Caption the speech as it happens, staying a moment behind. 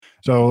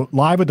So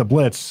live with the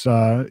Blitz,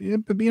 some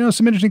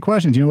interesting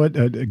questions. You know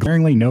what?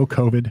 Glaringly no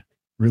COVID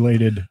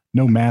related,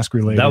 no mask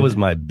related. That was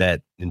my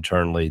bet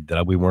internally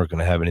that we weren't going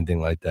to have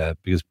anything like that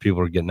because people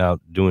are getting out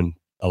doing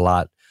a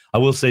lot. I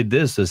will say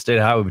this: the State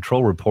Highway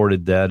Patrol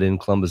reported that in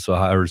Columbus,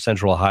 Ohio, or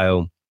Central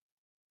Ohio,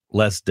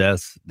 less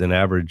deaths than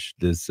average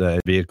this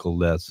vehicle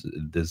deaths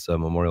this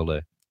Memorial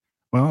Day.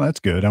 Well, that's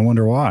good. I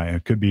wonder why.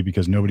 It could be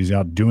because nobody's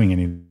out doing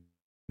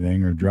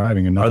anything or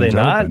driving, and nothing's Are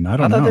they not? open. I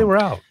thought know. They were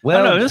out.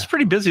 Well, no, it was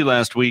pretty busy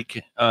last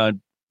week.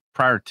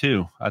 Prior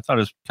to, I thought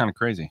it was kind of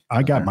crazy.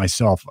 I got my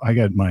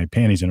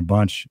panties in a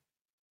bunch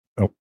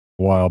a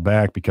while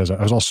back because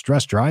I was all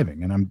stressed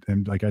driving, and I'm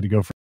like I had to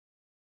go for.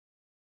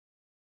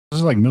 This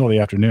is like middle of the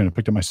afternoon. I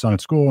picked up my son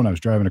at school, and I was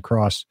driving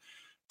across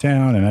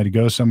town, and I had to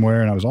go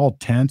somewhere, and I was all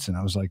tense, and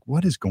I was like,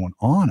 "What is going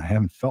on? I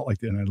haven't felt like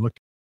that." And I looked.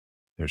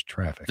 There's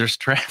traffic. There's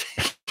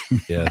traffic.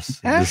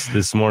 Yes.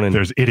 this morning,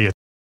 there's idiots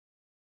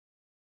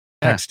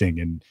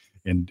texting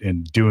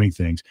and doing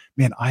things.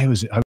 Man, I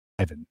was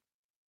driving.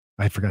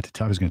 I forgot to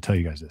tell. I was going to tell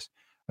you guys this.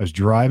 I was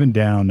driving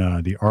down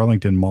the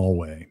Arlington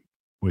Mallway,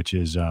 which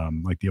is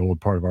like the old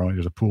part of Arlington.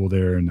 There's a pool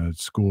there, and the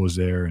school is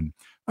there, and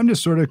I'm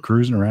just sort of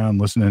cruising around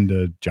listening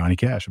to Johnny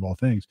Cash of all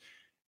things.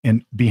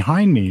 And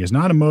behind me is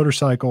not a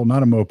motorcycle,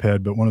 not a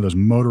moped, but one of those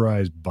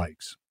motorized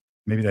bikes.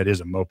 Maybe that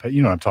is a moped.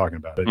 You know what I'm talking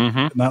about.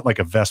 Not like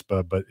a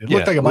Vespa, but it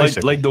looked like a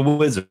bicycle. Like the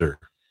Whizzer.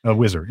 A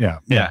Whizzer, yeah.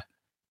 Yeah.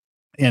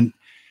 It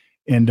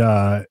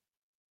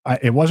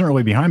wasn't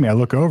really behind me. I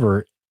look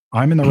over.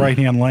 I'm in the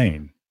right-hand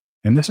lane.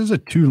 And this is a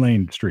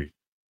 2-lane street.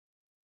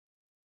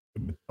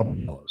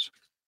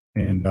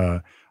 And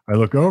I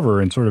look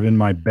over, and sort of in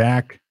my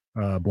back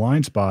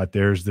blind spot,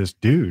 there's this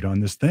dude on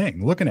this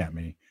thing looking at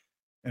me.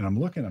 And I'm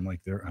looking, I'm like,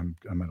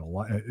 I'm at a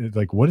lot.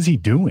 Like, what is he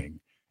doing?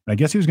 And I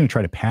guess he was going to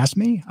try to pass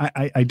me.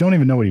 I don't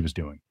even know what he was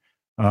doing.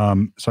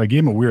 So I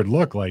gave him a weird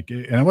look, like,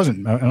 and it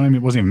wasn't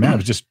even mad. I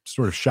was just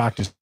sort of shocked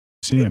to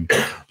see him.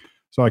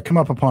 So I come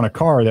up upon a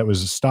car that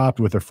was stopped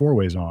with their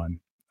 4-ways on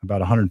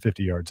about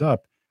 150 yards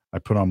up. I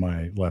put on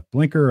my left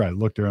blinker. I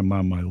looked around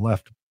on my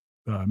left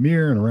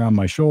mirror and around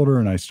my shoulder,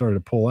 and I started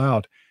to pull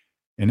out.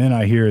 And then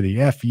I hear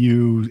the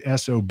FU,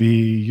 SOB,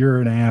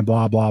 you're an ad,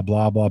 blah, blah,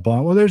 blah, blah,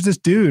 blah. Well, there's this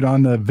dude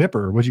on the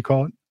Vipper. What'd you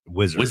call it?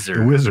 Wizard.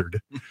 The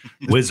Wizard.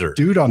 Wizard.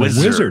 Dude on the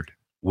Wizard.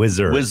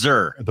 Wizard.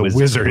 The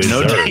Wizard.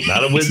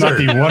 Not a wizard. It's not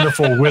the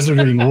wonderful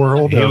wizarding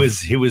world.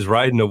 He was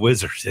riding a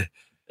wizard.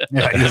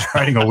 Yeah, he was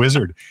riding a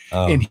wizard.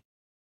 And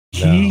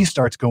he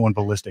starts going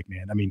ballistic,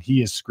 man. I mean,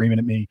 he is screaming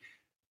at me,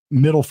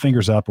 middle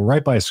fingers up. We're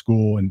right by a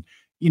school. And,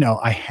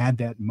 I had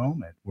that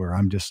moment where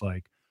I'm just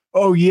like,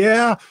 oh,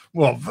 yeah?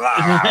 Well,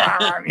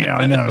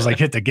 and then I was like,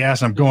 hit the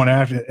gas. I'm going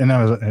after it. And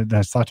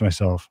I thought to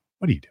myself,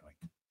 what are you doing?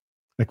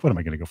 Like, what am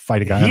I going to go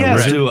fight a guy? He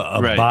has to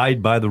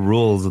abide by the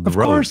rules of the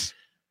road. Of course.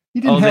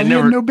 He had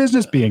no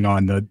business being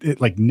on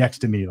like next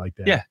to me like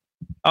that. Yeah.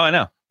 Oh, I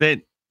know.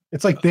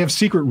 It's like they have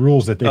secret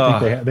rules that they think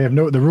they have. They have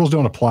the rules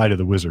don't apply to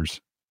the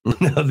Wizards.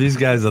 No, these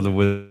guys are the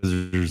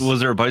Wizards. Was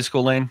there a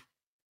bicycle lane?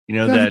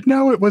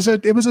 No, it was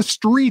a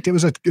street. It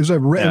was a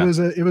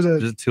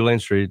 2-lane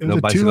street. No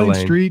bicycle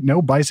lane. Street,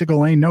 no bicycle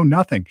lane, no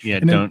nothing. Yeah,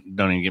 don't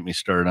even get me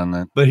started on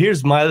that. But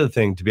here's my other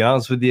thing. To be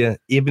honest with you,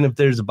 even if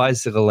there's a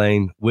bicycle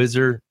lane,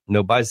 Wizard,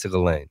 no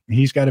bicycle lane.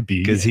 He's got to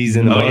be because he's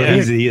in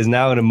he is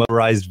now in a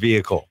motorized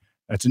vehicle.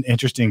 That's an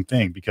interesting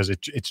thing because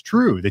it's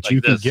true that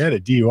you can get a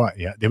DUI.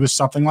 Yeah, there was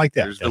something like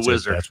that. That's the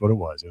Wizard. That's what it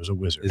was. It was a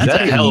Wizard. That's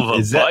a hell of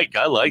a bike.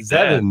 I like that. Is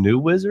that a new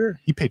Wizard?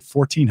 He paid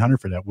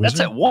 $1,400 for that Wizard.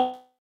 That's at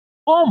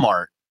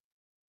Walmart.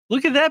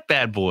 Look at that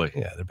bad boy.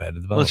 Yeah, they're bad to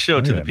the bone. Let's show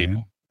it to the people.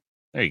 Man.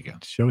 There you go.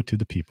 Show it to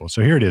the people.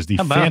 So here it is. The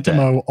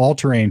Fantamo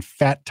All-Terrain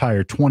Fat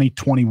Tire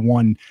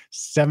 2021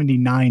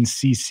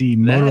 79cc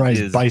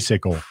motorized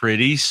bicycle.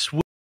 Pretty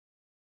sweet.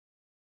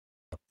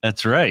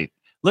 That's right.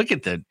 Look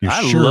at that.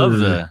 I love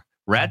the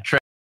rat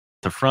trap,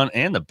 the front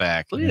and the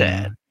back. Look at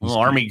that. A little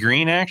army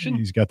green action.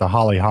 He's got the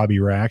Holly hobby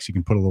racks. You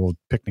can put a little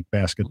picnic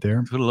basket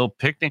there. Put a little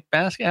picnic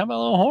basket. How about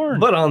a little horn?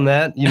 But on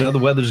that, the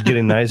weather's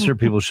getting nicer.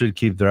 People should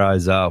keep their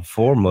eyes out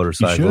for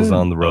motorcycles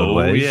on the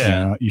roadways. Oh,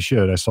 yeah. You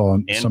should. I saw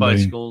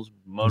bicycles,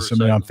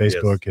 somebody on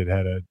Facebook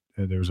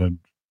there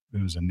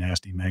was a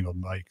nasty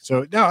mangled bike.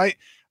 So no, I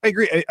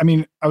agree. I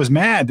mean, I was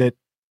mad that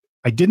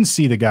I didn't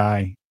see the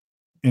guy.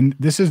 And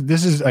this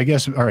is I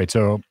guess all right.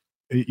 So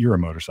you're a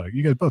motorcycle.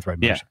 You guys both ride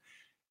motorcycles.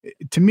 Yeah.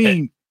 To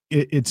me,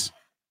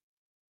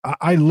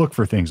 I look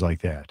for things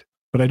like that,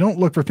 but I don't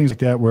look for things like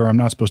that where I'm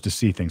not supposed to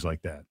see things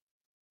like that.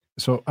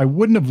 So I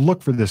wouldn't have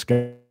looked for this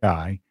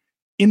guy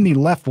in the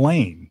left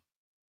lane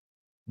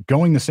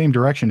going the same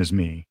direction as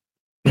me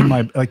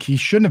he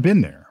shouldn't have been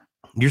there.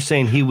 You're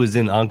saying he was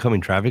in oncoming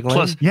traffic lane?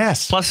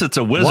 Plus it's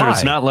a Wizard. Why?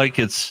 It's not like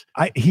it's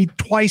he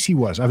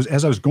was.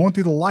 As I was going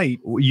through the light.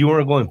 You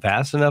weren't going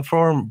fast enough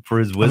for him for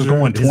his Wizard? I was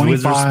going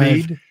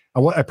 25 speed.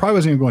 I probably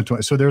wasn't even going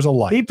 20. So there's a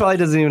light. He probably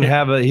doesn't even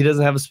have he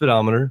doesn't have a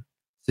speedometer.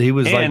 So he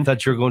was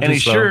thought you were going too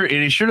slow. And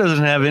he sure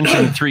doesn't have 1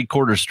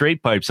 3/4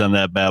 straight pipes on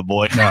that bad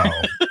boy. No.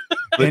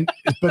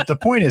 But the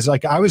point is,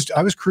 like, I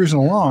was cruising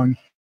along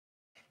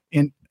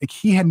and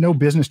he had no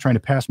business trying to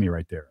pass me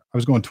right there. I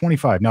was going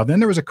 25. Now, then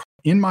there was a car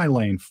in my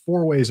lane,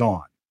 4 ways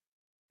on.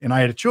 And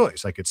I had a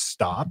choice. I could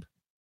stop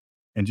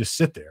and just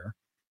sit there.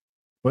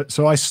 But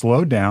so I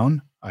slowed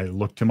down. I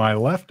looked to my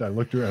left. I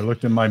looked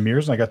in my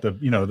mirrors, and I got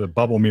the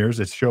bubble mirrors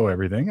that show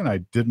everything. And I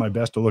did my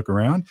best to look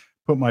around,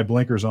 put my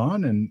blinkers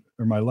on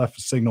or my left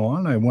signal on.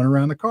 And I went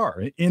around the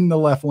car in the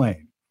left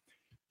lane.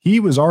 He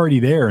was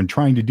already there and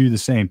trying to do the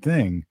same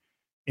thing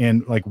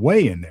and like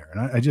way in there.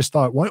 And I just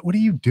thought, what are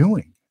you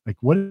doing? Like,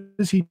 what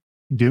is he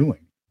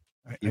doing?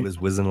 He was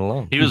whizzing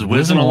along. He was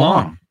whizzing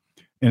along.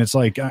 And it's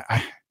like,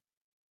 I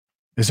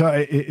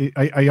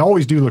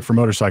always do look for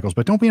motorcycles,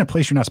 but don't be in a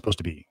place you're not supposed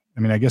to be. I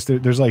mean, I guess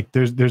there's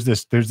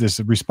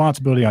this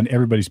responsibility on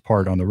everybody's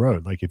part on the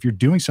road. Like if you're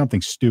doing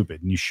something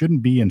stupid and you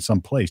shouldn't be in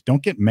some place,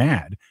 don't get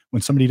mad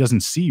when somebody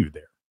doesn't see you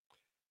there.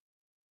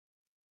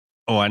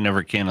 Oh, I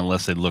never can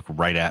unless they look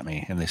right at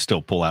me and they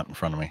still pull out in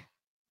front of me.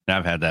 And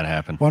I've had that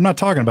happen. Well, I'm not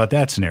talking about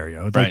that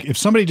scenario. Like right. If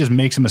somebody just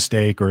makes a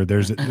mistake or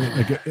there's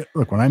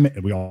look,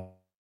 we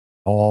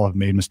all have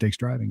made mistakes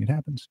driving. It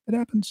happens.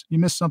 You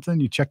miss something.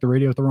 You check the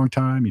radio at the wrong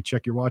time. You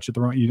check your watch at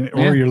the wrong,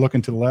 or you're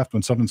looking to the left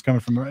when something's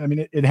coming from. I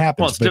mean, it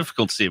happens. Well, it's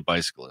difficult to see a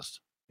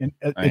bicyclist. And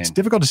it's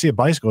difficult to see a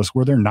bicyclist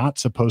where they're not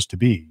supposed to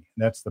be.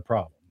 That's the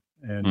problem.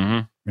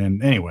 And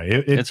and anyway,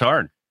 it's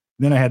hard.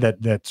 Then I had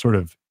that sort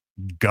of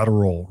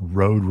guttural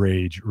road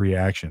rage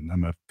reaction.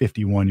 I'm a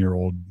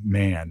 51-year-old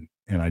man,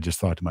 and I just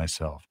thought to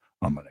myself,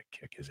 I'm gonna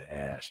kick his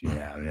ass.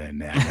 Yeah, let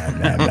me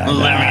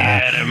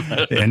at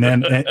him.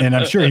 and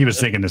I'm sure he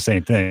was thinking the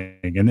same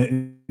thing.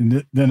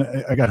 And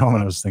then I got home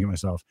and I was thinking to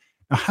myself,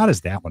 now how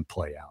does that one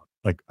play out?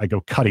 Like I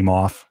go cut him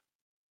off,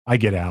 I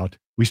get out,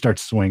 we start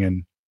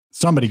swinging.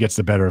 Somebody gets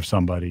the better of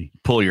somebody.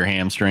 Pull your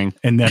hamstring,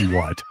 and then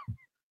what?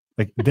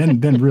 Like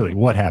then really,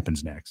 what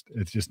happens next?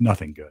 It's just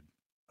nothing good.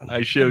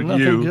 I showed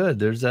nothing you. Good.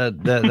 There's that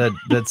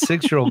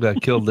 6-year-old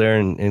got killed there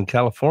in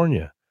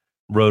California,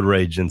 road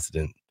rage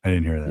incident. I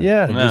didn't hear that.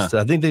 Yeah,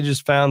 I think they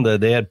just found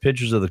that they had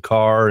pictures of the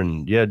car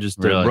and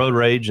really? road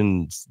rage,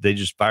 and they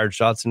just fired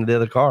shots into the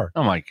other car.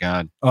 Oh my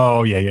God.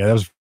 Oh yeah. That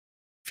was a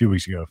few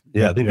weeks ago.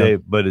 Yeah, I think they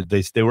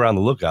were on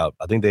the lookout.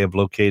 I think they have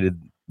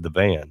located the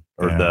van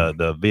or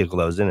the vehicle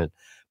that was in it.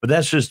 But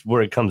that's just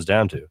where it comes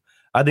down to.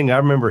 I think I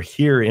remember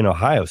here in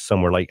Ohio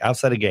somewhere, like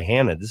outside of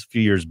Gahanna, this is a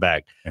few years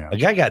back, a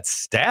guy got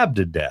stabbed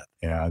to death.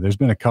 Yeah, there's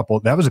been a couple.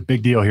 That was a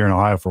big deal here in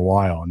Ohio for a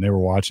while, and they were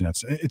watching that.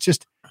 So it's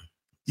just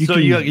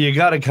you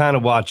got to kind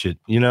of watch it,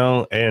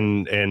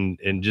 and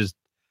just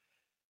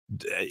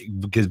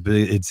because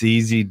it's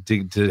easy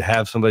to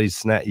have somebody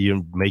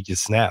make you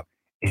snap.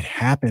 It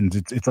happens.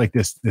 It's like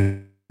this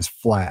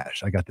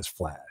flash. I got this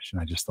flash,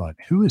 and I just thought,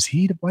 who is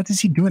he? What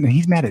is he doing? And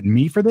he's mad at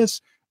me for this.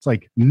 It's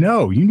like,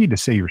 no, you need to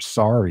say you're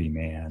sorry,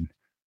 man.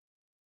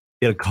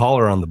 We had a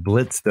caller on the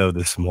Blitz, though,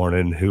 this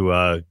morning who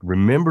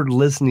remembered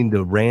listening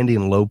to Randy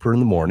and Loper in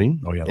the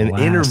morning, an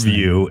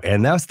interview,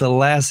 and that's the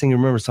last thing I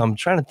remember. So I'm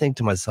trying to think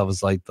to myself,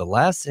 it's like the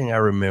last thing I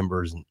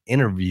remember is an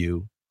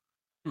interview.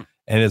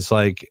 And it's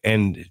like,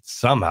 and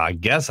somehow I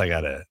guess I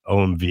got a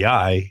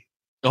OMVI.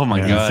 Oh,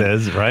 my God.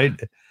 Says, right?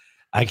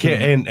 I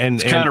can't,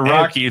 and it's kind of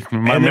rocky.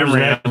 My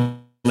memory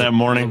that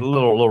morning. A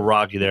little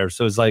rocky there.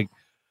 So it's like,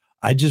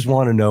 I just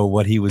want to know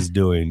what he was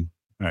doing.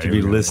 To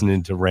be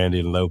listening to Randy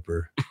and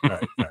Loper. All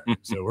right.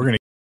 So we're going to.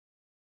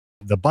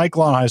 The bike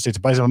law in the United States, a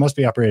bicycle must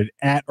be operated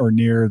at or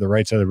near the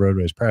right side of the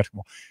roadway as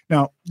practical.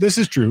 Now, this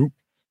is true.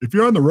 If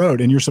you're on the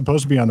road and you're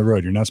supposed to be on the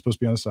road, you're not supposed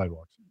to be on the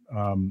sidewalks.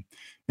 And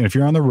if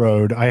you're on the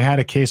road, I had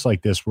a case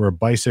like this where a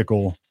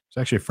bicycle, it's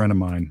actually a friend of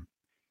mine.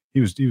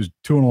 He was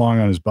tooling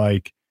along on his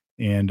bike,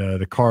 and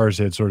the cars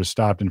had sort of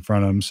stopped in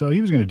front of him. So he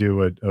was going to do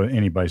what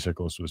any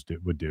bicyclist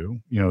would do.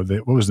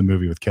 What was the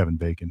movie with Kevin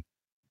Bacon?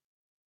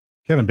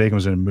 Kevin Bacon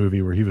was in a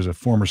movie where he was a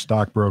former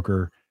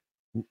stockbroker,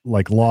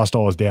 like lost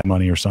all his dad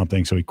money or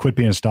something. So he quit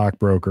being a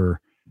stockbroker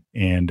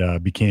and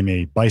became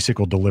a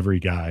bicycle delivery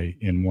guy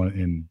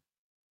it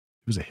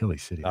was a hilly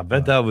city. I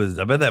bet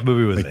that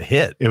movie was a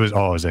hit. It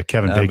was a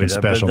Kevin Bacon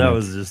special. That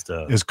was just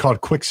it's called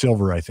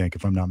Quicksilver, I think,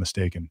 if I'm not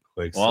mistaken.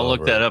 Well, I'll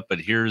look that up, but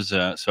here's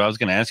so I was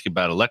going to ask you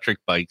about electric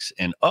bikes,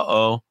 and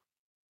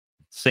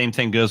same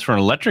thing goes for an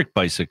electric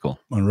bicycle.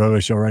 On roadway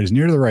shall ride is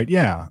near to the right.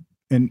 Yeah.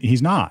 And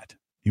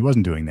he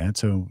wasn't doing that.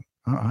 So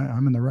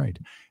I'm in the right.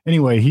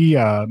 Anyway,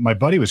 my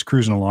buddy was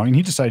cruising along, and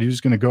he decided he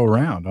was going to go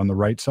around on the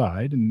right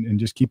side and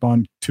just keep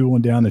on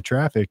tooling down the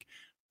traffic.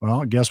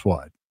 Well, guess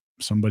what?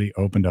 Somebody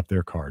opened up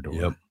their car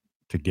door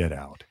to get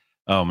out.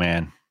 Oh,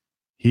 man.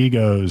 He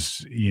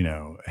goes,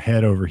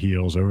 head over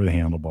heels over the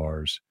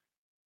handlebars,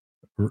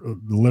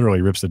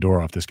 literally rips the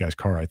door off this guy's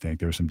car. I think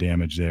there was some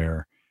damage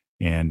there,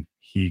 and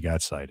he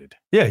got cited.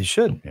 Yeah, he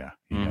should. Yeah,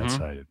 he got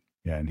cited.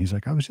 Yeah, and he's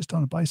like, I was just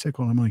on a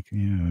bicycle. And I'm like,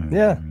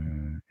 yeah.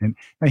 And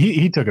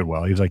he took it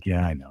well. He was like,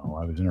 yeah, I know.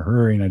 I was in a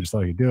hurry, and I just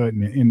thought I could do it.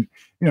 And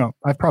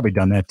I've probably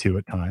done that too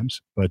at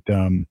times. But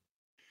I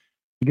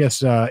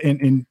guess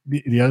and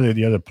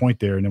the other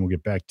point there, and then we'll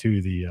get back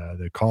to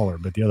the caller.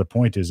 But the other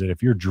point is that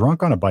if you're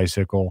drunk on a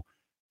bicycle,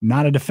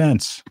 not a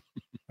defense.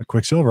 A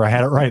Quicksilver, I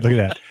had it right. Look at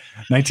that,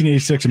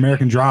 1986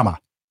 American drama.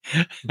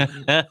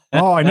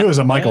 Oh, I knew it was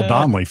a Michael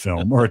Donnelly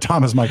film or a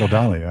Thomas Michael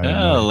Donnelly.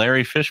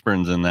 Larry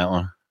Fishburne's in that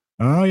one.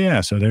 Oh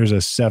yeah, so there's a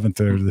 7th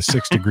or the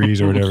 6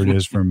 degrees or whatever it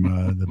is from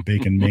the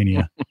Bacon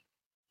Mania.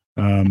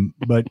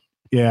 But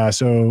yeah,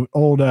 so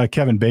old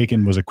Kevin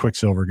Bacon was a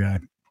Quicksilver guy.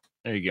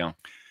 There you go.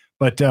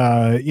 But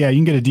yeah, you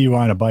can get a DUI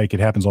on a bike. It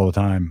happens all the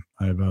time.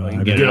 You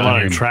can get them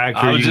on a tractor.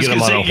 I was just going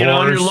to say, get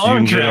on your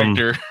lawn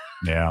tractor.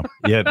 Yeah.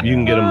 Yep, you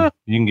can get them.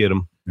 You can get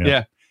them.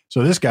 Yeah.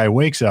 So this guy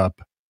wakes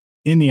up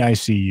in the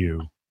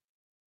ICU,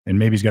 and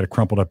maybe he's got a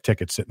crumpled up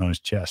ticket sitting on his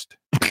chest.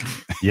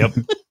 Yep.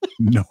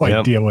 No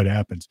idea what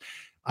happens.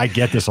 I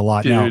get this a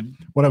lot. Dude. Now,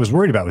 what I was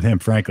worried about with him,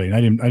 frankly, and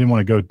I didn't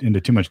want to go into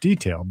too much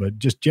detail, but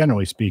just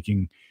generally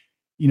speaking,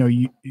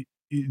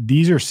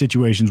 these are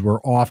situations where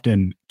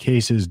often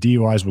cases,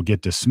 DUIs will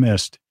get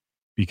dismissed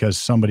because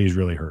somebody's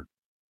really hurt.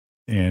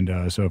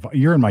 And so if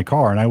you're in my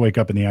car and I wake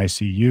up in the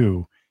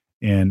ICU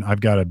and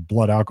I've got a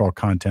blood alcohol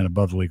content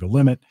above the legal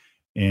limit,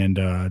 and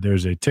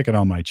there's a ticket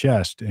on my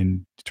chest,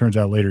 and it turns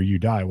out later you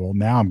die, well,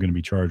 now I'm going to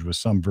be charged with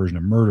some version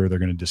of murder. They're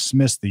going to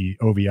dismiss the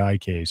OVI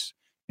case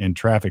in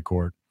traffic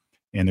court,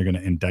 and they're going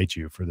to indict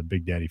you for the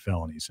big daddy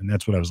felonies. And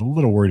that's what I was a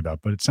little worried about.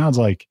 But it sounds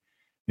like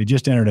they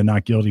just entered a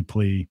not guilty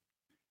plea.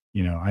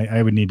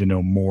 I would need to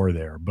know more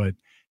there, but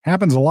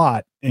happens a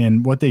lot.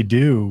 And what they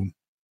do,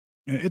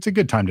 it's a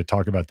good time to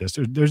talk about this.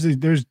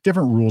 There's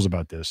different rules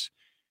about this.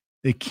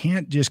 They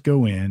can't just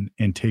go in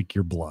and take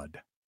your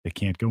blood. They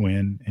can't go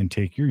in and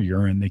take your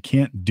urine. They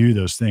can't do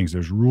those things.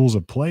 There's rules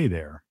of play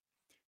there.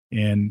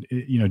 And,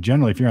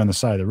 generally if you're on the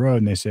side of the road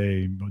and they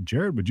say, well,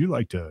 Jared, would you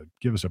like to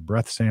give us a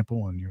breath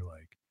sample? And you're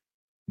like,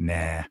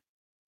 nah, I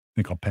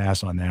think I'll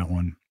pass on that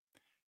one.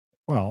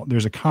 Well,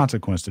 there's a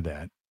consequence to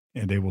that.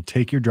 And they will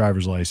take your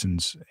driver's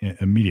license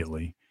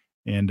immediately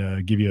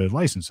and give you a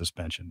license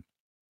suspension.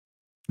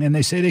 And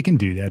they say they can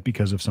do that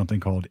because of something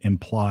called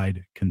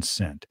implied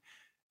consent.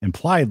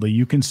 Impliedly,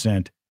 you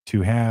consent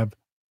to have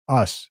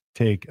us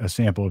take a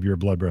sample of your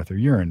blood, breath, or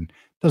urine.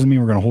 Doesn't mean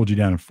we're going to hold you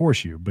down and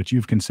force you, but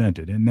you've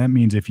consented. And that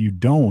means if you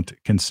don't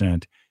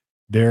consent,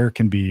 there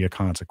can be a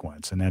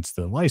consequence, and that's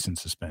the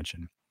license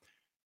suspension.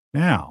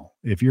 Now,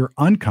 if you're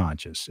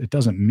unconscious, it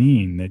doesn't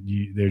mean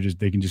that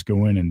they can just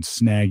go in and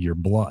snag your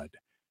blood.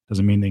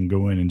 Doesn't mean they can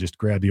go in and just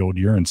grab the old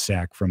urine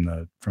sack from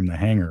the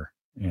hanger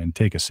and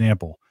take a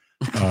sample,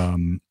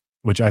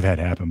 which I've had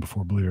happen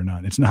before, believe it or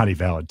not. It's not a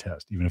valid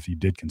test, even if you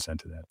did consent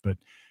to that. But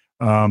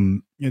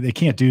they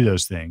can't do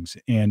those things,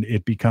 and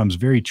it becomes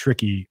very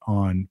tricky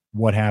on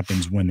what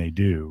happens when they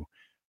do.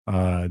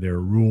 There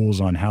are rules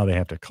on how they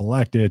have to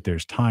collect it.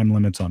 There's time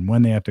limits on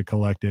when they have to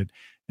collect it,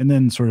 and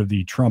then sort of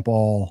the trump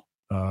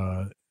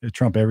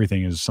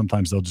everything is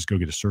sometimes they'll just go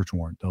get a search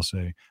warrant. They'll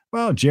say,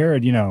 "Well,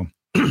 Jared,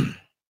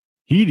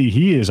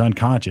 he is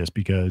unconscious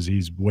because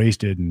he's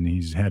wasted and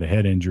he's had a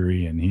head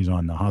injury and he's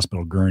on the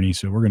hospital gurney.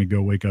 So we're going to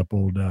go wake up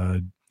old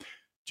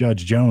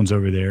Judge Jones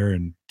over there at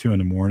 2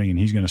 a.m. and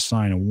he's going to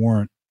sign a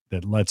warrant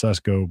that lets us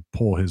go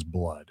pull his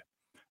blood."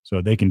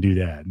 So they can do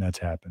that, and that's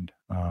happened.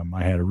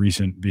 I had a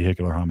recent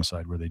vehicular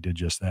homicide where they did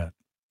just that.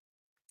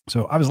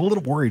 So I was a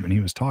little worried when he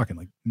was talking,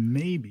 like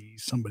maybe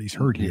somebody's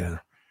hurt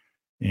here,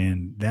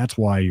 and that's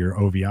why your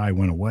OVI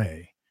went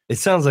away. It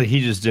sounds like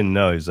he just didn't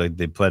know. He's like,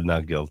 they pled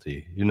not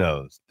guilty. Who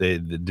knows?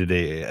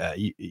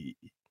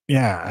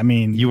 Yeah, I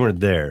mean, you weren't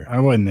there. I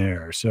wasn't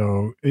there.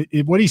 So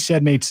what he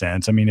said made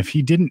sense. I mean, if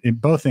he didn't,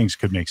 both things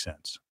could make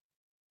sense.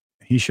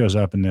 He shows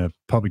up and the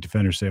public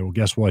defenders say, well,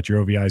 guess what? Your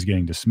OVI is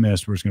getting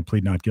dismissed. We're just going to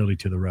plead not guilty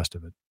to the rest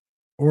of it.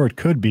 Or it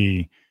could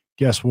be,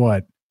 guess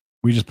what?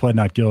 We just pled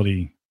not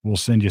guilty. We'll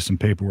send you some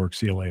paperwork.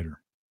 See you later.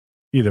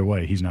 Either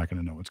way, he's not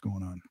going to know what's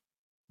going on.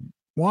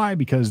 Why?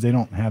 Because they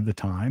don't have the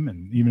time.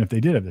 And even if they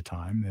did have the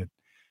time, that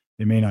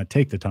they may not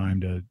take the time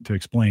to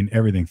explain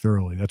everything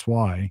thoroughly. That's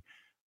why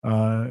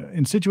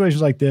in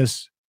situations like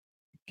this,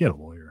 get a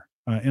lawyer.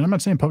 And I'm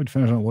not saying public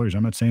defenders aren't lawyers.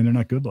 I'm not saying they're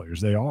not good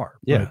lawyers. They are.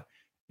 Yeah. But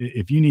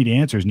if you need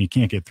answers and you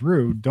can't get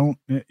through,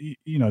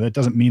 that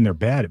doesn't mean they're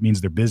bad. It means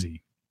they're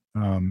busy.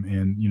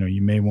 And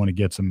you may want to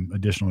get some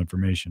additional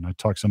information. I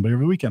talked to somebody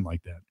over the weekend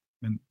like that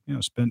and,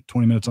 spent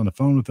 20 minutes on the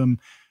phone with them,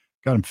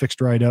 got him fixed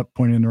right up,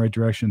 pointed in the right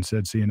direction,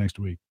 said, see you next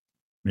week.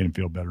 Made him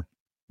feel better.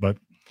 But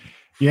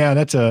yeah,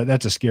 that's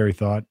a scary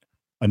thought.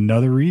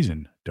 Another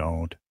reason,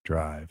 don't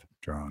drive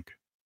drunk.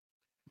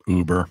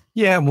 Uber.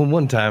 Yeah. Well,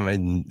 one time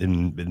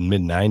in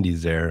mid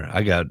 90s there,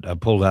 I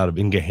pulled out of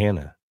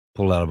Gahanna,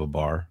 pulled out of a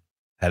bar,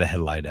 had a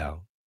headlight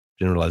out.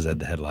 Didn't realize I had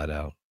the headlight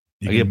out.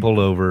 I get pulled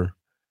over.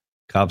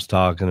 Cops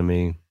talking to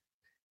me.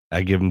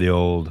 I give them the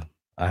old,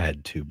 I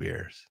had 2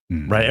 beers.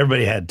 Right?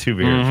 Everybody had 2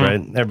 beers,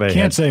 right? Everybody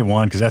can't say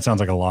 1 because that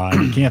sounds like a lie.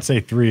 You can't say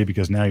 3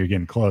 because now you're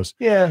getting close.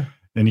 Yeah.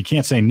 And you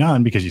can't say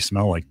none because you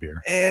smell like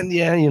beer. And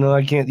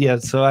I can't. Yeah.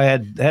 So I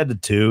had the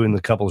 2 and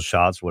a couple of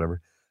shots,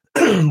 whatever.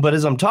 But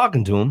as I'm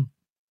talking to him,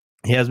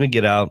 he has me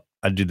get out.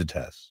 I do the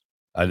test.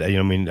 I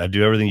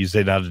do everything you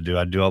say not to do.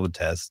 I do all the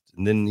tests.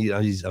 And then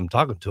I'm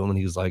talking to him and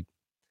he was like,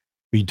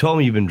 you told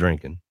me you've been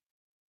drinking.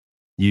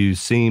 You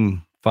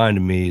seem fine to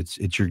me.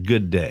 It's your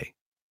good day.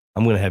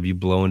 I'm going to have you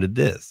blow into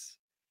this.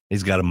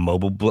 He's got a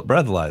mobile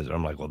breathalyzer.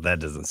 I'm like, well, that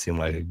doesn't seem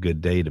like a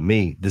good day to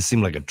me. This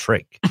seemed like a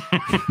trick,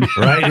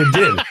 right? It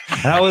did.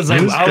 And I was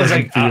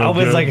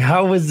like,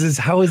 how is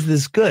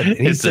this good? And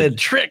he said, a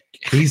trick.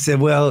 He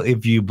said, well,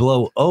 if you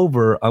blow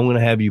over, I'm going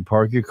to have you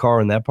park your car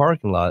in that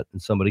parking lot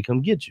and somebody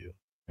come get you.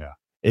 Yeah.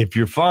 If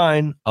you're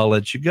fine, I'll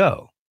let you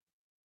go.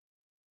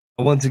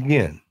 But once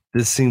again,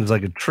 this seems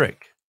like a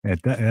trick.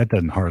 That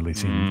doesn't hardly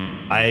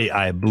seem.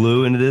 I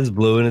blew into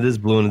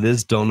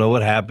this. Don't know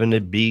what happened.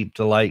 It beeped.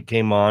 The light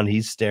came on.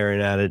 He's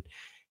staring at it.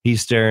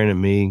 He's staring at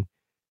me.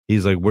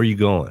 He's like, where are you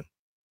going?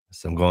 I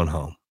said, I'm going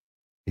home.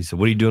 He said,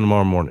 what are you doing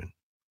tomorrow morning?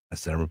 I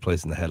said, I'm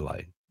replacing the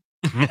headlight.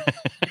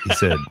 He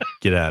said,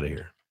 get out of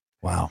here.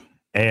 Wow.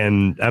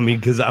 And I mean,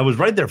 because I was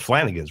right there,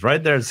 Flanagan's,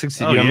 right there at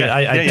 60. Oh,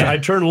 I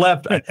turned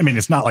left. I mean,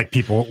 it's not like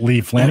people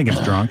leave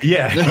Flanagan's drunk.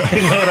 Yeah.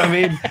 You know what I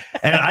mean?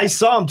 And I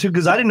saw him too,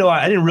 because I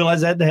didn't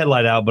realize I had the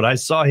headlight out, but I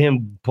saw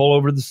him pull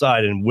over to the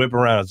side and whip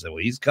around. I said,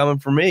 well, he's coming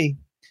for me.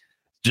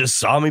 Just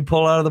saw me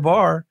pull out of the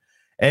bar.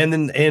 And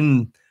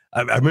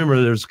I remember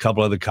there's a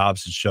couple other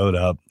cops that showed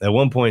up. At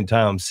one point in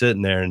time, I'm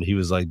sitting there and he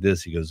was like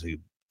this. He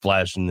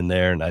flashing in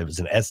there, and I was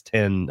an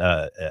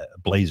S10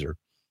 Blazer.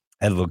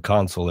 Had a little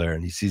console there,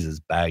 and he sees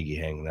his baggie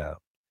hanging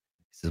out.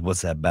 He says,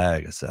 what's that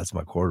bag? I said, that's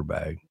my quarter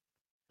bag.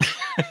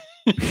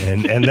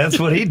 and that's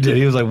what he did.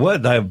 He was like,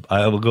 what?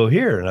 I will go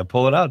here, and I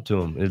pull it out to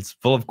him. It's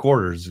full of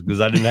quarters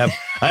because I didn't have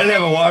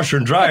a washer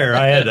and dryer.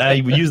 I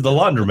used the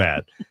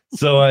laundromat.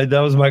 So that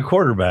was my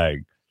quarter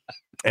bag.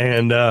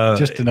 And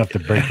just enough to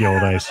break the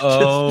old ice.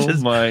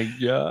 My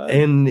God.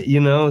 And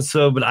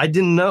but I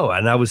didn't know.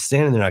 And I was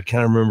standing there, I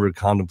kind of remember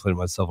contemplating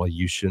myself like,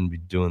 you shouldn't be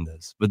doing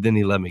this. But then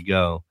he let me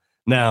go.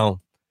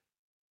 Now,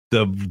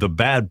 the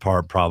bad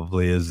part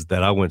probably is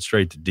that I went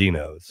straight to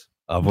Dino's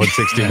of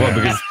 161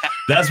 because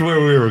that's where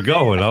we were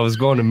going. I was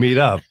going to meet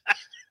up,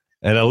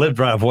 and I lived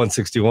right off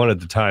 161 at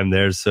the time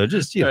there. So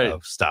just,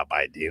 stop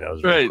by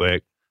Dino's real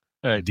quick.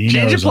 Right. Dino's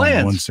Change of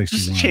plans. 161.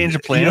 Just change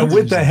of plans.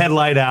 With the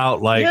headlight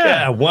out, like,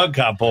 one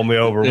cop pulled me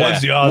over.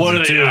 What's the odds what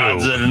of are two? the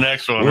odds of the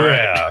next one?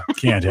 Yeah.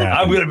 Can't happen.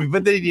 I'm gonna be,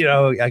 but then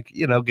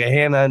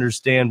Gahanna, I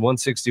understand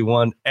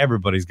 161.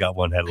 Everybody's got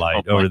one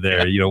headlight over there.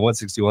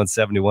 161,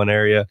 71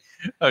 area.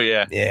 Oh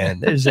yeah, yeah.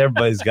 And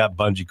everybody's got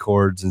bungee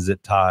cords and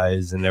zip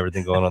ties and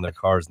everything going on their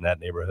cars in that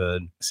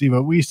neighborhood. See,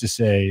 what we used to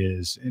say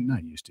is, and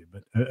not used to,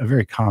 but a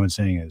very common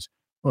saying is,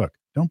 look,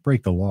 don't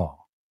break the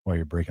law while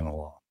you're breaking the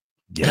law.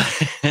 Yeah.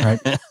 Right.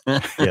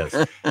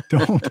 Yes.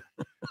 Don't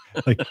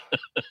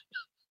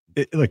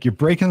look, you're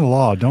breaking the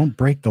law. Don't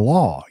break the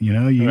law.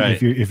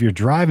 Right. If you're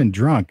driving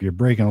drunk, you're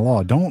breaking the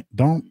law. Don't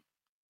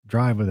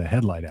drive with a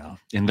headlight out.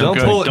 And don't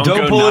pull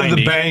into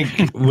the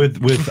bank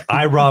with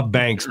I rob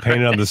banks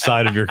painted on the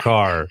side of your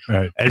car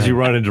as you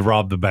run in to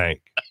rob the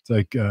bank. It's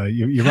like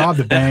you rob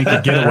the bank,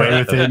 you get away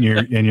with it,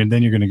 and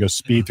then you're going to go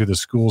speed through the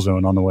school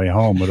zone on the way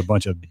home with a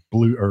bunch of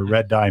blue or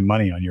red dye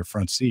money on your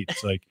front seat.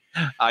 It's like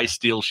I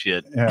steal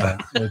shit. Yeah,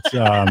 it's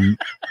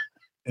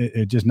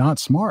it's just not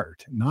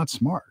smart. Not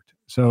smart.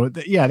 So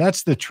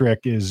that's the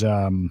trick. Is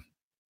I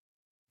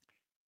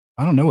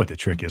don't know what the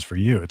trick is for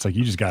you. It's like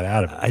you just got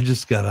out of it. I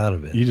just got out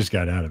of it. You just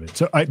got out of it.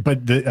 So I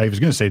was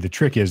going to say the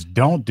trick is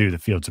don't do the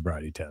field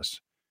sobriety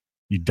test.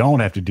 You don't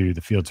have to do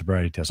the field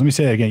sobriety test. Let me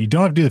say that again. You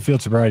don't have to do the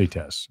field sobriety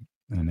test.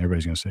 And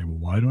everybody's going to say, well,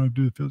 why don't I have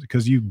to do the field?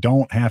 Because you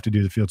don't have to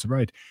do the field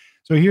sobriety.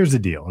 So here's the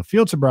deal. A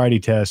field sobriety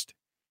test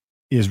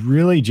is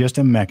really just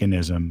a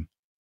mechanism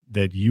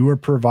that you are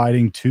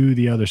providing to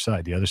the other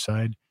side. The other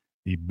side,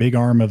 the big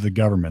arm of the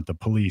government, the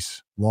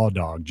police, Law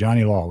Dog,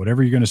 Johnny Law,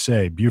 whatever you're going to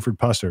say, Buford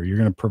Pusser, you're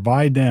going to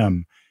provide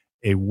them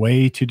a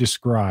way to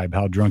describe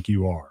how drunk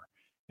you are.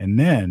 And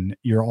then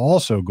you're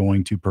also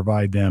going to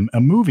provide them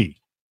a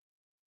movie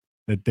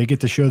that they get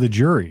to show the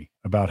jury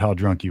about how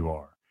drunk you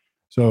are.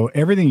 So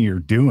everything you're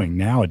doing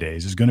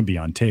nowadays is going to be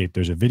on tape.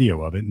 There's a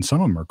video of it, and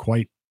some of them are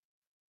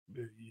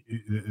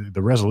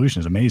the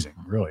resolution is amazing,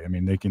 really. I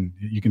mean,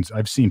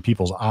 I've seen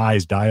people's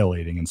eyes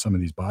dilating in some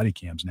of these body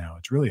cams now.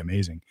 It's really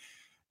amazing.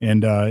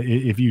 And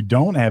if you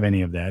don't have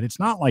any of that, it's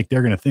not like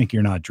they're going to think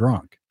you're not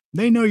drunk.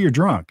 They know you're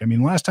drunk. I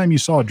mean, last time you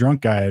saw a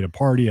drunk guy at a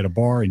party at a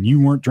bar and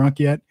you weren't drunk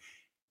yet,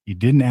 you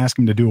didn't ask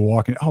him to do a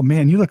walk and, oh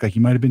man, you look like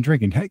you might've been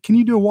drinking. Hey, can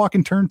you do a walk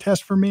and turn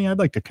test for me? I'd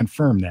like to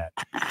confirm that.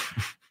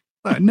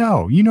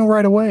 No, you know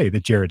right away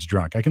that Jared's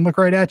drunk. I can look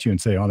right at you and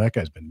say, oh, that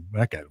guy's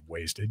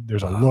wasted.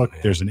 There's a look,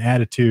 man. There's an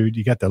attitude.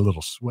 You got that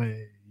little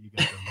sway.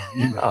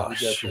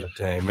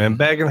 Dang, man.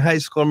 Back in high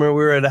school, I remember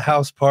we were at a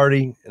house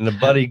party and the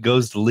buddy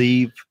goes to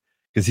leave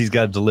because he's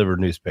got to deliver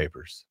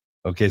newspapers.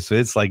 Okay, so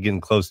it's like getting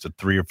close to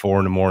 3 or 4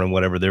 in the morning,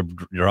 whatever. They're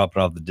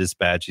dropping off the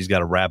dispatch. He's got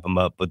to wrap them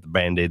up, put the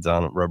Band-Aids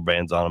on them, rubber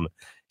bands on them,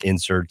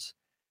 inserts.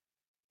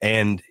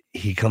 And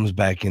he comes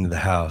back into the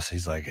house.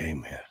 He's like, hey,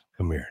 man,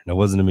 come here. Now, it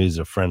wasn't me. He's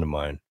a friend of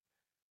mine.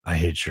 I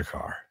hit your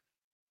car.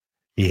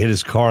 He hit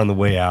his car on the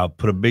way out,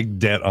 put a big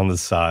dent on the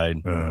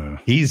side.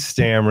 He's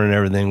stammering and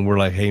everything. We're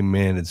like, hey,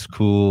 man, it's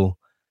cool.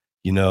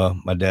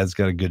 My dad's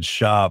got a good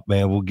shop,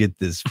 man. We'll get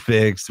this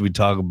fixed. We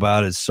talk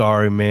about it.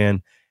 Sorry,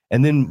 man.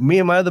 And then me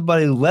and my other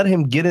buddy let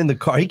him get in the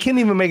car. He can't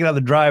even make it out of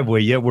the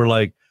driveway yet. We're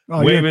like,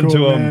 waving to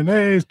them.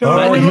 Hey, we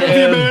love you,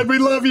 man. We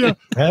love you.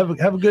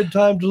 Have a good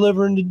time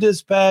delivering the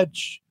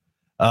dispatch.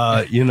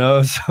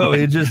 So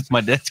it just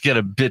my dad's got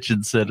a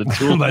bitchin' set of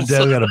tools. My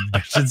dad's got a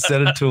bitchin'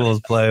 set of tools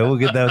playing. We'll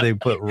get that thing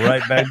put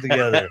right back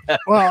together.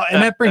 Well,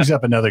 and that brings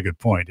up another good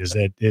point is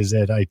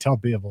that I tell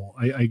people,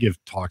 I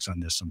give talks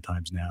on this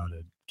sometimes now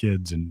to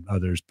kids and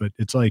others, but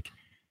it's like,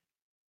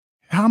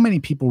 how many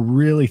people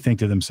really think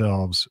to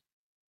themselves,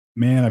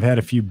 man, I've had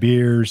a few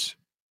beers.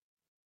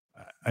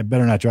 I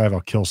better not drive.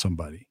 I'll kill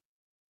somebody.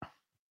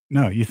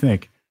 No, you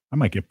think I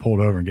might get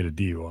pulled over and get a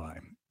DUI.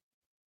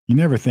 You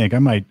never think I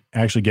might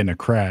actually get in a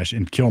crash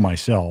and kill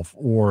myself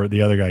or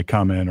the other guy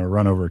come in or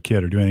run over a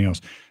kid or do anything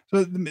else.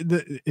 So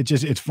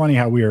it's funny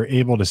how we are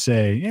able to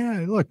say,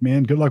 yeah, look,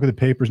 man, good luck with the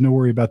papers. No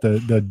worry about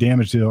the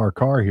damage to our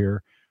car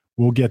here.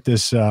 We'll get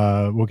this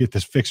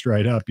fixed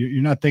right up.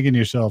 You're not thinking to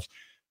yourself,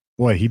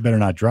 boy, he better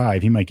not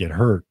drive. He might get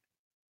hurt.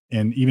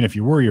 And even if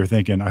you were, you're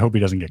thinking, I hope he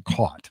doesn't get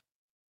caught.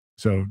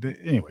 So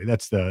anyway,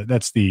 that's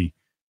the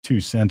 2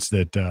 cents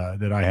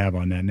that I have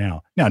on that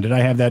now. Now, did I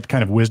have that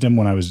kind of wisdom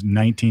when I was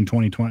 19,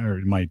 20, or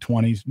in my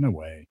 20s? No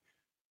way.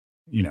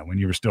 When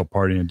you were still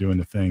partying and doing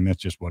the thing,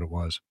 that's just what it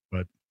was.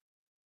 But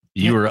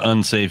you were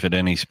unsafe at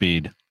any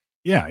speed.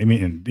 Yeah,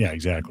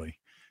 exactly.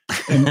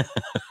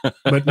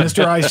 But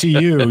Mr.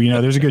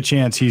 ICU, there's a good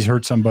chance he's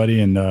hurt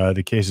somebody and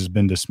the case has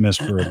been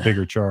dismissed for a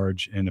bigger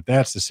charge. And if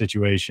that's the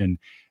situation,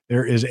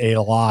 there is a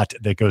lot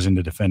that goes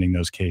into defending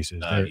those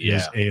cases. There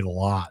is a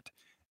lot.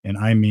 And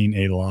I mean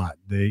a lot.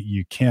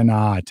 You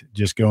cannot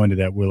just go into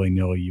that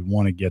willy-nilly. You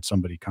want to get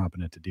somebody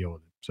competent to deal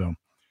with it. So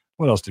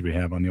what else did we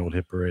have on the old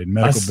hit parade?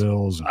 Medical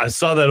bills. I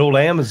saw that old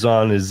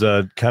Amazon is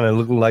kind of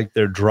looking like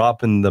they're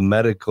dropping the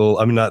medical.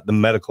 I mean, not the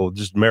medical,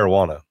 just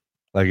marijuana.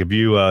 Like if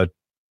you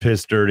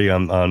piss dirty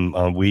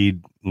on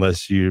weed,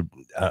 unless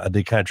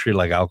they kind of treat it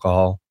like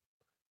alcohol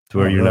to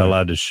where you're not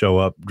allowed to show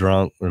up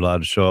drunk or allowed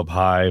to show up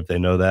high if they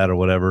know that or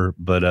whatever.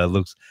 But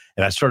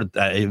and I started,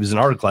 it was an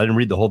article. I didn't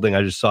read the whole thing.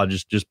 I just saw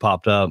just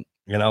popped up.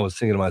 And I was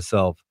thinking to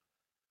myself,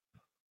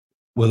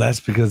 well, that's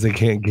because they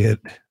can't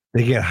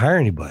hire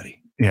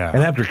anybody. Yeah.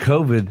 And after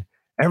COVID,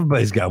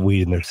 everybody's got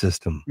weed in their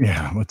system.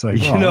 Yeah. It's like,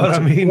 you know what I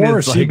mean? Or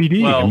it's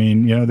CBD. Like, I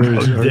mean,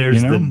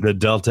 there's the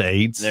Delta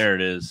 8s. There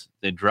it is.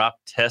 They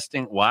dropped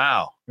testing.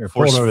 Wow.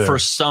 For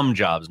some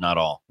jobs, not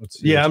all.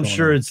 Yeah, I'm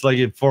sure it's like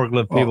if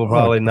forklift people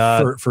probably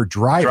not. For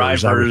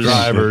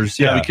drivers.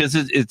 Yeah, because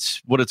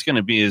it's what it's going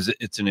to be is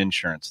it's an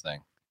insurance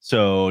thing.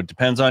 So it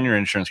depends on your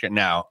insurance.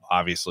 Now,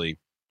 obviously,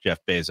 Jeff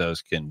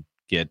Bezos can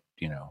get,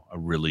 a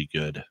really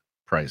good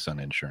price on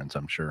insurance,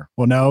 I'm sure.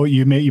 Well, no,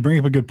 you bring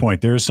up a good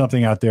point. There is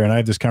something out there, and I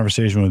have this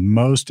conversation with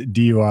most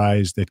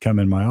DUIs that come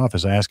in my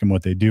office. I ask them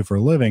what they do for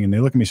a living, and they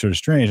look at me sort of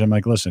strange. I'm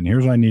like, listen,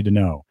 here's what I need to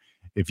know.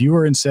 If you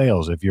are in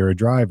sales, if you're a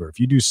driver, if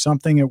you do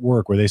something at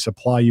work where they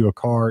supply you a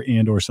car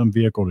and or some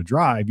vehicle to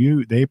drive,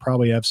 they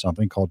probably have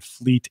something called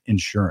fleet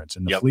insurance.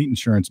 And the fleet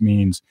insurance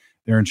means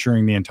they're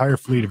insuring the entire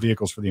fleet of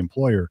vehicles for the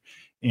employer.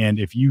 And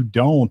if you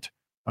don't,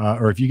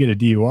 or if you get a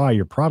DUI,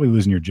 you're probably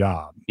losing your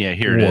job. Yeah,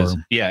 here it is.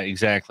 Yeah,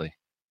 exactly.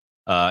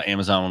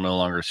 Amazon will no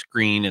longer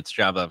screen its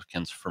job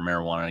applicants for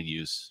marijuana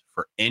use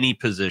for any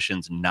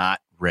positions not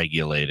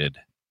regulated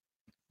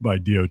by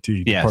DOT.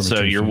 Yeah,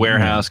 so your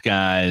warehouse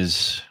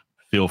guys,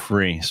 feel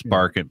free,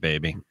 spark it,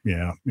 baby.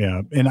 Yeah,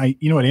 yeah. And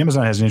what,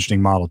 Amazon has an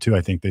interesting model too.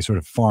 I think they sort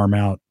of farm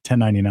out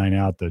 1099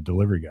 out the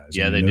delivery guys.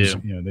 Yeah, they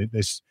do.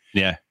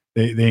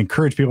 They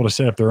encourage people to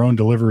set up their own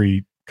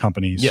delivery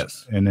companies.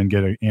 Yes, and then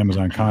get an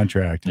Amazon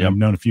contract. And I've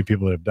known a few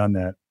people that have done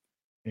that,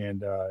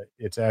 and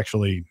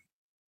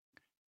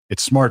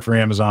it's smart for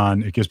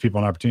Amazon. It gives people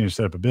an opportunity to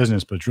set up a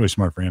business, but it's really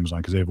smart for Amazon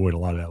because they avoid a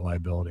lot of that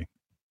liability.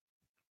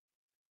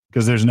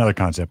 Because there's another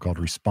concept called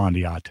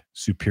respondeat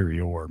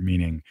superior,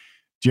 meaning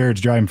Jared's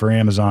driving for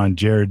Amazon.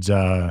 Jared's he's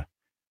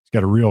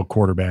got a real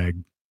quarter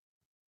bag,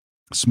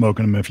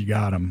 smoking them if you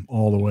got them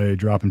all the way,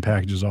 dropping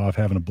packages off,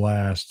 having a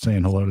blast,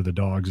 saying hello to the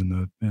dogs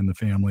and the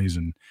families,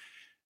 and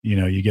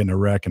you get in a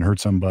wreck and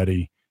hurt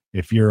somebody.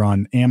 If you're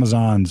on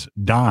Amazon's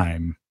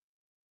dime,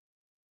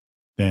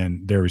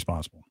 then they're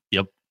responsible.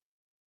 Yep.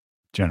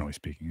 Generally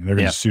speaking, they're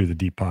going to sue the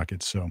deep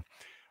pockets. So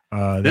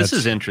this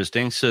is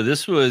interesting. So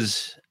this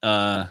was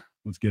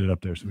let's get it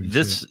up there. So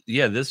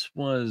this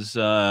was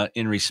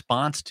in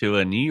response to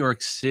a New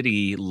York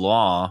City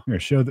law. Here,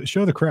 show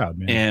the crowd,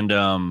 man.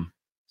 And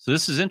so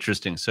this is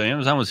interesting. So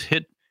Amazon was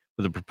hit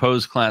with a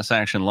proposed class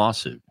action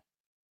lawsuit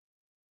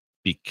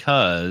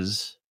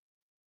because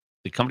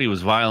the company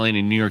was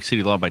violating New York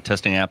City law by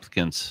testing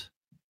applicants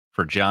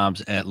for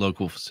jobs at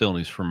local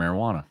facilities for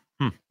marijuana.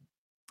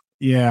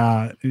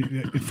 Yeah.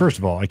 First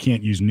of all, I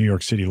can't use New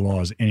York City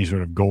law as any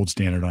sort of gold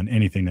standard on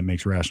anything that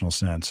makes rational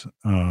sense.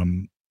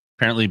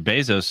 Apparently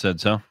Bezos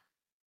said so.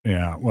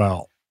 Yeah.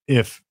 Well,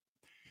 if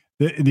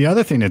the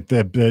other thing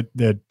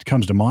that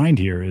comes to mind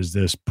here is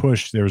this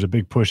push. There was a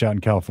big push out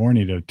in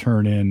California to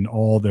turn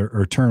all the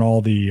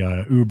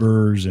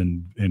Ubers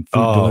and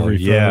food delivery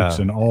folks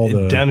and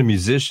all down to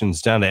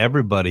musicians, down to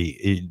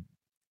everybody.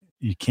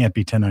 You can't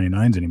be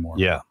 1099s anymore.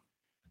 Yeah.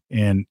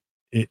 And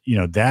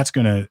that's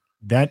going to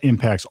that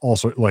impacts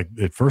also, like,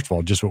 first of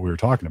all, just what we were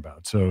talking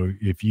about. So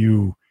if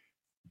you,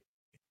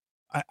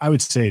 I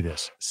would say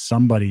this,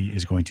 somebody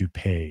is going to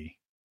pay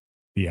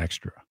the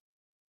extra,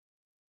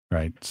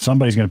 right?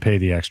 Somebody's going to pay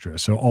the extra.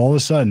 So all of a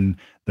sudden,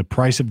 the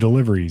price of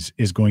deliveries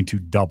is going to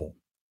double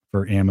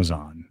for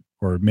Amazon,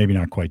 or maybe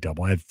not quite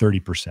double. I had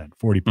 30%,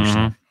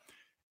 40%.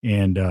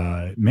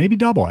 And maybe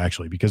double,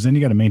 actually, because then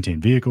you got to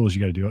maintain vehicles.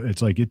 You got to do,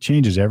 it's like, it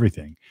changes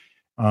everything.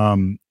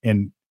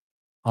 And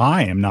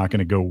I am not going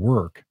to go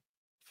work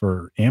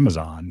for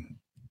Amazon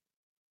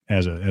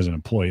as an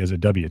employee, as a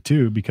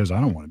W-2, because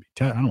I don't want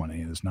to be, I don't want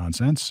any of this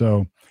nonsense.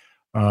 So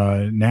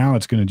now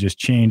it's going to just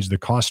change the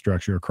cost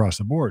structure across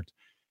the board.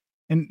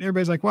 And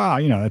everybody's like, wow,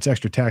 that's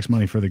extra tax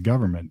money for the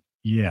government.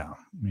 Yeah.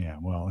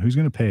 Well, who's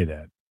going to pay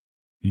that?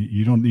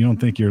 You don't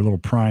think your little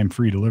Prime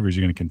free deliveries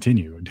are going to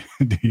continue,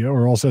 do you?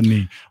 Or all of a sudden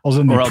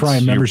the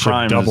Prime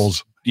membership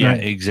doubles. Yeah,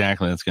 right?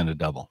 Exactly. That's going to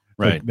double.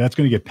 Right. Like, that's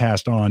going to get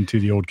passed on to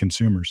the old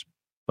consumers.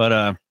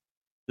 But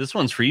this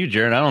one's for you,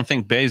 Jared. I don't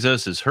think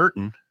Bezos is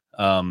hurting.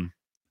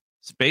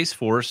 Space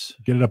Force.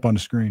 Get it up on the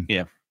screen.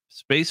 Yeah.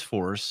 Space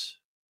Force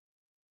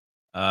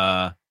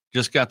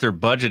just got their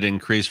budget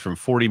increased from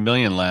 40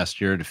 million last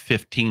year to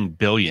 15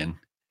 billion.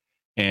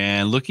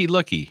 And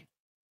looky.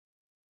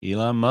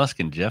 Elon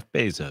Musk and Jeff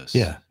Bezos.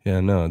 Yeah,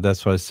 no,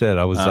 that's what I said.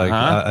 I was like,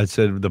 I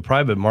said the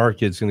private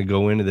market's going to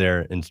go into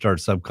there and start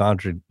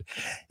subcontract,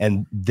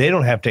 and they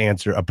don't have to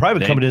answer. A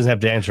private company doesn't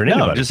have to answer to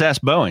anybody. No, just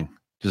ask Boeing.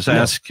 Just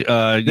ask,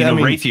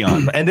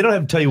 Raytheon. And they don't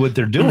have to tell you what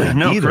they're doing.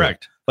 No, either.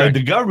 Correct. Like,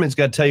 the government's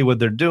got to tell you what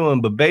they're doing,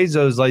 but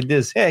Bezos like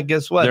this. Hey,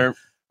 guess what?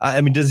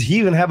 Does he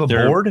even have a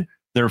board?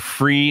 They're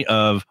free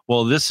of.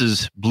 Well, this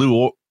is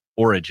Blue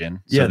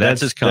Origin. So that's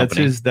his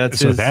company. That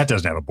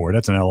doesn't have a board.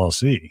 That's an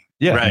LLC.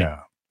 Yeah. Right. Yeah.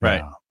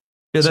 Right.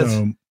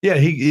 Yeah,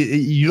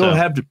 you don't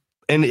have to.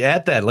 And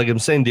at that, like I'm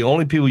saying, the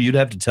only people you'd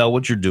have to tell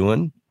what you're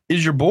doing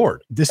is your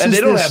board. They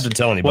don't have to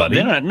tell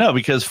anybody. No,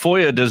 because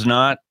FOIA does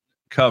not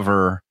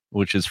cover,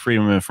 which is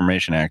Freedom of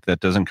Information Act, that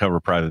doesn't cover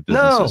private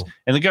businesses. No.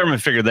 And the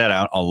government figured that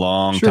out a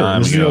long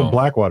time ago. The old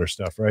Blackwater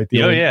stuff, right?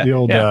 The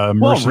old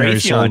mercenary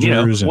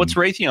soldiers. What's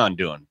Raytheon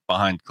doing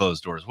behind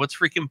closed doors? What's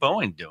freaking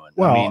Boeing doing?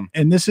 Well,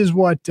 and this is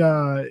what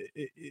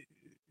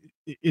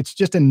it's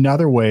just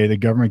another way the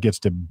government gets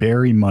to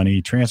bury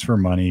money, transfer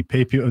money,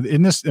 pay people.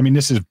 In this,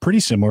 this is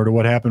pretty similar to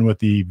what happened with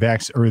the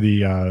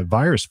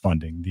virus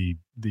funding, the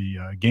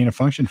gain of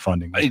function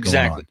funding.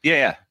 Exactly.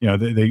 Yeah.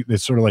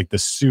 It's sort of like the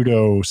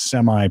pseudo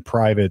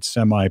semi-private,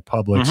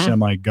 semi-public,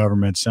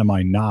 semi-government,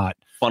 semi-not.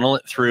 Funnel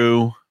it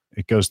through.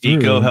 It goes through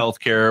Eco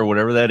Healthcare,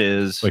 whatever that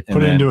is. Like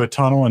put it into a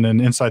tunnel, and then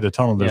inside the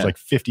tunnel, there's like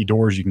 50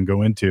 doors you can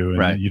go into,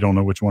 and you don't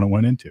know which one it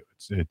went into.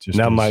 It just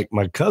now my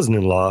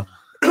cousin-in-law.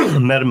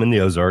 Met him in the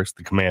Ozarks,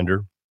 the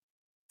commander,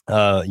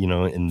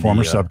 in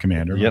former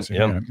sub-commander. Yep.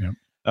 Oh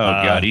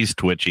God, he's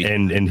twitchy.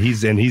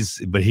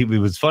 But he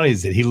was funny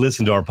is that he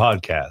listened to our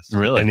podcast.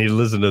 Really? And he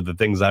listened to the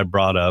things I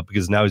brought up,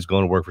 because now he's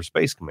going to work for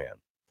Space Command.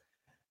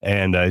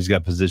 And he's got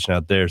a position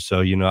out there.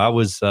 So, I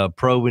was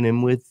probing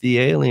him with the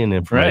alien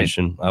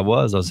information. Right. I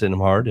was hitting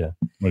him hard. Yeah.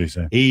 What do you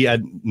say? He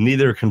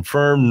neither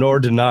confirmed nor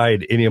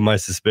denied any of my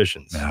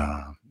suspicions.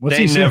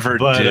 They never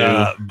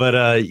do. But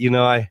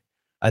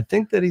I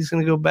think that he's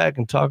going to go back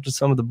and talk to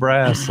some of the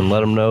brass and let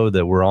them know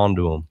that we're on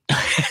to him.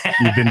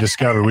 You've been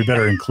discovered. We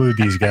better include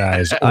these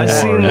guys. I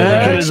seen him look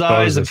in his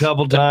eyes a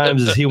couple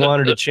times as he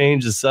wanted to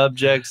change the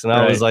subjects, and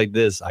I was like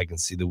this. I can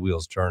see the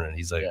wheels turning.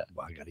 He's like,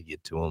 well, I got to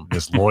get to him.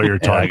 This lawyer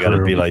talk. I got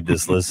to be like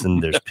this. Listen,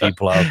 there's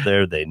people out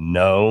there. They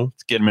know.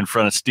 Let's get him in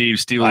front of Steve.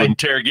 Steve will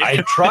interrogate him.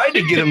 I tried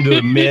to get him to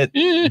admit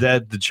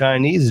that the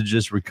Chinese had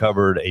just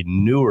recovered a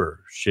newer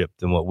ship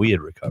than what we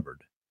had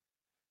recovered.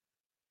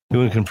 He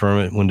wouldn't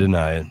confirm it, wouldn't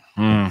deny it.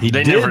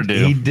 They never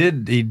do. He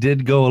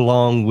did go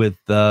along with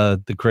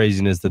the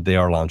craziness that they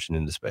are launching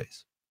into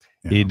space.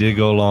 Yeah. He did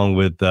go along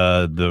with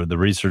the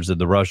research that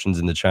the Russians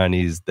and the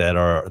Chinese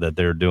that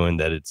they're doing,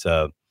 that it's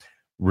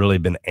really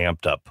been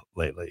amped up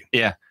lately.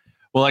 Yeah.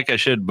 Well, like I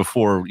said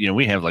before,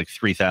 we have like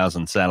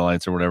 3,000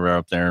 satellites or whatever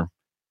up there.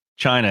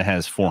 China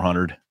has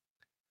 400.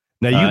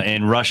 Now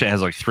and Russia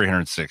has like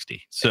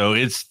 360. So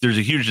there's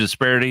a huge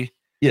disparity.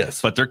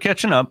 Yes, but they're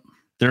catching up.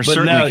 They're but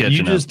certainly now catching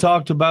you just up.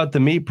 talked about the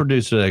meat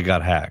producer that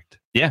got hacked.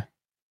 Yeah.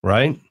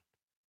 Right?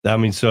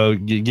 So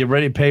you get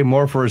ready to pay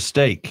more for a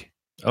steak.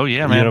 Oh,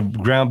 yeah, man.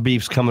 Ground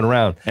beef's coming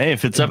around. Hey,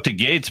 if it's up to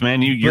Gates,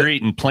 man, you're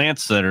eating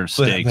plants that are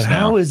steaks but now.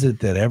 How is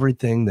it that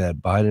everything that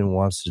Biden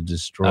wants to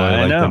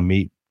destroy, the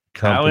meat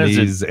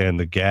companies and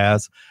the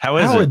gas, how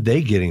are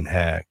they getting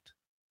hacked?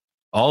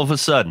 All of a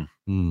sudden.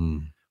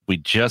 We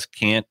just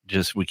can't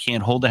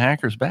hold the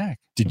hackers back.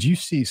 Did you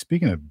see,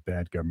 speaking of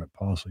bad government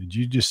policy, did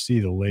you just see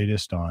the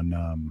latest on,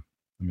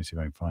 let me see if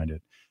I can find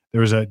it.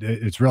 There was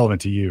it's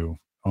relevant to you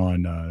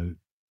on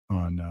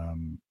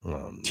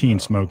teen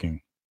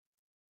smoking.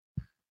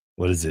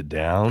 What is it,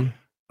 down?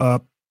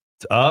 Up.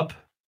 It's up?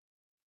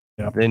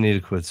 Yep. They need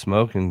to quit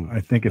smoking. I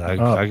think it's up.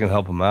 I can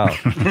help them out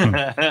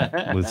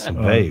with some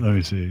vape. Let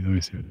me see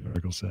what the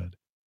article said.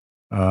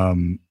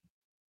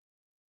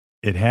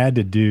 It had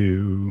to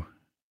do...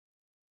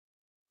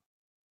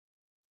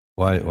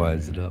 Why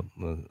is it up?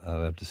 Well,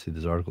 I'll have to see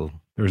this article.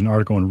 There was an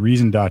article on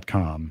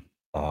Reason.com.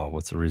 Oh,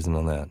 what's the reason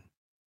on that?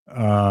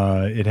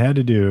 It had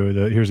to do,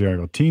 here's the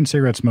article. Teen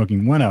cigarette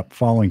smoking went up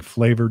following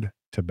flavored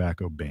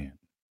tobacco ban.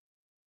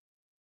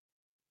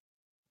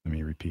 Let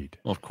me repeat.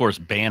 Well, of course,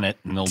 ban it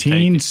and they'll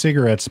Teen take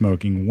cigarette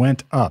smoking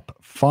went up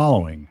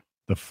following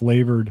the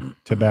flavored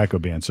tobacco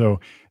ban.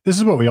 So this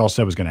is what we all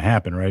said was going to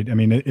happen, right? I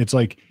mean, it's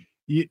like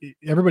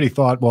everybody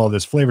thought, well,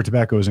 this flavored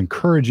tobacco is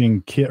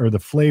encouraging or the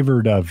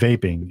flavored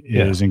vaping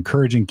is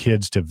encouraging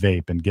kids to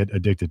vape and get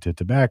addicted to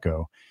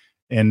tobacco.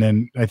 And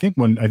then I think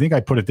I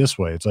put it this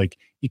way, it's like,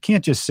 you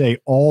can't just say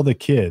all the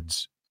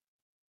kids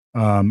who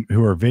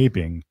are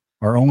vaping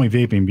are only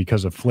vaping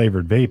because of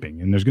flavored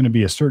vaping. And there's going to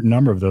be a certain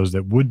number of those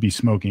that would be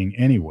smoking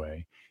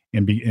anyway.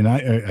 And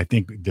I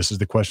think this is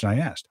the question I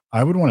asked.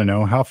 I would want to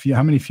know how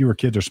many fewer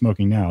kids are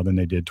smoking now than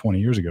they did 20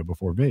 years ago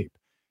before vape.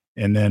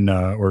 And then,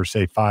 or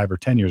say 5 or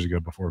 10 years ago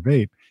before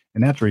vape.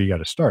 And that's where you got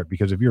to start,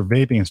 because if you're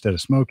vaping instead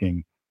of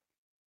smoking,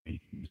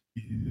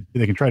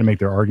 they can try to make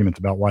their arguments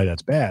about why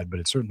that's bad, but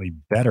it's certainly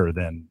better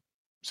than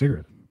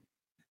cigarettes.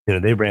 You know,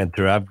 they ran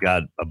through, I've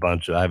got a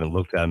bunch of, I haven't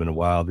looked at them in a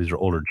while. These are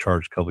older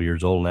charts, a couple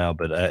years old now,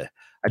 but I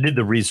did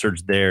the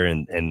research there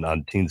and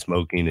on teen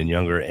smoking and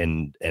younger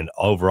and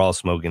overall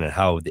smoking, and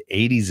how the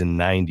 80s and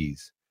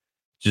 90s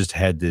just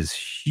had this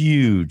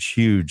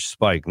huge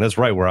spike. And that's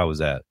right where I was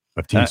at.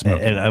 Of teen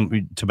smoking.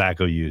 And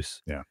tobacco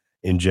use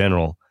in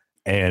general.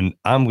 And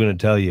I'm going to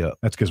tell you,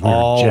 that's because we're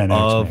all Gen X,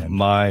 of man.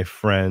 my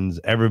friends,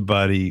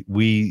 everybody,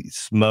 we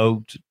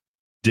smoked,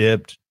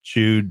 dipped,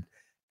 chewed.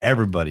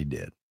 Everybody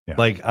did. Yeah.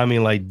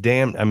 Everybody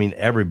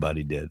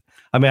did.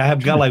 I mean, I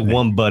have got like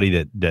one buddy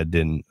that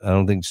didn't. I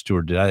don't think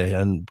Stuart did.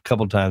 And a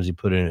couple of times he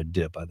put in a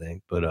dip, I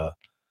think. But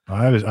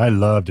I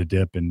love to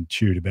dip and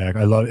chew tobacco.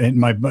 I love, and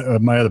my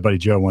other buddy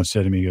Joe once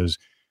said to me, he goes,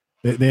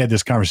 they had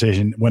this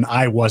conversation when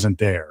I wasn't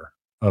there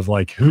of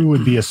like, who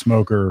would be a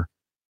smoker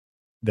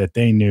that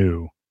they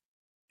knew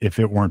if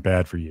it weren't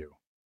bad for you.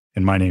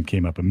 And my name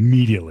came up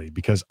immediately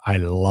because I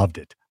loved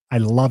it. I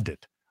loved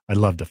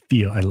the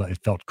feel. It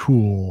felt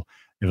cool.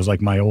 It was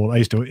like my old,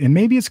 and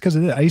maybe it's because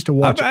of it. I used to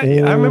watch. I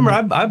remember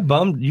I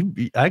bummed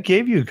you. I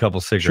gave you a couple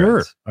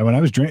cigarettes. Sure. When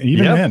I was drinking,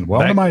 even then,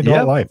 into my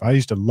adult life, I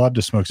used to love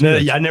to smoke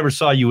cigarettes. No, I never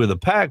saw you with a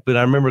pack, but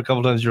I remember a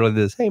couple times you're like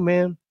this. Hey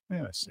man,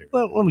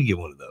 let me get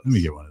one of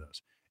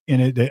those.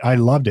 And I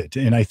loved it.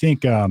 And I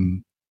think,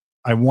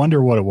 I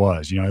wonder what it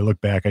was. You know, I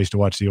look back, I used to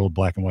watch the old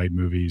black and white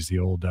movies, the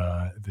old,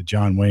 the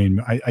John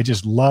Wayne. I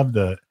just love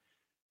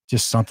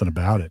just something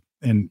about it.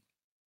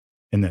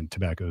 And then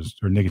tobaccos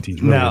or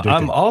nicotine's really now, addicting.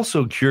 I'm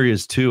also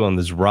curious too on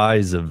this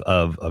rise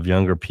of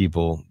younger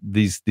people,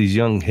 these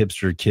young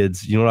hipster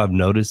kids. You know what I've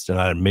noticed,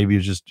 and maybe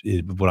it's just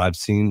what I've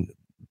seen,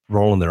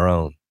 rolling their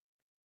own.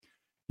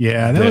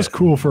 Yeah, that was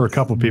cool for a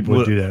couple of people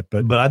to do that,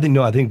 but I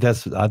think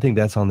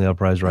that's on the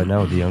uprise right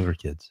now with the younger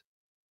kids.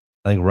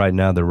 I think right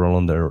now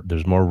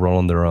there's more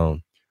rolling their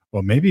own.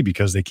 Well, maybe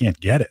because they can't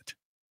get it.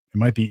 It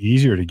might be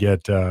easier to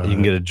get. You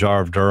can get a jar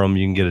of Durham.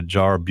 You can get a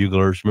jar of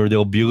Buglers. Remember the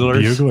old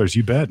Buglers? Buglers,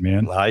 you bet,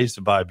 man. I used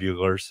to buy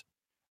Buglers.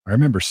 I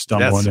remember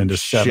stumbling into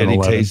 7-Eleven.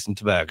 Shitty taste in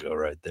tobacco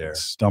right there.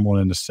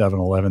 Stumbling into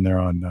 7-Eleven there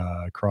on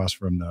across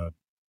from the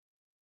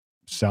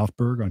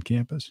Southburg on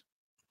campus.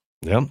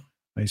 Yep.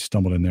 I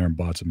stumbled in there and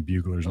bought some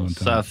Buglers one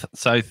time.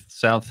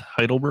 South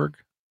Heidelberg.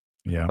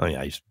 Yeah. Oh yeah,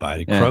 I used to buy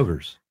it at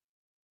Kroger's.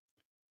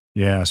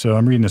 Yeah, so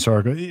I'm reading this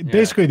article.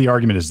 Basically, the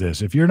argument is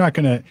this: if you're not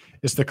going to,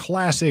 it's the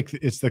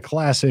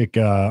classic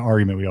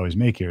argument we always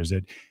make here is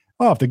that,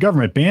 if the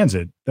government bans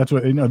it, that's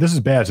what, this is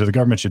bad, so the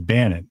government should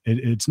ban it.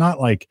 It's not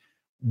like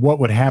what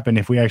would happen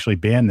if we actually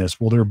ban this.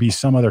 Will there be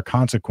some other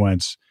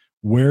consequence?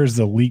 Where's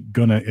the leak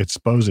going to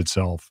expose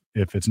itself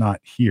if it's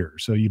not here?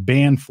 So you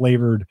ban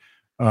flavored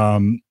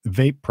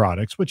vape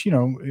products, which,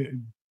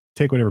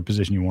 take whatever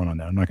position you want on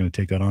that. I'm not going to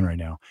take that on right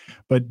now.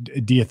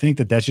 But do you think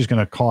that that's just going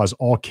to cause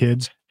all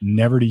kids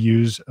never to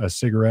use a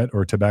cigarette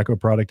or a tobacco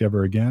product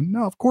ever again?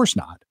 No, of course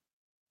not.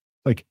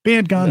 Like,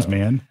 ban guns,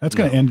 man. That's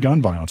going to end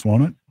gun violence,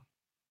 won't it?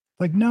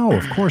 Like, no,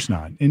 of course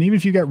not. And even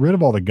if you got rid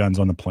of all the guns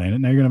on the planet,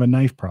 now you're going to have a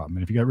knife problem.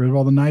 And if you got rid of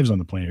all the knives on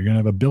the planet, you're going to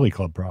have a billy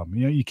club problem.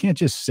 You can't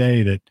just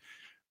say that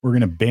we're going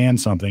to ban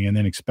something and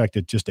then expect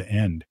it just to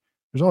end.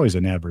 There's always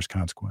an adverse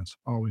consequence.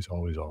 Always,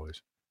 always,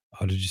 always.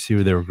 Oh, did you see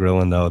where they were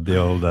grilling though? The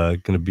old going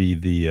to be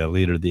the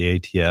leader of the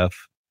ATF,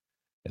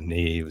 and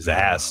he was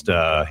asked.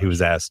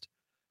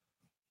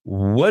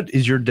 What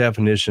is your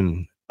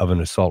definition of an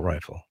assault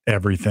rifle?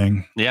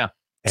 Everything. Yeah.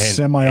 And,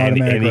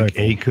 semi-automatic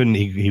rifle. He couldn't.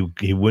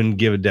 He wouldn't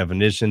give a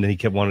definition. Then he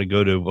kept wanting to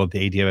go to what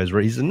the ATF has.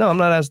 He said, "No, I'm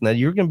not asking that.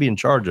 You're going to be in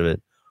charge of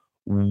it.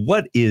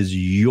 What is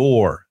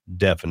your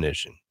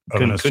definition?"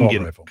 Couldn't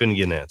get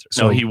an answer.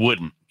 So he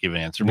wouldn't give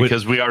an answer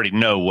because we already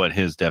know what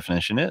his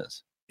definition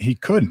is. He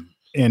couldn't.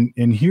 And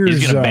here's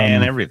he's going to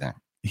ban everything.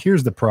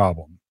 Here's the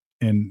problem,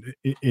 and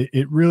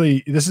it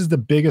really, this is the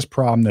biggest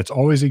problem that's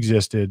always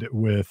existed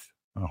with.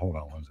 Hold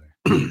on one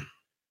second.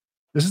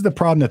 This is the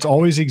problem that's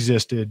always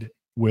existed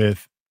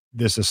with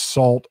this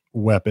assault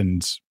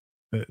weapons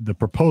the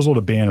proposal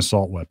to ban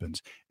assault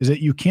weapons is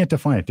that you can't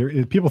define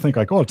it. People think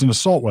like, oh, it's an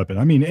assault weapon.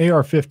 I mean,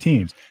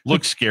 AR-15s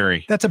looks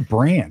scary. That's a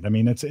brand. I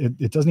mean,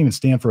 it doesn't even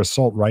stand for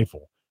assault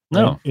rifle.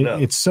 No,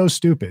 it's so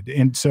stupid.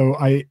 And so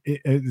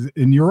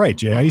and you're right,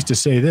 Jay. I used to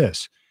say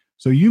this.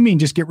 So you mean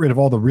just get rid of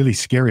all the really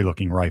scary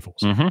looking rifles?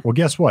 Mm-hmm. Well,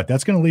 guess what?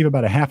 That's going to leave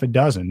about a half a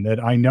dozen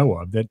that I know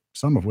of, that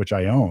some of which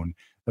I own,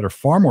 that are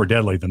far more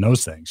deadly than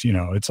those things. You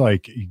know, it's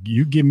like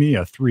you give me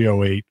a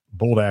 308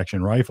 bolt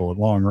action rifle at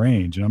long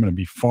range, and I'm going to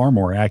be far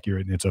more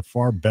accurate, and it's a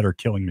far better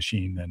killing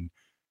machine than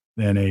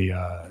a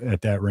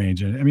at that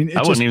range. And I mean,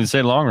 I wouldn't even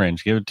say long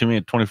range. Give it to me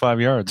at 25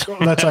 yards. Well,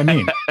 that's what I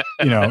mean.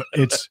 You know,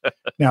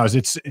 now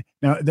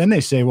then they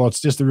say, well,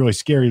 it's just the really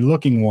scary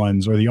looking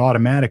ones or the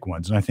automatic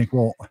ones, and I think,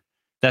 well,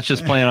 that's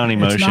just playing on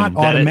emotion. It's not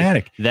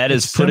automatic.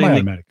 That's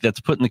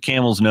putting the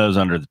camel's nose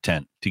under the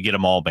tent to get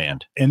them all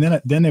banned. And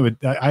then they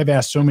would. I've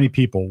asked so many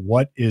people,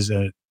 what is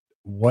an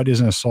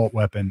assault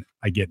weapon?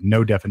 I get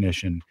no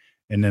definition.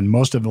 And then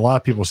a lot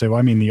of people say, well,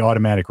 I mean the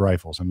automatic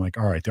rifles. I'm like,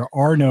 all right, there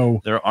are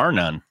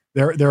none.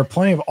 There are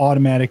plenty of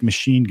automatic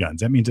machine guns.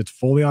 That means it's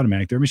fully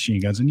automatic. They're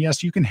machine guns. And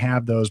yes, you can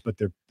have those, but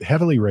they're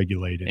heavily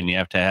regulated. And you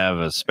have to have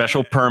a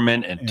special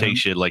permit, and it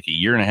takes you like a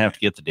year and a half to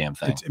get the damn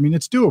thing.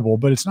 It's doable,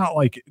 but it's not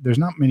like there's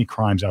not many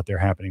crimes out there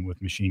happening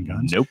with machine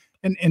guns. Nope.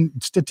 And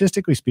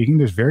statistically speaking,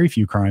 there's very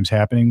few crimes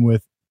happening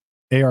with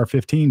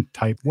AR-15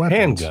 type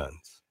weapons. Handguns.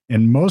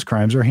 And most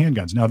crimes are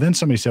handguns. Now, then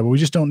somebody said, well, we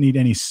just don't need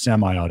any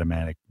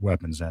semi-automatic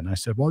weapons then. I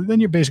said, well, then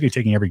you're basically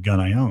taking every gun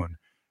I own,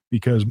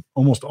 because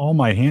almost all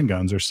my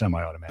handguns are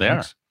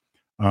semi-automatics.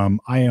 They are.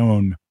 I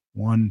own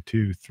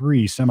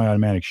 3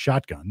 semi-automatic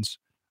shotguns.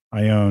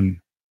 I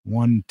own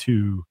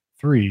 2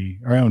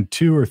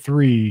 or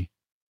 3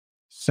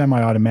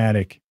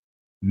 semi-automatic,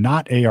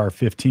 not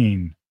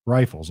AR-15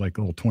 rifles, like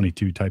little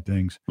 22 type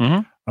things.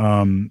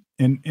 Mm-hmm.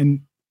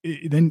 And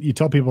then you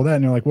tell people that,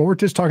 and they're like, well, we're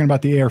just talking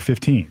about the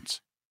AR-15s.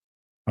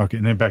 Okay,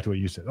 and then back to what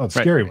you said. Oh, the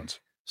scary ones.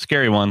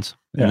 Scary ones.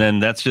 Yeah. And then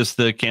that's just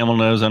the camel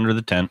nose under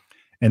the tent.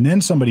 And then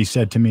somebody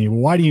said to me, well,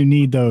 why do you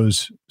need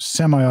those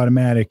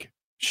semi-automatic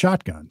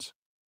shotguns?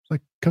 It's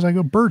like, because I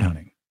go bird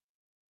hunting.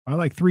 I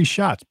like 3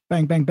 shots.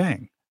 Bang, bang,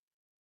 bang.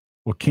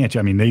 Well, can't you?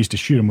 I mean, they used to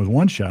shoot them with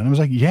 1 shot. And I was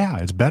like, yeah,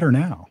 it's better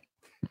now.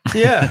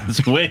 Yeah.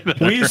 It's way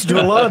better. We used to do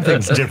a lot of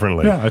things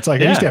differently. Yeah. It's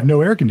like, I used to have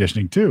no air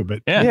conditioning too,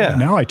 but yeah.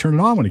 Now I turn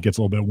it on when it gets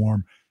a little bit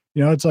warm.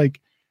 You know, it's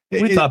like.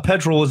 We thought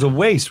petrol was a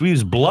waste. We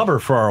use blubber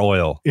for our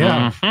oil.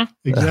 Yeah,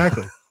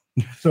 exactly.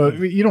 So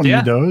you don't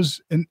need those.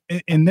 And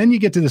then you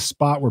get to the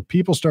spot where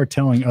people start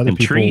telling other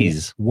people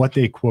what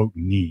they, quote,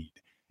 need.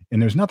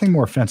 And there's nothing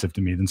more offensive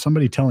to me than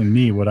somebody telling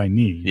me what I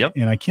need. Yep.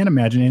 And I can't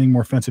imagine anything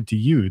more offensive to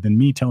you than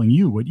me telling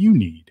you what you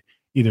need,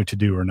 either to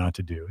do or not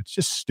to do. It's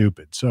just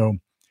stupid. So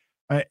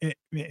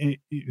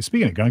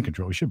speaking of gun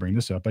control, we should bring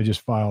this up. I just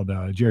filed,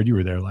 Jared, you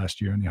were there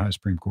last year in the Ohio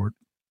Supreme Court.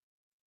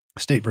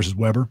 State versus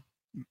Weber.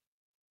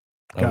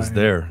 I was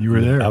there. You were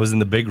there. I was in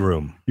the big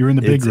room. You were in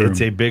the big room. It's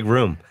a big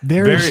room.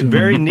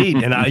 Very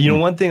neat. And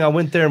one thing, I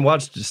went there and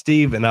watched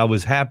Steve, and I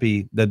was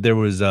happy that there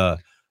was a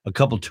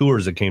couple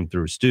tours that came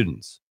through,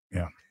 students.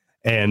 Yeah.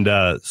 And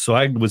so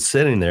I was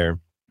sitting there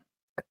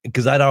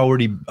because I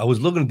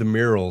was looking at the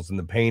murals and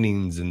the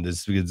paintings, and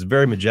it's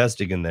very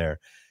majestic in there.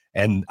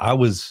 And I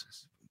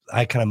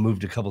kind of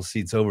moved a couple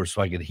seats over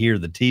so I could hear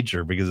the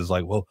teacher, because it's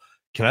like, well,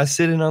 can I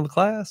sit in on the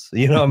class?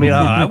 You know, I mean,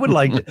 I would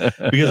like to,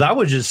 because I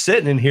was just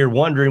sitting in here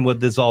wondering what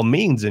this all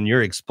means, and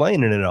you're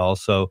explaining it all.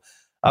 So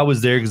I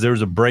was there because there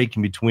was a break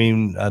in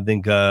between. I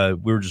think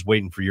we were just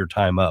waiting for your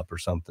time up or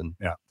something.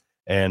 Yeah.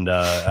 And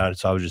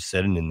so I was just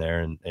sitting in there,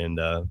 and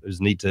it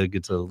was neat to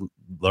get to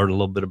learn a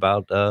little bit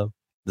about the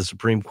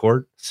Supreme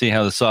Court. See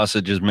how the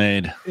sausage is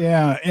made.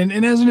 Yeah.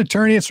 And as an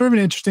attorney, it's sort of an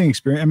interesting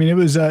experience. I mean, it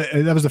was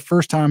that was the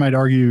first time I'd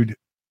argued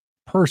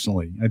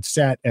personally. I'd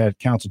sat at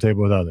council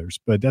table with others,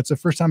 but that's the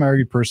first time I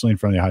argued personally in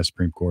front of the Ohio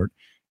Supreme Court.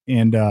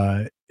 And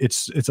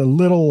it's a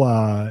little,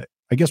 I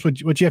guess what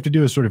you have to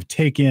do is sort of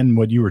take in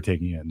what you were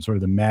taking in, sort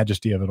of the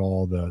majesty of it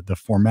all, the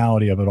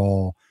formality of it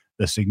all,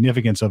 the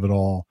significance of it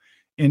all.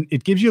 And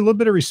it gives you a little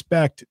bit of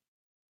respect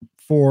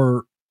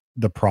for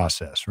the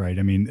process, right?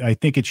 I mean, I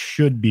think it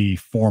should be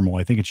formal.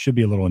 I think it should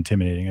be a little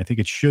intimidating. I think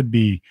it should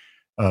be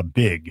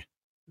big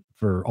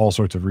for all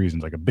sorts of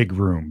reasons, like a big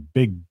room,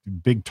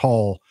 big,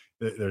 tall.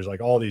 There's like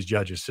all these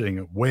judges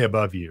sitting way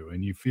above you,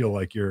 and you feel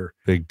like you're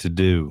big to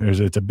do.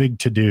 It's a big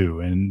to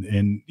do,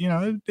 and you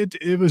know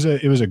it was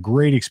a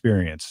great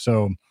experience.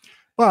 So,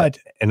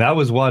 and I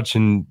was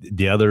watching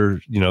the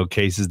other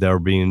cases that were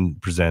being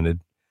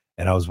presented,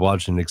 and I was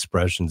watching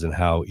expressions and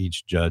how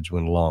each judge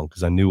went along,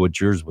 because I knew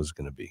what yours was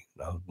going to be.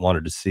 I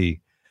wanted to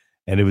see,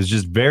 and it was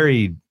just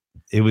there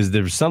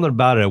was something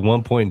about it at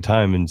one point in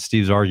time in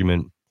Steve's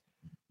argument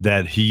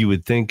that he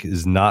would think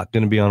is not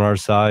going to be on our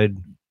side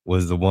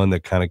was the one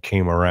that kind of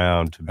came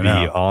around to be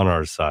on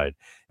our side.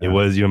 It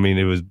was,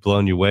 it was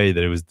blowing you away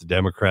that it was the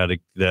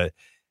Democratic,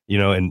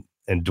 and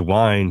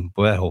DeWine,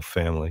 boy, that whole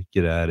family,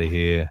 get out of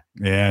here.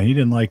 Yeah, he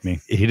didn't like me.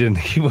 He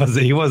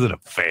wasn't a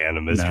fan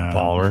of Mr.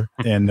 Palmer.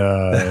 And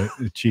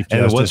Chief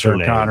Justice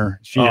O'Connor,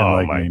 she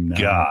didn't like me.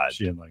 God.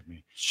 She didn't like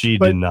me. She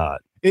did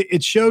not.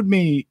 it showed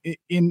me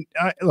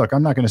look,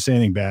 I'm not going to say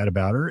anything bad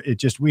about her. It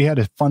just, we had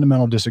a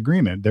fundamental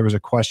disagreement. There was a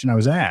question I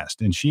was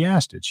asked, and she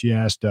asked it. She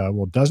asked,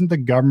 well, doesn't the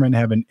government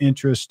have an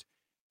interest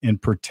in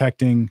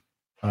protecting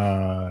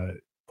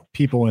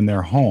people in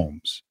their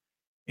homes?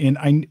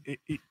 And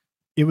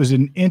it was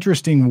an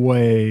interesting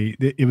way.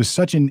 It was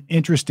such an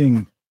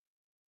interesting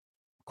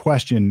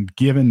question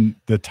given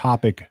the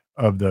topic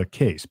of the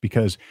case,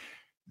 because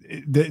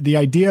the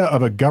idea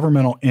of a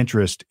governmental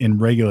interest in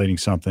regulating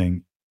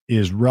something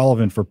is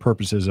relevant for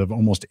purposes of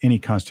almost any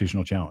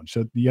constitutional challenge.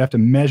 So you have to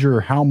measure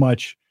how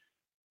much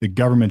the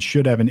government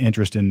should have an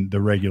interest in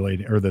the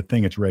regulating or the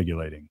thing it's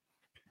regulating.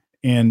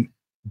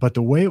 But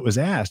the way it was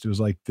asked, it was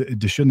like,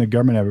 shouldn't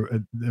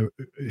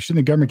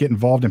the government get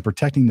involved in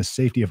protecting the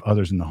safety of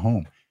others in the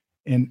home?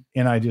 And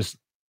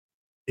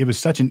it was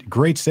such a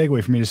great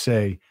segue for me to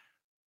say,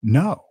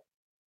 no,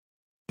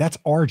 that's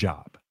our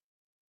job.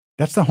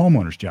 That's the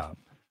homeowner's job.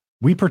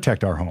 We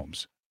protect our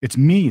homes. It's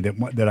me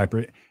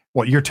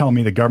well, you're telling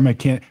me the government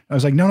can't. I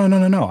was like, no.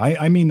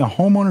 I mean the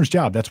homeowner's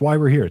job. That's why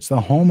we're here. It's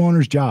the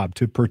homeowner's job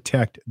to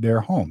protect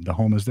their home. The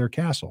home is their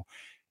castle.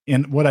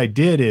 And what I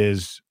did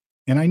is,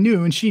 and I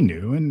knew, and she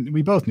knew, and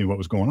we both knew what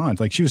was going on. It's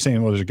like she was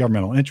saying, well, there's a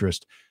governmental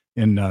interest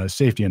in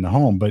safety in the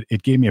home, but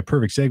it gave me a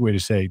perfect segue to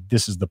say,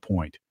 this is the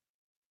point.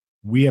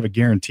 We have a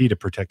guarantee to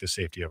protect the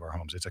safety of our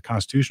homes. It's a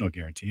constitutional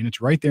guarantee, and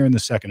it's right there in the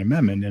Second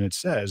Amendment, and it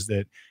says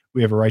that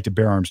we have a right to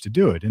bear arms to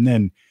do it. And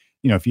then,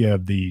 if you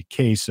have the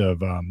case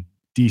of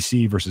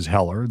D.C. versus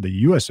Heller, the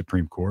U.S.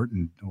 Supreme Court,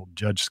 and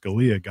Judge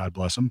Scalia, God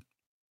bless him,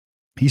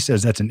 he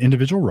says that's an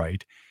individual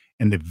right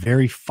and the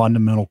very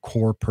fundamental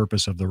core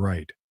purpose of the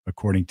right,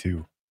 according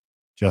to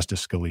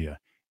Justice Scalia,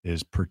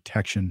 is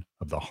protection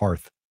of the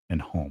hearth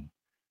and home.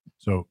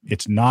 So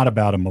it's not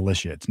about a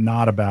militia. It's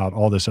not about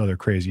all this other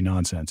crazy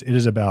nonsense. It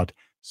is about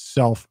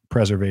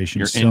self-preservation.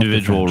 Your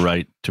individual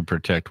right to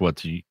protect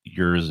what's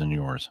yours and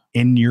yours.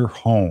 In your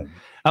home.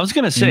 I was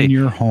going to say, in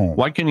your home.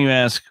 Why can you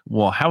ask,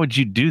 well, how would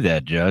you do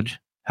that, Judge?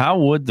 How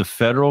would the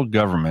federal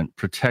government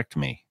protect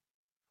me?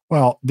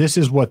 Well,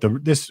 because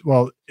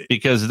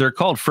they're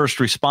called first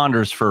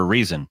responders for a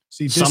reason.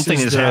 See, something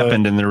has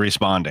happened and they're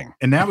responding.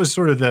 And that was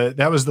sort of the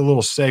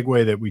little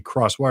segue that we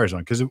cross wires on,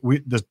 because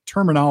the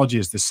terminology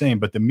is the same,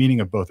 but the meaning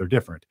of both are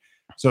different.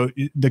 So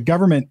the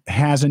government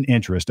has an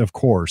interest, of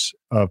course,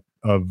 of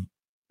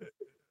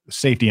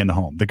safety in the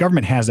home. The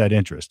government has that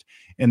interest.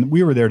 And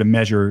we were there to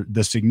measure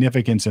the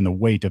significance and the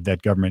weight of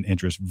that government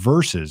interest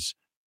versus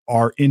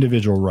our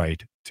individual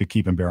right to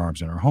keep and bear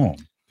arms in our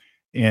home.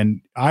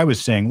 And I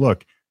was saying,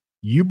 look,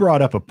 you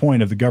brought up a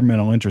point of the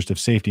governmental interest of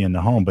safety in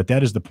the home, but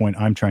that is the point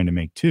I'm trying to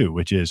make too,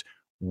 which is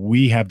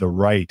we have the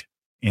right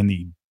and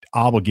the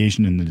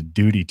obligation and the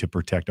duty to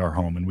protect our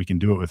home, and we can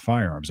do it with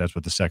firearms. That's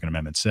what the Second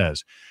Amendment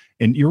says.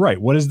 And you're right.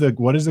 What is the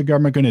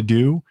government going to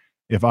do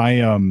if I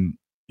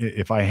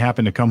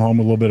happen to come home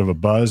with a little bit of a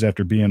buzz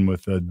after being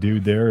with a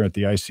dude there at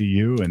the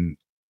ICU, and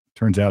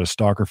turns out a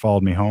stalker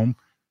followed me home,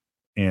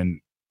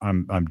 and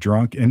I'm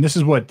drunk? And this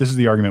is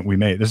the argument we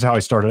made. This is how I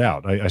started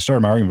out. I started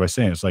my argument by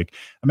saying, it's like,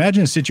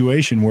 imagine a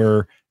situation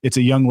where it's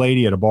a young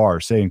lady at a bar,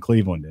 say in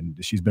Cleveland, and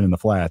she's been in the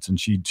flats, and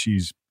she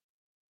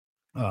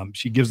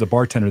gives the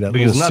bartender that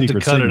because little not secret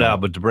to cut signal. it out,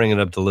 but to bring it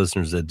up to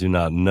listeners that do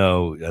not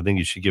know, I think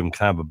you should give them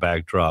kind of a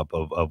backdrop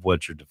of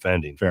what you're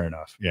defending. Fair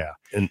enough. Yeah.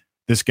 And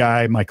this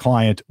guy, my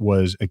client,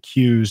 was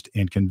accused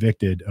and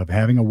convicted of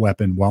having a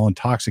weapon while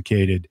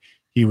intoxicated.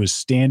 He was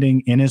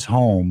standing in his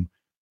home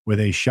with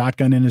a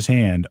shotgun in his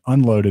hand,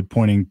 unloaded,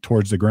 pointing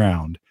towards the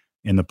ground,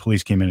 and the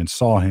police came in and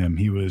saw him.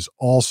 He was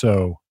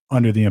also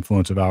under the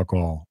influence of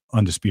alcohol,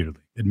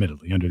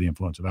 admittedly under the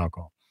influence of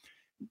alcohol.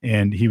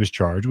 And he was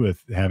charged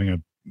with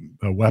having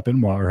a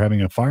weapon or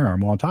having a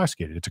firearm while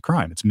intoxicated. It's a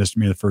crime. It's a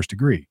misdemeanor of the first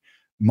degree.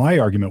 My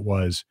argument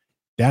was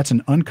that's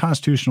an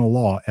unconstitutional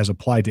law as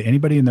applied to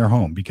anybody in their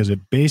home, because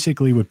it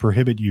basically would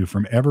prohibit you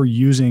from ever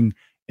using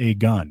a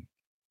gun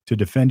to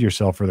defend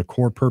yourself for the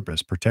core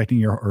purpose, protecting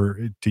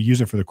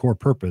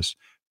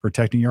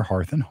protecting your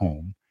hearth and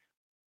home,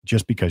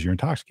 just because you're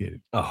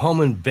intoxicated. A home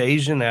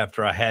invasion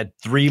after I had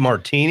 3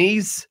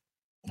 martinis?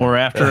 Or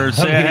after,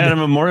 say, I had a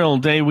Memorial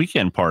Day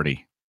weekend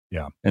party.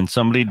 Yeah. And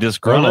somebody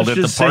disgruntled at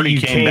the party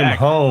came back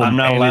home. I'm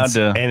not allowed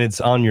to. And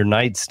it's on your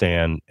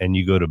nightstand and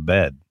you go to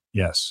bed.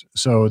 Yes.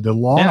 So the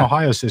law in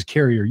Ohio says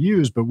carry or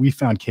use, but we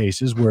found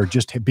cases where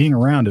just being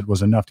around it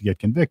was enough to get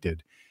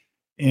convicted.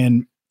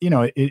 And,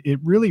 it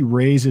really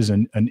raises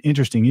an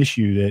interesting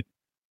issue that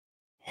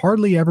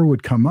hardly ever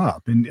would come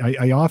up. And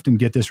I often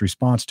get this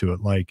response to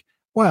it, like,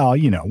 well,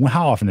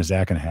 how often is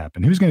that going to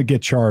happen? Who's going to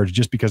get charged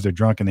just because they're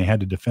drunk and they had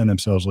to defend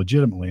themselves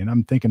legitimately? And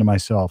I'm thinking to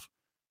myself,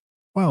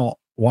 well,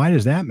 why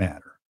does that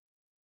matter?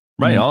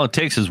 Right. All it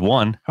takes is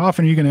one. How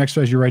often are you going to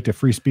exercise your right to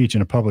free speech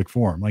in a public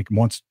forum? Like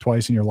once,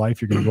 twice in your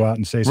life, you're going to go out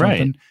and say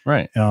something?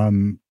 Right.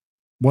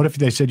 What if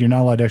they said you're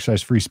not allowed to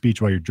exercise free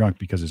speech while you're drunk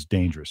because it's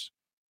dangerous?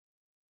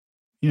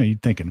 You're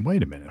thinking,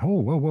 wait a minute. Oh,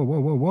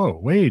 whoa.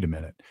 Wait a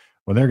minute.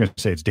 Well, they're going to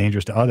say it's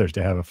dangerous to others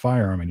to have a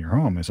firearm in your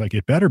home. It's like,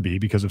 it better be,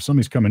 because if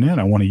somebody's coming in,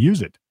 I want to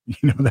use it.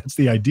 That's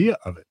the idea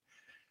of it.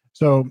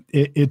 So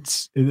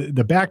it's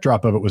the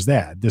backdrop of it was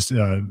that this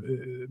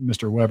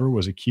Mr. Weber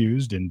was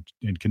accused and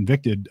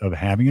convicted of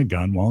having a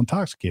gun while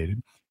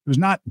intoxicated. He was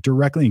not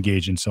directly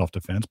engaged in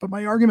self-defense, but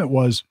my argument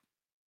was,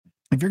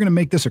 if you're going to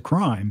make this a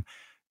crime,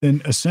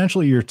 then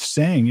essentially you're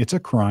saying it's a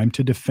crime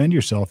to defend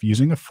yourself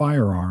using a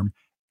firearm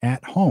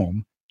at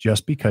home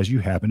just because you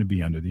happen to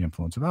be under the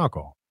influence of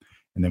alcohol.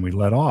 And then we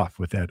let off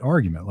with that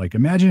argument. Like,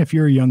 imagine if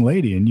you're a young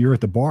lady and you're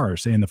at the bar,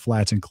 say in the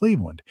Flats in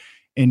Cleveland,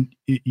 and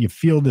you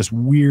feel this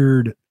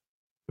weird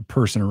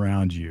person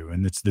around you,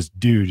 and it's this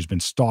dude who's been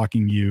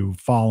stalking you,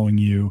 following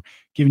you,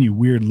 giving you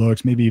weird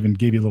looks, maybe even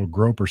gave you a little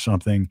grope or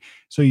something.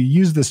 So you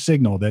use the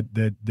signal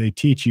that they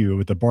teach you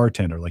with the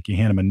bartender, like you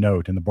hand him a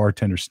note and the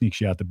bartender sneaks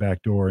you out the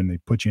back door and they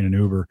put you in an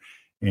Uber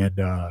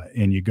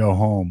and you go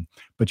home,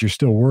 but you're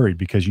still worried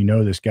because you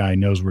know this guy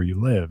knows where you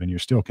live, and you're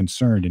still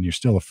concerned and you're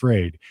still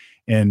afraid.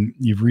 And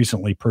you've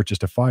recently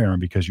purchased a firearm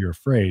because you're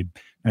afraid.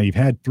 Now you've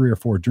had 3 or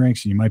 4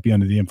 drinks and you might be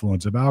under the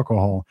influence of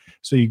alcohol.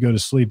 So you go to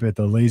sleep at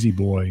the Lazy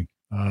Boy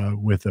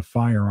with a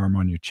firearm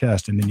on your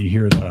chest, and then you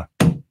hear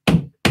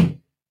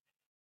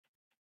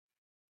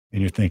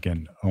and you're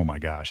thinking, oh my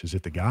gosh, is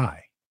it the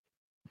guy?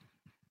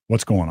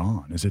 What's going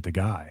on? Is it the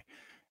guy?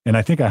 And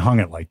I think I hung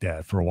it like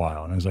that for a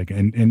while. And I was like,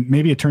 and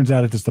maybe it turns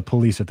out it's the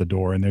police at the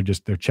door and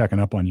they're checking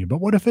up on you. But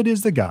what if it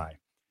is the guy?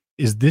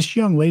 Is this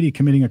young lady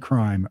committing a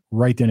crime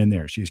right then and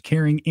there? She's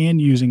carrying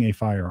and using a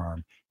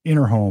firearm in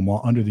her home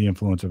while under the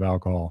influence of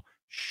alcohol.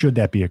 Should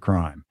that be a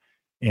crime?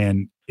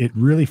 And it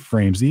really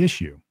frames the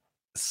issue.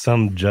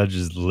 Some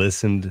judges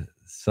listened.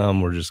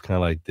 Some were just kind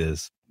of like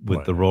this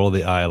with the roll of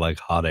the eye, like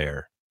hot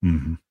air.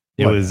 Mm-hmm.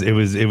 It was,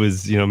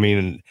 you know what I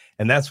mean?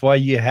 And that's why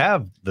you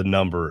have the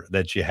number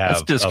that you have.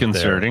 That's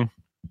disconcerting.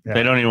 Yeah.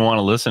 They don't even want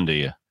to listen to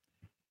you.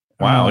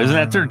 Wow. Isn't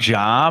that their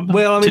job?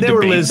 Well, I mean, they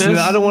were listening.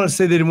 I don't want to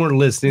say they weren't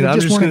listening. I'm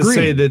just going to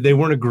say that they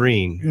weren't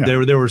agreeing.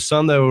 Yeah. There were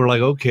some that were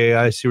like, okay,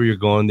 I see where you're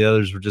going. The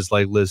others were just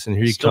like, listen,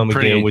 here you come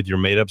again with your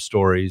made up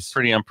stories.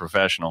 Pretty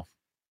unprofessional.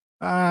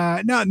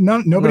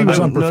 Nobody was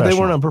unprofessional. No, they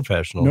weren't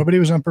unprofessional. Nobody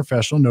was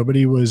unprofessional.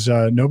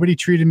 Nobody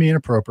treated me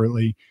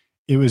inappropriately.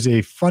 It was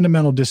a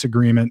fundamental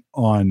disagreement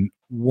on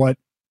what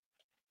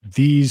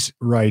these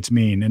rights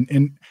mean.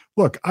 And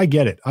look, I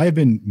get it. I have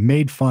been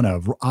made fun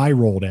of, eye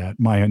rolled at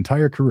my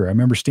entire career. I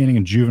remember standing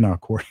in juvenile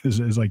court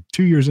as like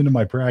 2 years into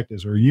my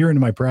practice or a year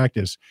into my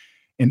practice.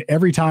 And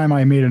every time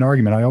I made an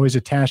argument, I always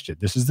attached it.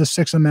 This is the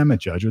 6th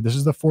Amendment, Judge, or this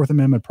is the 4th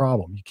Amendment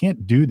problem. You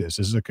can't do this.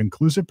 This is a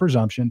conclusive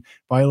presumption,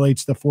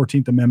 violates the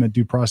 14th Amendment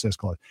due process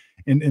clause.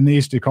 And they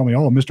used to call me,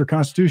 oh, Mr.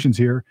 Constitution's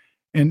here.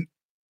 And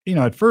you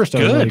know, at first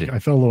I was like, I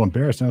felt a little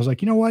embarrassed. And I was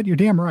like, you know what? You're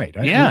damn right.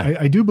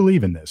 I do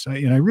believe in this.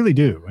 And I really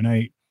do.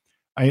 And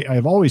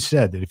I've always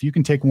said that if you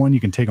can take one, you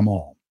can take them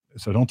all.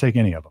 So don't take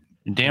any of them.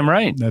 You're damn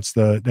right.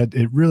 That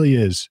it really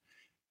is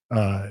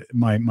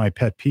my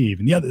pet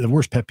peeve. And the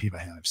worst pet peeve I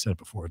have, I've said it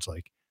before. It's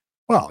like,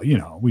 well, you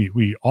know,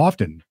 we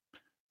often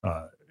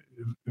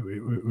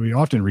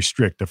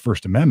restrict the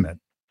First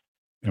Amendment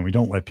and we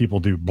don't let people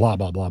do blah,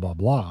 blah, blah, blah,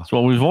 blah. That's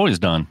what we've always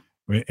done.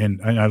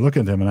 And I look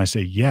at them and I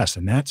say, yes.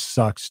 And that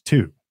sucks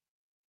too.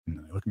 And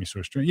they look at me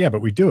so strange. Yeah,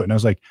 but we do it. And I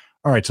was like,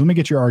 all right, so let me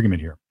get your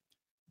argument here.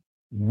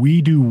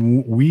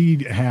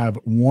 We have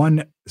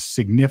one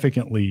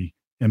significantly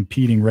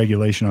impeding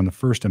regulation on the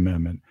First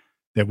Amendment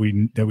that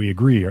we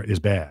agree is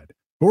bad,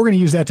 but we're going to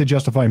use that to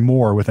justify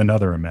more with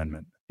another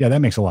amendment. Yeah, that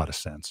makes a lot of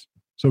sense.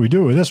 So we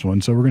do it with this one.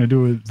 So we're going to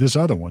do it with this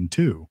other one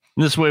too.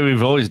 This way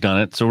we've always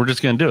done it. So we're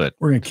just going to do it.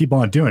 We're going to keep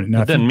on doing it. Now,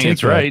 that doesn't mean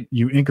it's right.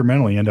 You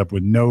incrementally end up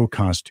with no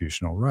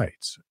constitutional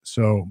rights.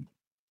 So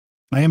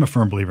I am a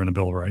firm believer in the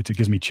Bill of Rights. It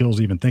gives me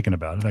chills even thinking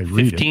about it. I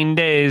read 15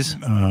 days,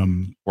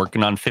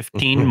 working on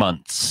 15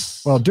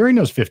 months. Well, during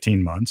those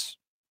 15 months,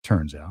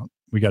 turns out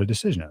we got a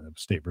decision out of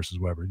State versus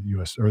Weber,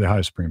 U.S. or the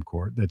Ohio Supreme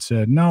Court that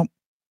said, no,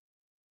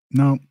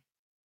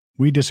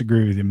 we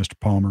disagree with you, Mr.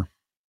 Palmer.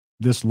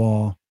 This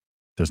law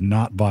does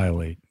not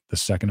violate the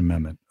Second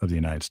Amendment of the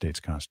United States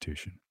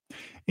Constitution.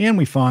 And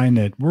we find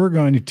that we're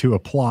going to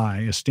apply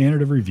a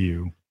standard of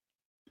review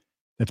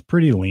that's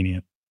pretty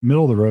lenient,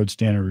 middle of the road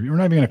standard review. We're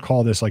not even going to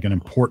call this like an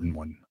important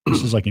one.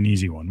 This is like an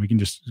easy one. We can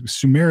just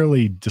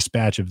summarily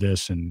dispatch of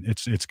this and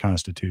it's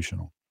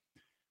constitutional.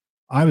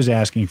 I was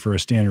asking for a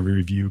standard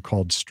review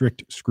called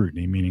strict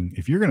scrutiny, meaning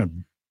if you're going to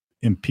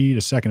impede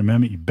a Second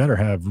Amendment, you better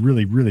have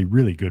really, really,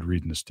 really good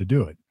reasons to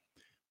do it.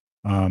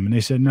 And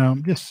they said, no,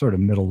 just sort of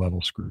middle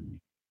level scrutiny.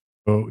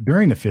 So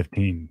during the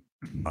 15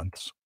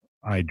 months,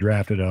 I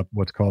drafted up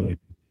what's called a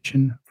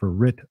petition for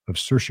writ of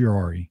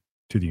certiorari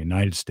to the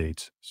United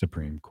States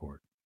Supreme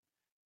Court.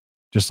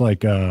 Just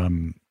like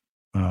what's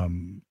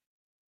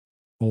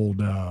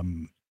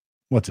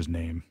his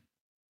name?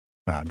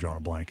 I'm drawing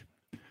a blank.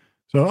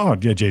 So,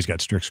 Jay's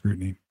got strict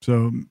scrutiny.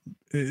 So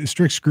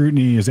strict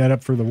scrutiny, is that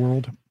up for the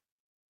world?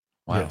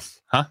 Wow.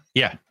 Yes. Huh?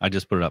 Yeah, I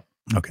just put it up.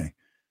 Okay.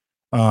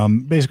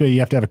 Basically, you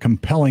have to have a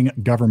compelling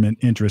government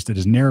interest that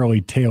is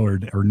narrowly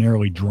tailored or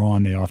narrowly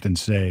drawn, they often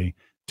say,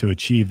 to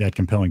achieve that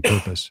compelling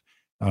purpose.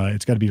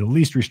 It's got to be the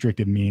least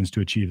restrictive means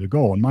to achieve the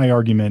goal. And my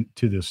argument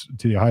to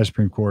the Ohio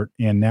Supreme Court,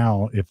 and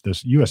now if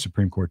this U.S.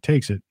 Supreme Court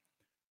takes it,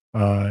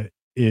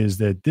 is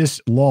that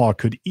this law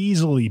could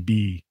easily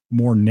be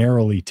more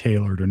narrowly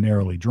tailored or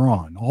narrowly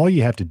drawn. All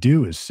you have to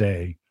do is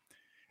say,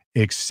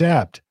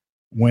 except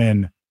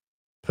when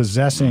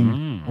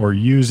possessing or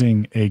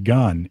using a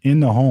gun in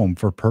the home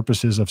for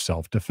purposes of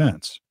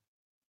self-defense.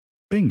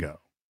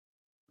 Bingo.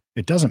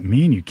 It doesn't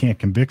mean you can't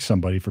convict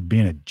somebody for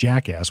being a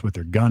jackass with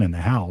their gun in the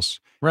house,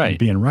 right? And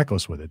being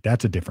reckless with it.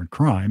 That's a different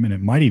crime, and it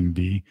might even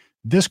be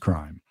this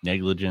crime.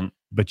 Negligent.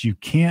 But you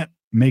can't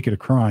make it a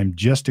crime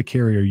just to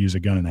carry or use a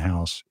gun in the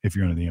house if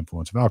you're under the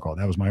influence of alcohol.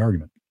 That was my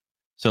argument.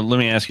 So let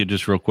me ask you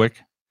just real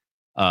quick.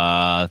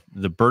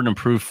 The burden of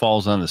proof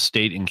falls on the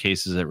state in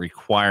cases that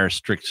require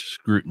strict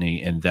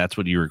scrutiny, and that's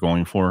what you were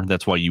going for.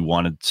 That's why you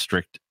wanted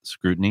strict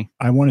scrutiny.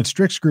 I wanted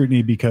strict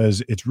scrutiny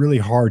because it's really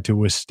hard to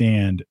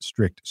withstand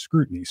strict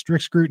scrutiny.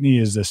 Strict scrutiny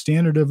is the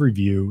standard of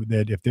review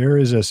that if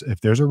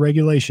there's a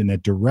regulation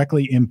that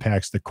directly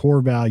impacts the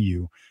core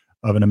value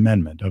of an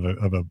amendment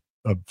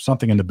of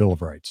something in the Bill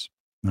of Rights,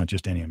 not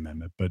just any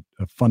amendment, but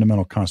a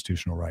fundamental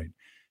constitutional right,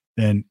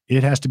 then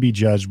it has to be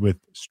judged with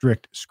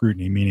strict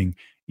scrutiny, meaning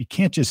you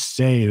can't just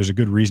say there's a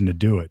good reason to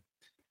do it.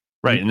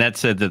 Right. And that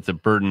said that the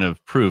burden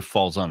of proof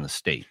falls on the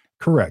state.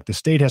 Correct. The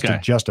state has to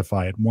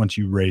justify it once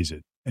you raise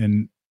it.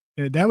 And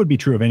that would be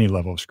true of any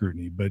level of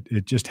scrutiny, but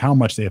it just how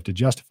much they have to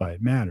justify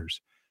it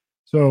matters.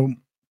 So,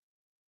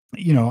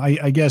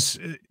 I guess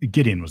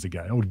Gideon was the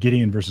guy. Old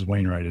Gideon versus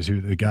Wainwright is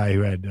the guy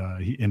who had,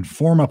 in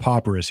forma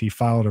pauperis, he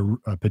filed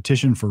a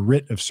petition for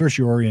writ of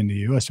certiorari in the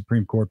U.S.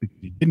 Supreme Court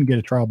because he didn't get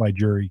a trial by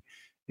jury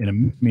in a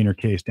misdemeanor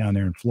case down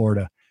there in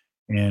Florida.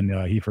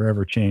 And he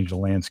forever changed the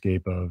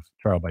landscape of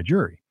trial by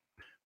jury.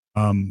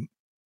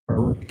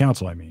 Or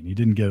counsel, I mean. He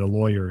didn't get a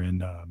lawyer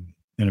in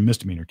a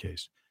misdemeanor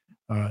case.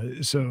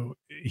 So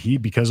he,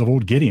 because of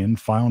old Gideon,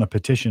 filing a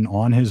petition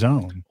on his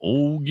own.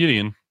 Old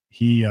Gideon.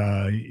 He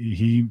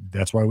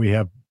that's why we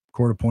have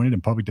court-appointed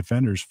and public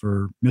defenders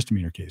for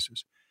misdemeanor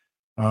cases.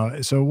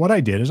 So what I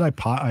did is I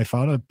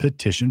filed a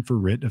petition for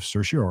writ of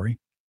certiorari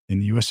in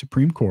the U.S.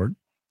 Supreme Court.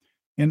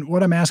 And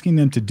what I'm asking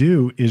them to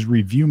do is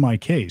review my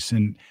case.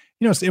 And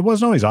it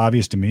wasn't always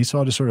obvious to me, so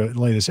I'll just sort of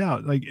lay this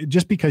out. Like,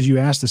 just because you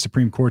ask the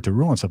Supreme Court to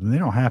rule on something, they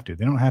don't have to.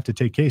 They don't have to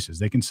take cases.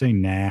 They can say,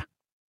 nah,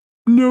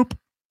 nope,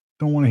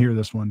 don't want to hear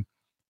this one.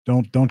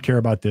 Don't care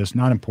about this.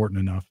 Not important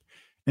enough.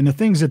 And the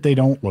things that they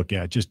don't look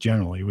at just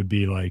generally would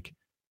be like,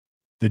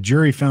 the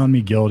jury found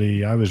me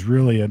guilty. I was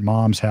really at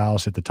mom's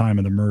house at the time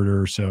of the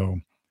murder, so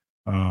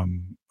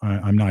I'm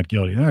not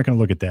guilty. They're not going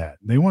to look at that.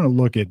 They want to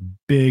look at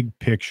big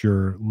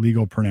picture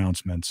legal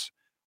pronouncements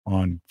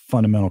on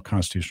fundamental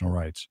constitutional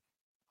rights.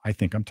 I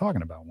think I'm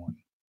talking about one.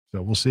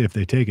 So we'll see if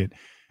they take it.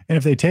 And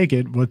if they take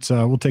it,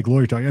 we'll take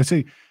lawyer talk. I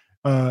say,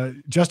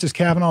 Justice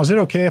Kavanaugh, is it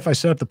okay if I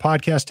set up the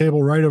podcast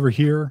table right over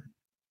here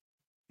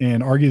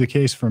and argue the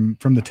case from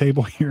the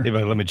table here? Hey,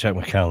 let me check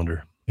my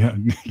calendar. Yeah.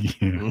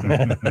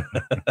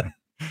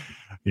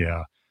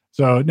 Yeah.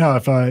 So no,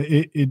 if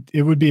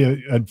it would be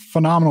a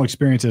phenomenal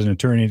experience as an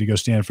attorney to go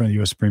stand in front of the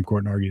U.S. Supreme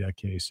Court and argue that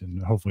case,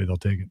 and hopefully they'll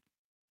take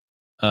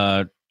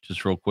it.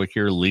 Just real quick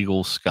here,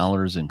 legal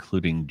scholars,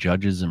 including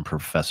judges and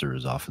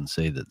professors, often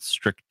say that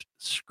strict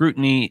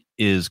scrutiny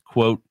is,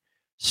 quote,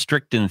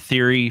 strict in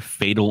theory,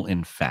 fatal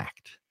in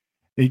fact.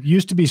 It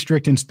used to be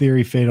strict in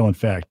theory, fatal in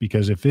fact,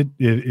 because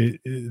the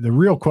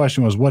real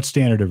question was what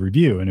standard of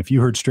review? And if you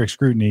heard strict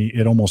scrutiny,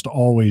 it almost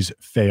always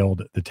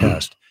failed the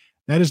test.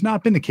 That has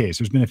not been the case.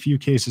 There's been a few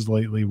cases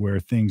lately where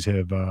things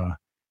have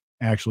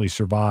actually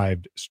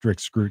survived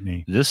strict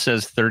scrutiny. This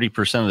says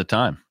 30% of the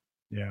time.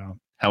 Yeah.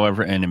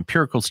 However, an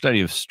empirical study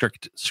of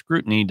strict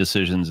scrutiny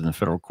decisions in the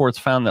federal courts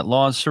found that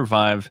laws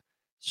survive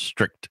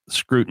strict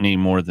scrutiny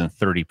more than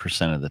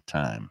 30% of the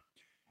time.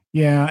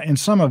 Yeah, and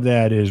some of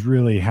that is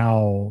really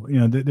how,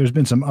 there's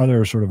been some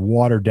other sort of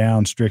watered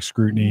down strict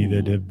scrutiny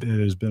that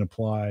has been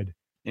applied.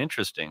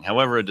 Interesting.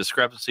 However, a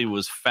discrepancy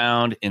was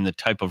found in the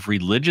type of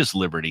religious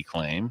liberty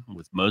claim,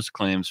 with most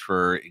claims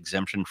for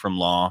exemption from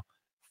law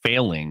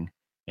failing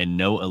and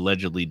no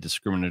allegedly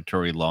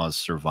discriminatory laws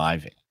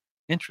surviving.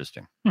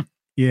 Interesting.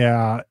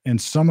 Yeah, and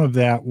some of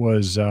that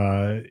was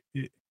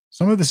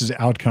some of this is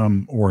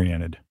outcome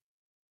oriented.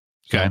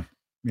 Okay.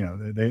 So,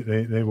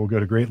 they will go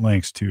to great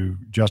lengths to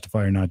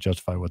justify or not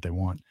justify what they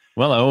want.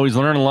 Well, I always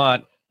learn a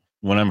lot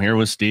when I'm here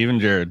with Steve and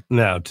Jared.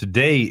 Now,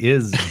 today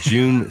is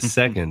June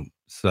 2nd,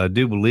 so I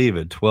do believe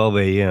at 12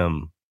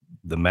 a.m.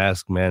 the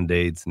mask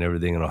mandates and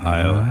everything in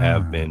Ohio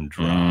have been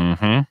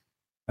dropped. Mm-hmm.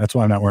 That's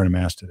why I'm not wearing a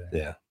mask today.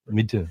 Yeah,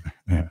 me too.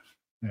 Yeah.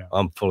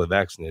 I'm fully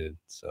vaccinated,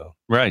 so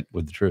right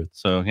with the truth.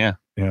 So yeah,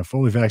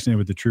 fully vaccinated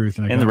with the truth,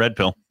 and the red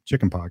pill,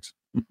 chicken pox.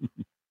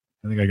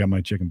 I think I got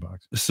my chicken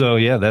pox. So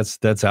yeah,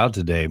 that's out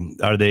today.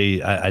 Are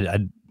they?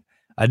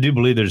 I do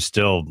believe there's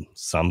still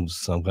some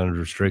kind of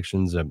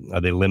restrictions. Are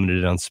they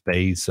limited on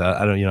space?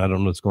 I don't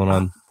know what's going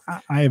on.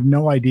 I have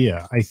no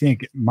idea. I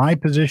think my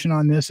position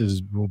on this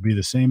will be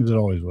the same as it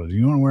always was.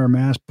 You want to wear a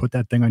mask, put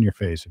that thing on your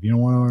face. If you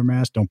don't want to wear a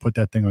mask, don't put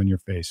that thing on your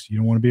face. You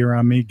don't want to be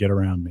around me, get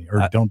around me,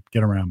 or don't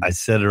get around me. I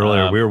said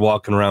earlier, we were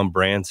walking around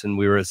Branson.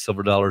 We were at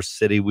Silver Dollar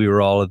City. We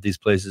were all at these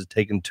places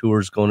taking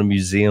tours, going to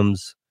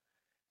museums.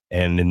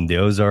 And in the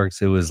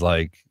Ozarks, it was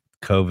like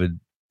COVID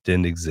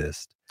didn't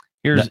exist.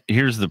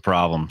 Here's the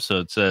problem. So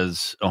it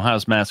says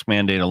Ohio's mask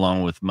mandate,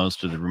 along with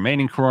most of the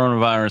remaining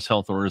coronavirus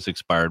health orders,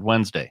 expired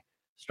Wednesday.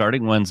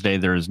 Starting Wednesday,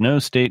 there is no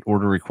state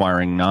order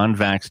requiring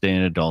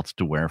non-vaccinated adults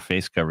to wear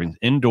face coverings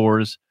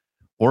indoors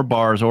or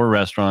bars or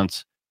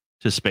restaurants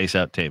to space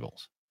out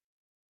tables.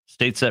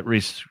 State set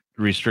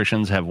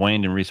restrictions have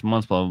waned in recent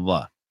months, blah,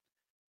 blah,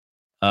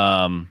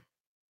 blah.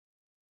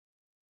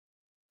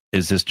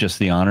 Is this just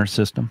the honor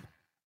system?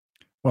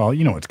 Well,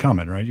 you know what's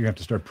coming, right? You have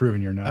to start proving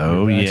you're not.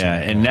 Oh, yeah.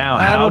 And now,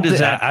 I don't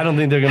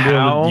think they're going to be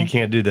able to. You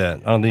can't do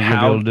that. I don't think you're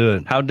going to be able to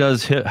do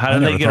it. How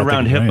do they get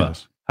around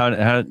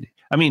HIPAA?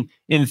 I mean,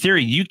 in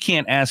theory, you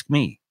can't ask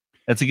me.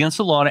 That's against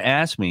the law to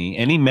ask me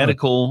any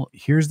medical.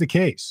 Here's the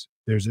case.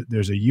 There's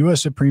a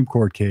U.S. Supreme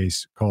Court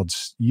case called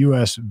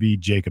U.S. v.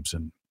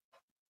 Jacobson.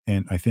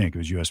 And I think it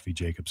was U.S. v.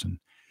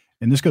 Jacobson.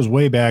 And this goes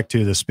way back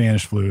to the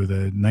Spanish flu,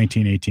 the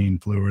 1918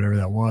 flu, whatever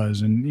that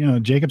was. And, you know,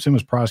 Jacobson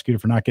was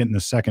prosecuted for not getting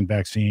the second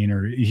vaccine,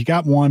 or he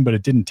got one, but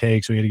it didn't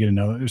take, so he had to get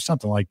another. It was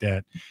something like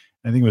that.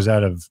 I think it was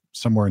out of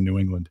somewhere in New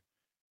England.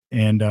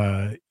 And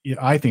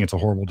I think it's a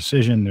horrible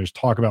decision. There's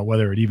talk about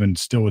whether it even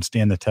still would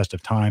stand the test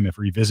of time if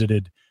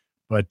revisited.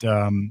 But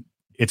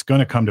it's going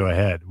to come to a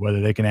head,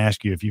 whether they can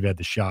ask you if you've had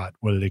the shot,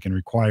 whether they can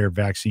require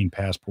vaccine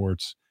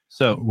passports.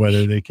 So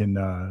whether they can,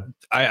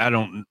 I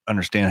don't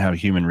understand how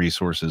human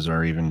resources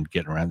are even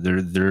getting around.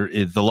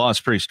 The law is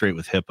pretty straight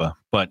with HIPAA,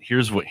 but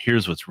here's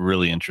what's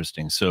really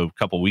interesting. So a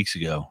couple of weeks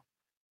ago,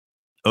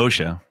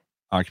 OSHA,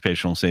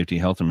 Occupational Safety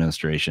Health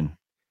Administration,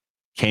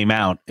 came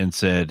out and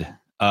said,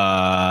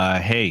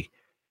 "Hey,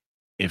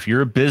 if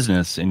you're a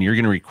business and you're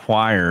going to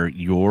require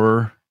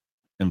your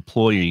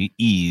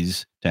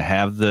employees to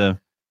have the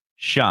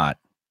shot,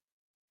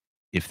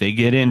 if they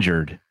get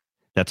injured,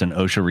 that's an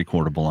OSHA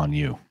recordable on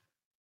you."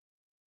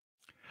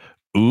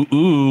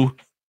 Ooh.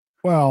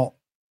 Well,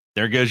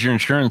 there goes your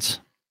insurance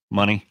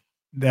money.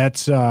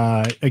 That's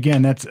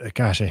again,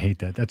 gosh, I hate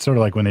that. That's sort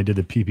of like when they did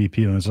the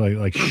PPP, and it's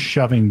like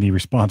shoving the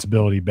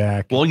responsibility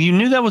back. Well, you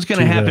knew that was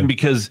going to happen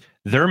because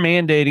they're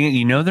mandating it.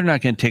 You know, they're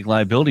not going to take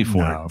liability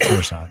for it. Of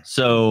course not.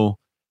 So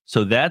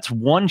that's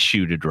one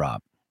shoe to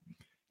drop.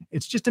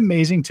 It's just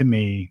amazing to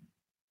me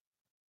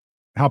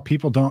how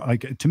people don't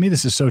like. To me,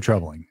 this is so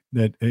troubling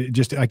that it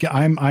just I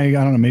don't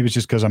know. Maybe it's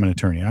just because I'm an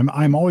attorney.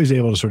 I'm always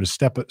able to sort of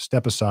step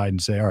aside and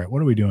say, all right,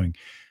 what are we doing?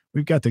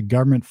 We've got the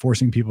government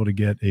forcing people to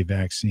get a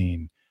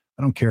vaccine.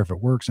 I don't care if it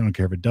works. I don't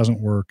care if it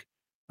doesn't work.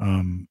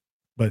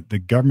 But the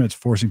government's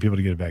forcing people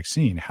to get a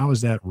vaccine. How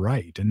is that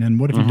right? And then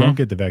what if you don't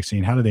get the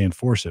vaccine? How do they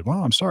enforce it?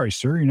 Well, I'm sorry,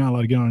 sir, you're not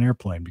allowed to get on an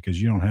airplane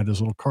because you don't have this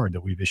little card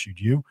that we've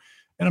issued you.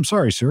 And I'm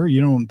sorry, sir,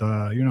 you're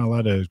not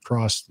allowed to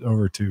cross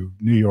over to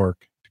New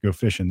York go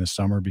fishing this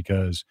summer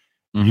because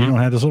you don't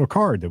have this little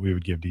card that we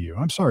would give to you.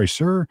 I'm sorry,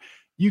 sir,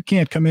 you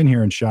can't come in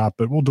here and shop,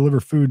 but we'll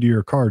deliver food to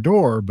your car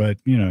door, but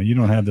you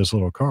don't have this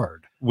little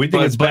card. We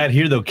think it's bad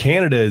here though.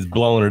 Canada is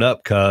blowing it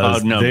up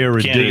because they're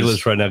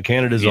ridiculous right now.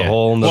 Canada's a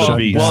whole nother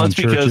beast. Well, it's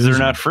because they're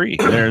not free.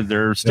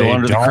 They're still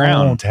under the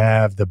crown. They don't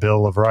have the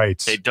Bill of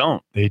Rights. They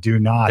don't. They do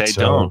not. They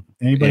don't.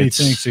 Anybody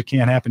thinks it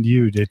can't happen to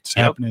you, it's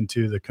happening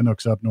to the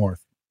Canucks up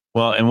north.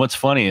 Well, and what's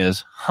funny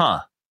is,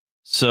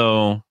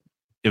 so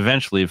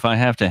eventually, if I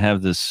have to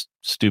have this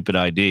stupid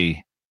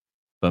ID,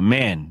 but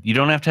man, you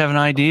don't have to have an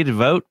ID to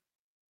vote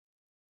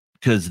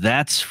because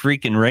that's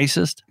freaking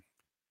racist.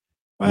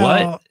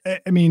 Well,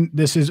 what? I mean,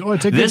 this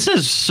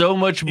is so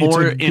much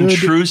more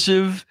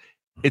intrusive.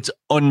 It's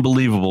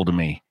unbelievable to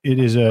me.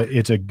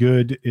 It's a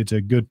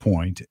good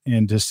point.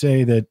 And to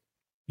say that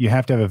you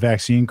have to have a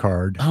vaccine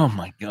card. Oh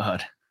my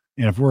God.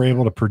 And if we're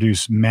able to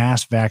produce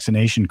mass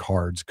vaccination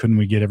cards, couldn't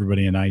we get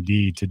everybody an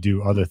ID to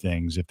do other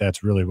things if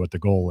that's really what the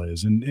goal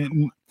is?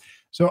 And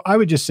so I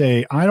would just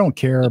say, I don't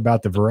care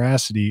about the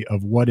veracity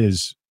of what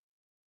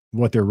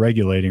they're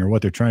regulating or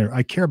what they're trying to.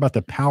 I care about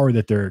the power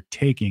that they're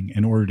taking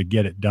in order to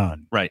get it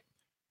done. Right.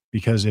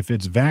 Because if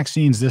it's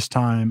vaccines this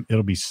time,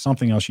 it'll be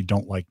something else you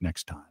don't like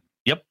next time.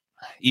 Yep.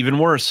 Even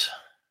worse.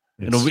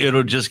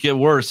 It'll just get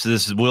worse.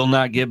 This will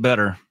not get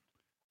better.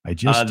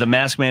 The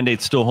mask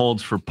mandate still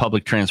holds for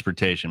public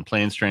transportation,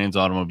 planes, trains,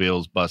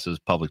 automobiles, buses,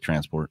 public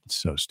transport. It's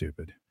so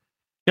stupid.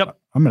 Yep.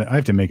 I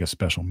have to make a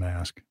special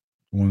mask.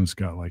 One that's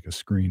got like a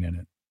screen in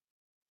it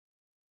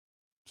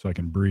so I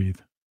can breathe.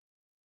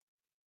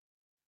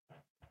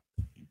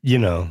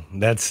 I'm going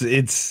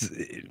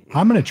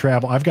to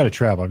travel. I've got to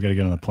travel. I've got to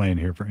get on a plane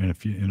here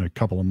in a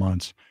couple of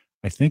months.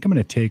 I think I'm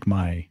going to take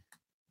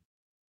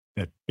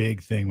that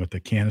big thing with the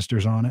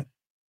canisters on it.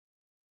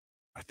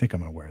 I think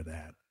I'm going to wear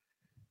that.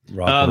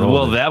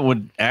 Well, that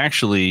would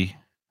actually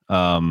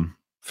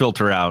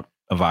filter out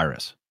a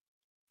virus.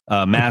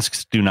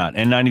 Masks do not.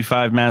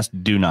 N95 masks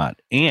do not.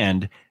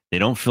 And they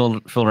don't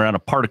filter out a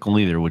particle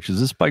either, which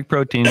is a spike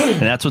protein. And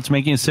that's what's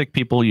making sick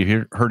people.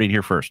 You heard it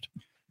here first.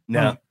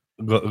 Now,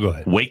 go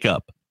ahead. Wake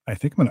up. I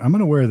think I'm going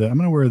to wear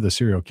the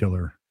serial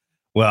killer.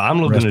 Well, I'm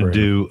looking to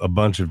do a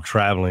bunch of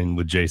traveling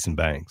with Jason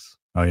Banks.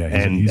 Oh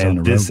yeah.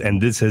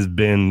 This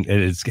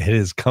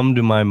has come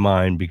to my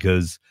mind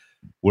because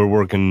we're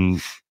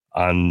working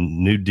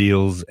on new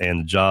deals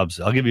and jobs.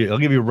 I'll give you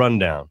a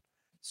rundown.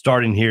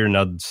 starting here.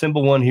 Now, the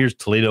simple one here is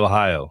Toledo,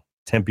 Ohio,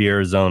 Tempe,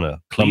 Arizona,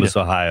 Columbus,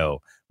 Ohio,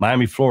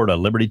 Miami, Florida,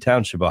 Liberty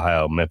Township,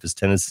 Ohio, Memphis,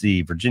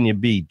 Tennessee, Virginia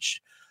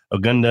Beach,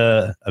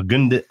 Ogaden,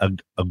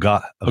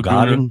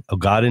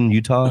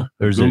 Utah.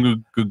 Or is it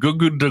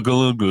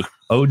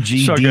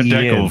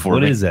OGDN?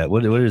 What is that?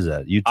 What is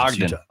that?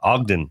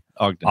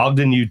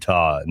 Ogden,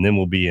 Utah. And then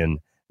we'll be in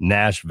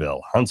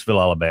Nashville,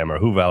 Huntsville, Alabama,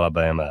 Hoover,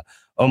 Alabama,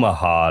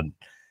 Omaha,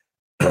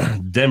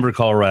 Denver,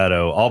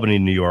 Colorado, Albany,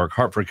 New York,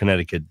 Hartford,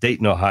 Connecticut,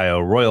 Dayton, Ohio,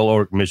 Royal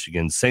Oak,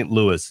 Michigan, St.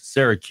 Louis,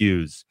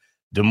 Syracuse,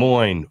 Des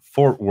Moines,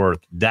 Fort Worth,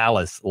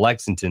 Dallas,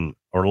 Lexington,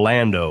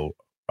 Orlando,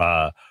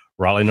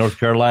 Raleigh, North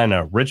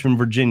Carolina, Richmond,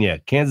 Virginia,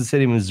 Kansas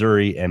City,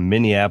 Missouri, and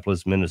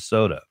Minneapolis,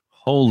 Minnesota.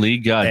 Holy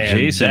God, and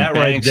Jason that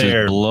Banks right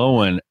there is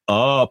blowing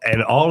up.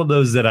 And all of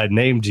those that I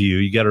named to you,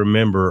 you got to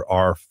remember,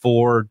 are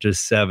 4 to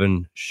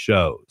 7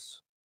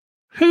 shows.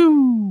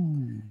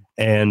 Whew.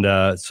 And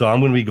so I'm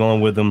going to be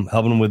going with them,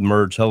 helping them with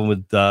merch, helping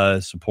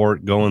with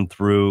support, going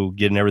through,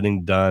 getting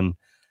everything done.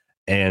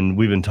 And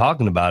we've been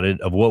talking about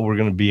it, of what we're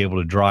going to be able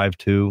to drive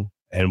to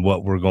and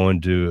what we're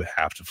going to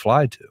have to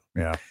fly to.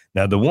 Yeah.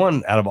 Now, the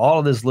one out of all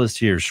of this list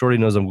here, Shorty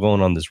knows I'm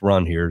going on this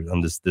run here,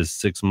 on this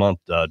 6-month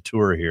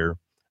tour here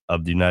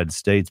of the United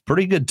States.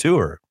 Pretty good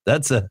tour.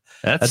 That's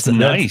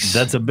nice.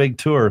 That's a big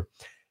tour.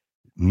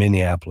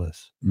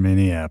 Minneapolis.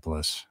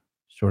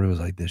 Shorty was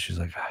like this. She's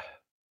like, I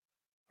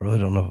really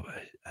don't know.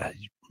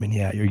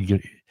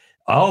 Minneapolis.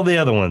 All the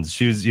other ones,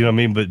 she was, you know what I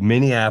mean? But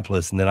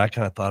Minneapolis, and then I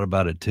kind of thought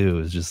about it too.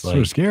 It's just like,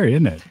 so scary,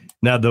 isn't it?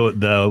 Now,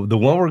 the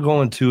one we're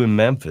going to in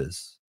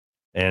Memphis,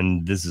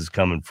 and this is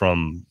coming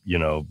from,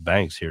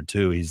 Banks here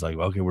too. He's like,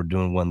 okay, we're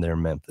doing one there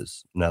in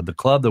Memphis. Now, the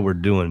club that we're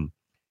doing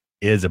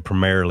is a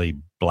primarily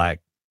black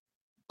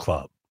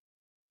club.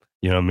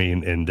 You know what I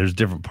mean? And there's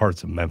different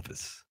parts of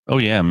Memphis. Oh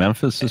yeah,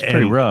 Memphis is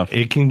pretty rough.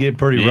 It can get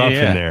pretty rough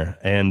in there.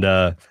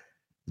 And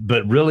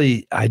but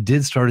really, I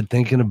did started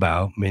thinking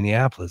about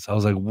Minneapolis. I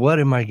was like, what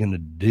am I going to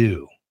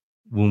do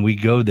when we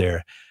go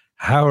there?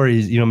 How are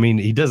he?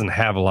 He doesn't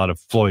have a lot of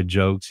Floyd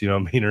jokes, or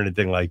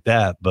anything like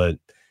that. But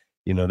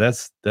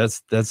that's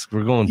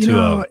we're going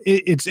to.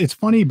 It's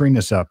funny you bring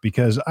this up,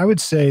 because I would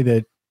say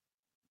that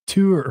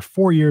 2 or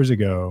 4 years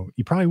ago,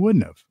 you probably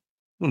wouldn't have.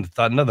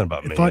 Thought nothing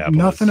about Minneapolis. Thought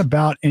nothing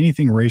about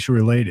anything racial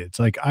related. It's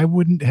like, I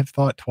wouldn't have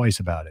thought twice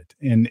about it.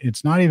 And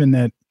it's not even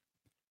that,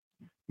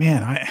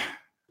 man,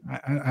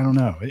 I don't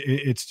know.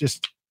 It's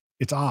just,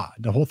 it's odd.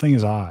 The whole thing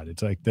is odd.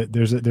 It's like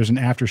there's an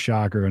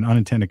aftershock or an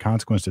unintended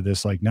consequence to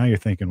this. Like, now you're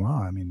thinking,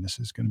 wow, this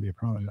is going to be a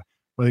problem.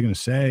 What are they going to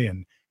say?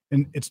 And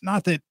it's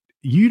not that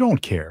you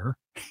don't care,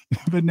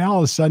 but now all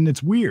of a sudden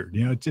it's weird.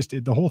 It's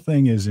just, the whole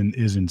thing is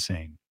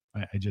insane.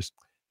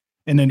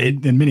 And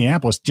then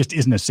Minneapolis just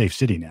isn't a safe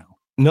city now.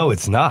 No,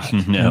 it's not. No.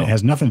 And it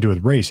has nothing to do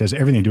with race. It has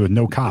everything to do with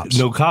no cops.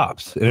 No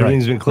cops. And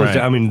everything's been closed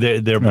down.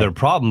 Their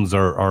problems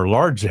are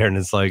large there. And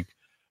it's like,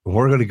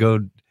 we're going to go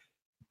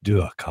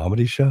do a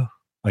comedy show?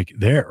 Like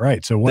there,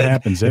 right. So what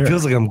happens there? It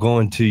feels like I'm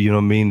going to,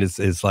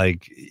 it's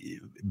like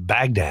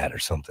Baghdad or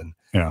something.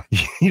 Yeah.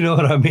 You know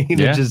what I mean?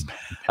 Yeah. It just,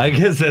 I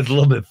guess that's a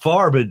little bit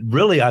far, but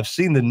really I've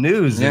seen the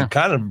news. Yeah. It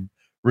kind of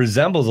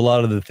resembles a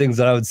lot of the things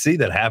that I would see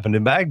that happened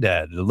in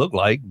Baghdad. It looked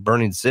like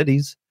burning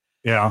cities.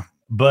 Yeah.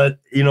 But,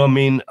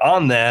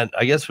 on that,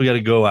 I guess we got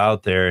to go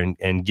out there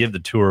and give the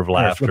tour of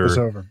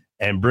laughter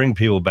and bring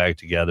people back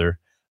together.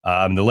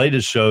 The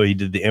latest show he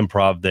did, the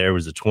Improv there,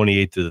 was the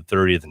 28th to the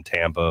 30th in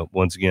Tampa.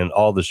 Once again,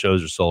 all the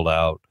shows are sold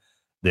out.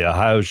 The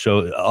Ohio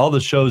show, all the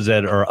shows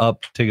that are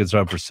up, tickets are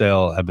up for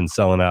sale, have been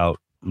selling out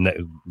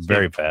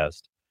very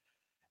fast.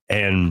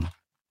 And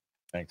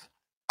thanks.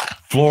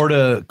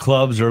 Florida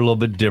clubs are a little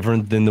bit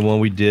different than the one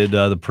we did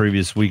the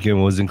previous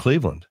weekend was in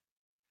Cleveland.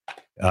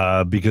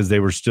 Because they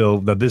were still,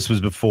 this was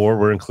before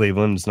we're in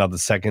Cleveland. It's not the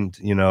second,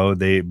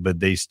 but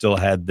they still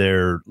had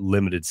their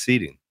limited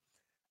seating.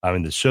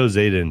 The shows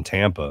they did in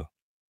Tampa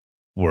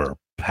were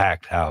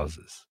packed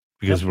houses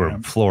because we're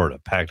in Florida,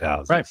 packed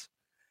houses. Right.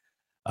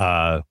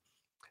 But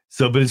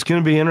it's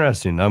going to be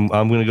interesting. I'm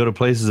going to go to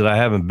places that I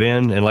haven't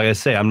been. And like I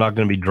say, I'm not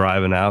going to be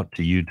driving out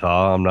to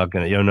Utah. I'm not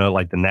going to,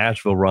 like the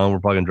Nashville run, we're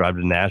probably going to drive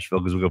to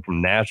Nashville because we go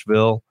from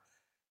Nashville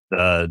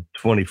the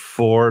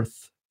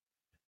 24th.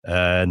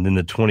 And then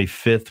the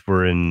 25th,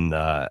 we're in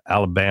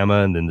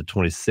Alabama. And then the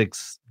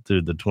 26th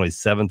to the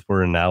 27th,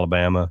 we're in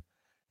Alabama.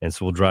 And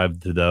so we'll drive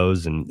to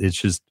those. And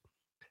it's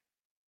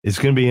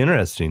going to be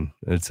interesting.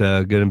 It's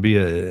going to be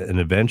an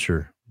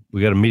adventure.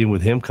 We got a meeting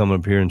with him coming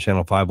up here in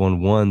Channel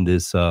 511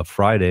 this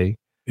Friday.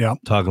 Yeah.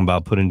 Talking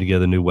about putting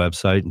together a new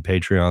website and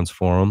Patreons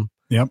for him.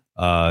 Yep.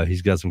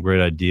 He's got some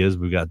great ideas.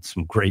 We've got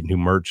some great new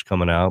merch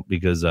coming out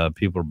because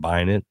people are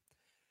buying it.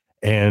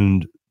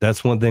 And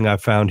that's one thing I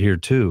found here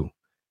too.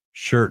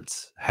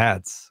 Shirts,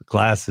 hats,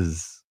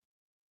 glasses,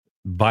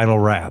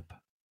 vinyl wrap.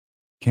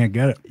 Can't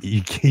get it.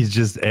 He's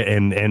just,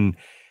 and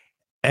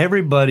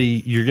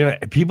everybody,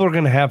 people are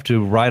going to have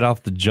to right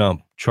off the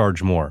jump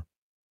charge more.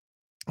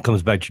 It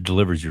comes back to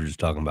deliveries you were just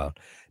talking about,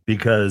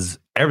 because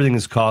everything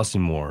is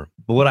costing more.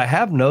 But what I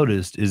have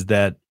noticed is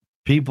that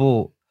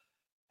people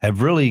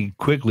have really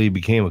quickly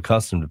became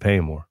accustomed to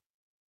paying more.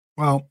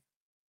 Well,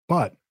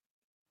 But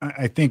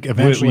I think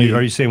eventually,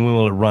 are you saying when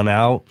will it run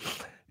out?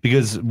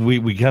 Because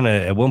we kind of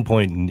at one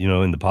point,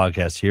 in the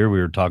podcast here,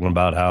 we were talking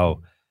about how,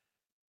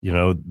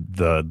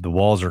 the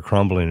walls are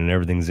crumbling and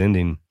everything's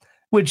ending,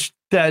 which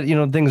that,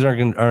 things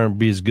aren't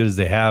be as good as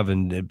they have.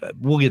 And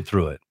we'll get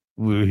through it.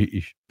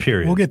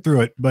 Period. We'll get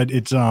through it. But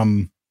it's,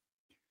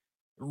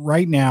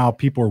 right now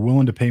people are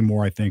willing to pay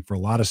more, I think, for a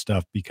lot of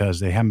stuff because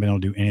they haven't been able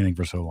to do anything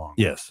for so long.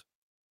 Yes.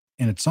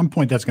 And at some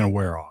point that's going to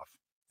wear off.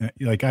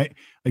 Like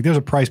there's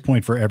a price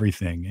point for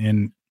everything.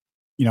 And,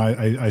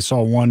 I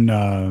saw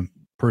one,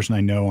 person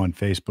I know on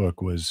Facebook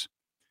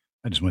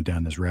I just went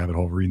down this rabbit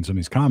hole reading some of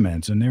these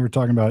comments, and they were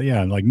talking about,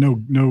 like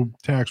no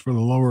tax for the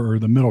lower or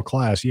the middle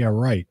class. Yeah,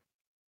 right.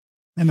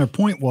 And their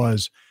point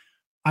was,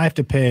 I have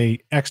to pay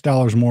X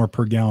dollars more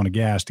per gallon of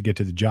gas to get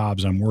to the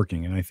jobs I'm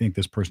working. And I think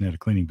this person had a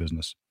cleaning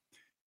business.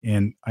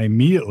 And I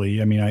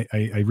immediately,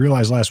 I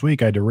realized last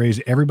week I had to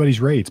raise everybody's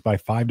rates by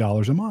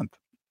 $5 a month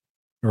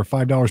or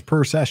 $5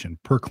 per session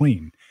per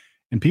clean.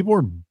 And people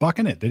were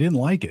bucking it. They didn't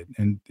like it.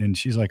 And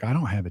she's like, I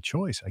don't have a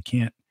choice. I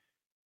can't,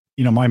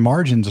 my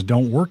margins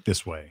don't work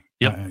this way.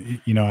 Yep.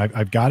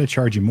 I've got to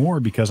charge you more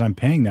because I'm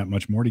paying that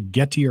much more to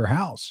get to your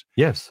house.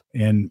 Yes.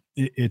 And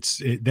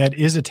that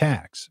is a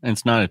tax. And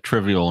it's not a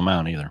trivial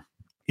amount either.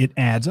 It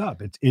adds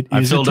up.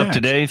 I filled up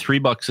today,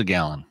 $3 a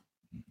gallon.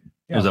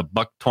 Yeah. It was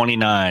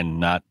 $1.29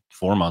 not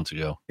 4 months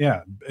ago.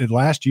 Yeah.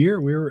 Last year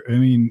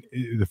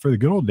for the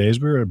good old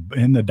days, we were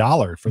in the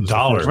dollar for the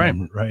dollar. Right.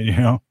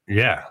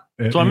 Yeah.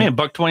 So I mean,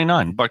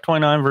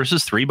 $1.29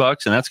 versus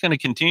 $3. And that's going to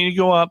continue to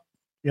go up.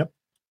 Yep.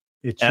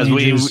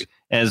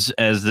 As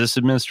this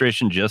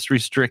administration just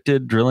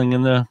restricted drilling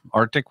in the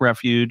Arctic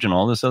refuge and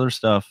all this other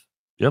stuff.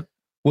 Yep.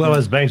 Well,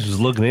 as Banks was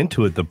looking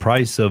into it, the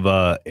price of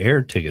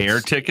air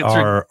tickets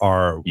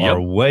are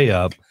way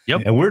up.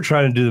 Yep. And we're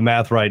trying to do the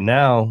math right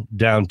now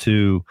down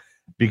to,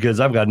 because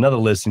I've got another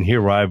list in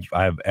here where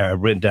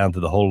I've written down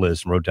through the whole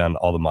list and wrote down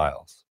all the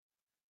miles.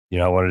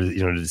 I wanted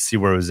to see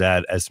where it was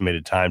at,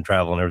 estimated time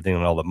travel and everything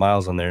and all the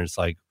miles on there. It's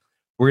like,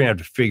 we're going to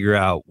have to figure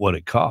out what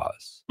it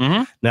costs.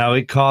 Mm-hmm. Now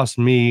it cost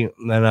me,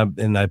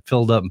 and I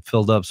filled up,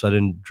 so I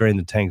didn't drain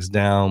the tanks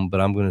down, but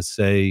I'm going to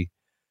say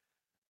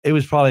it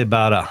was probably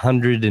about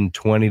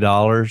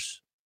 $120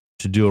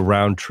 to do a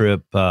round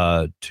trip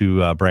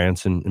to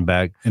Branson and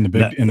back. In the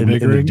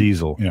big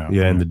diesel.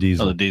 Yeah, in the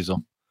diesel. Oh, the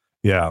diesel.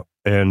 Yeah.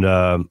 And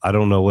I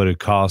don't know what it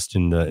cost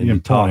in the you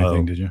didn't pull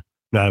anything, did you?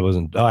 No, it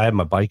wasn't. Oh, I had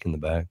my bike in the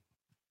back.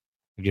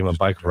 I gave my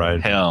bike a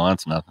ride. Hell,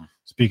 that's nothing.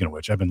 Speaking of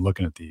which, I've been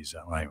looking at these.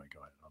 Anyway, go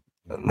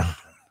ahead.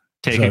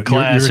 Take a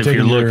class if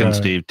you're looking,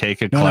 Steve.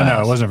 Take a class.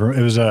 No, it wasn't.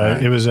 It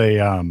was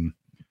a. I'm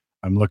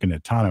looking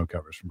at tonneau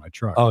covers for my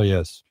truck. Oh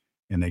yes,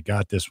 and they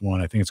got this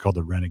one. I think it's called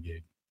the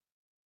Renegade.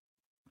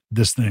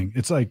 This thing,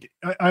 it's like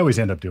I always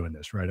end up doing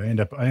this, right? I end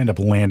up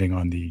landing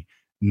on the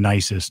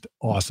nicest,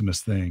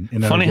 awesomest thing.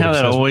 And funny how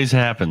that always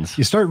happens.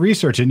 You start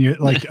researching.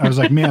 I was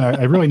like, man,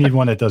 I really need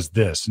one that does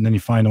this, and then you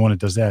find the one that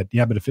does that.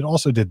 Yeah, but if it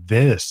also did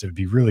this, it would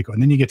be really cool.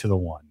 And then you get to the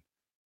one,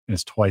 and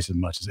it's twice as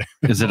much as it.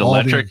 Is it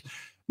electric?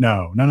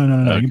 No.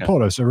 Okay. You can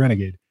pull it. It's a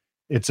Renegade.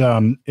 It's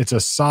a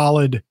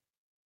solid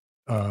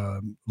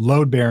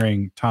load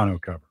bearing tonneau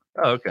cover.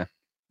 Oh, okay.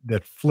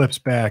 That flips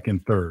back in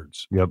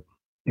thirds. Yep.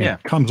 And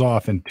it comes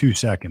off in 2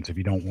 seconds if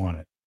you don't want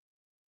it.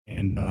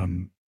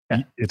 And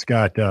it's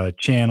got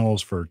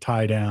channels for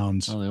tie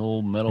downs. Oh, the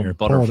old metal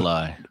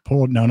butterfly.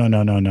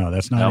 No.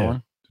 That's not that it.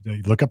 One?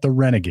 Look up the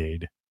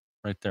Renegade.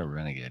 Right there,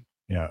 Renegade.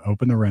 Yeah,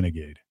 open the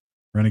Renegade.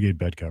 Renegade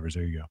bed covers.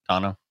 There you go.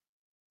 Tonneau.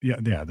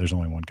 Yeah. There's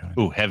only one kind.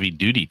 Ooh, heavy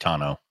duty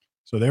tonneau.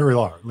 So there we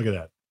are. Look at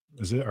that.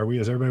 Is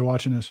everybody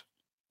watching this?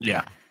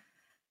 Yeah.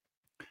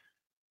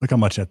 Look how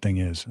much that thing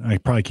is. I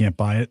probably can't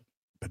buy it,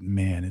 but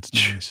man, it's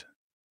nice.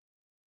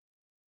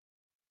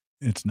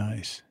 It's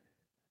nice.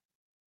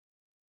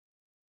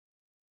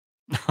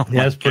 Oh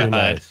yeah, that's pretty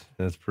nice.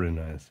 That's pretty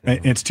nice. Yeah.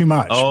 It's too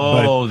much.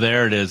 Oh,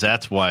 there it is.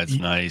 That's why it's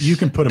nice. You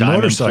can put a diamond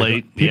motorcycle.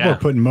 Plate. People are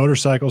putting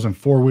motorcycles and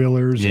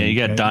 4-wheelers. Yeah, you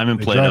got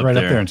diamond plate drive right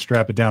there. up there and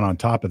strap it down on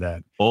top of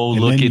that. Oh,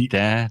 and look at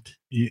that.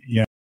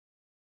 Yeah.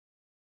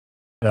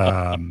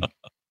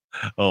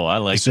 Oh, I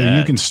like so that. So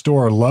you can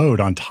store a load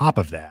on top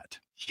of that.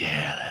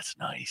 Yeah, that's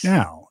nice.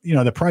 Now,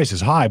 the price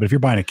is high, but if you're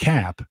buying a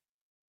cap,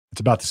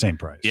 it's about the same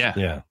price.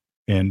 Yeah.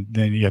 And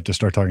then you have to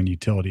start talking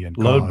utility and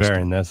load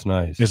bearing. That's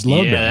nice. It's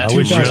load bearing.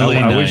 That's really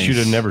nice. I wish you'd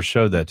have never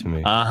showed that to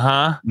me.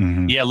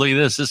 Mm-hmm. Yeah, look at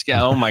this. This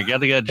guy. Oh my God,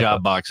 they got a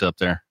job box up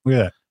there. Look at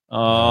that.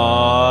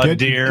 Oh,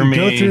 dear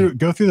me.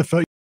 Go through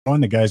the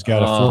one. The guy's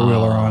got a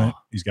 4-wheeler on it.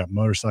 He's got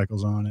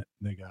motorcycles on it.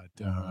 They got.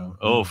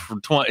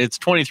 It's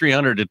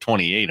 2,300 to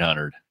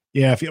 2,800.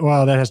 Yeah.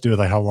 That has to do with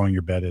like how long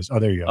your bed is. Oh,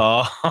 there you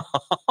go.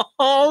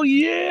 Oh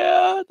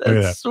yeah,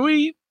 that's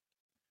sweet.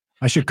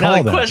 I should call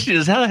them. The question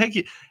is, how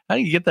do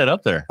you get that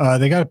up there?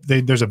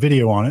 There's a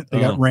video on it. They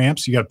got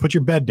ramps. You got to put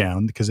your bed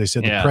down because they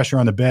said the pressure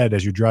on the bed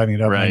as you're driving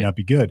it up might not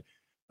be good.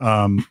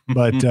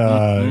 But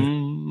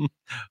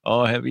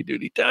heavy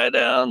duty tie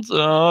downs.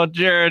 Oh,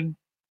 Jared.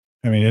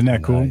 I mean, isn't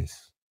that cool?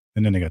 Nice.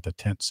 And then they got the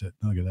tent sit.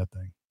 Look at that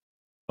thing.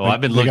 Oh,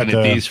 I've been looking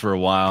at these for a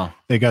while.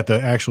 They got the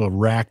actual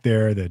rack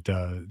there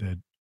that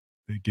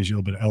It gives you a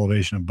little bit of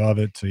elevation above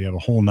it, so you have a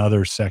whole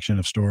nother section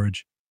of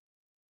storage.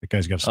 That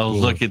guy's got a spool. Oh,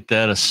 look at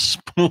that! A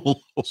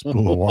spool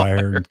of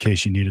wire in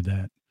case you needed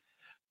that.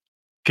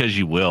 Because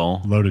you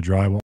will. Loaded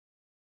drywall.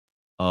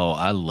 Oh,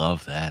 I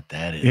love that.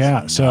 That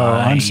is So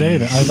nice. I'm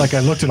saving. I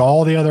looked at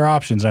all the other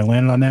options. I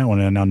landed on that one,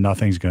 and now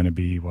nothing's going to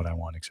be what I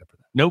want except for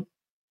that. Nope.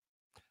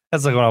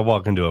 That's like when I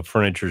walk into a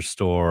furniture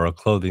store, a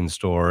clothing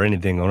store, or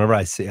anything. Whenever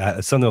I see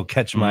something will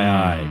catch my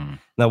eye, and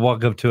I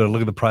walk up to it,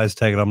 look at the price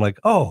tag, and I'm like,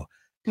 oh,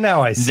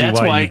 now I see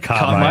why you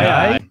caught my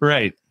eye.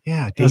 Right.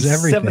 Yeah, it does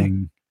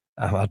everything.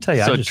 I'll tell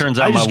you. So it turns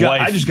out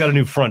I just got a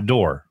new front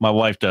door. My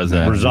wife does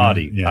that.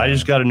 Rosati. Yeah. I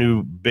just got a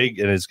new big,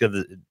 and it's got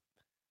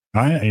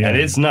and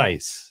it's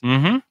nice.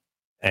 Mm-hmm.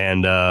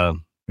 And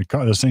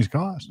those things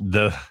cost.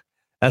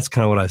 That's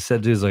kind of what I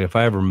said to is like, if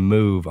I ever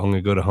move, I'm going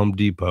to go to Home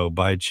Depot,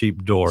 buy a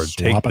cheap door,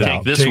 Swap it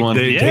out.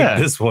 Take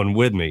this one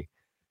with me.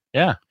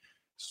 Yeah.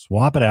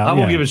 Swap it out. I'm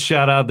going to give a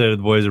shout out there to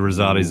the boys at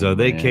Rosati's though.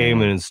 They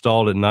came and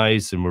installed it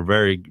nice and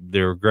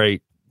they were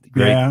great.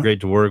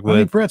 Great to work with. I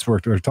think Brett's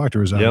worked or talked to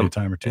Rosati a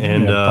time or two.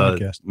 And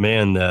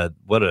man,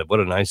 what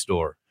a nice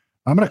door.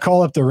 I'm going to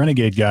call up the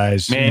Renegade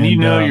guys. Man,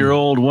 you're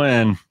old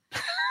when.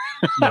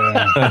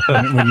 Yeah.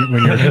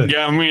 when you're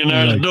got me a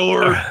nice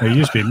door. It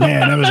used to be,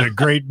 man, that was a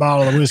great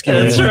bottle of whiskey.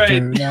 That's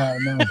right. No,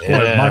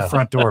 boy, my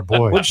front door,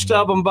 boy. What'd you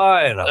stop and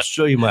buy? And I'll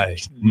show you my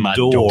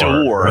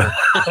door.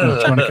 You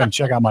want to come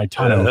check out my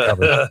tonneau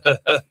cover?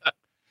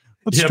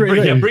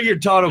 Bring your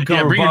tonneau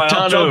cover.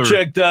 I'll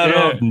check that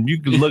out, and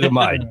you can look at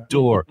my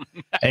door.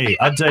 Hey,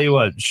 I'll tell you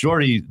what.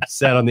 Shorty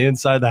sat on the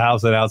inside of the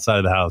house and outside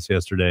of the house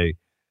yesterday,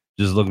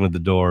 just looking at the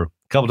door. A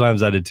couple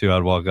times I did too.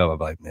 I'd walk up. I'm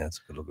like, man, it's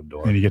a good looking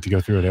door. And you get to go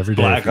through it every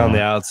day. Black on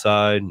the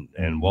outside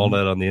and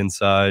walnut on the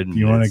inside.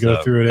 You want to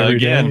go through it every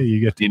day?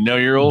 You get to,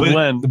 you're old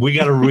when. We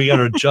got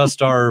to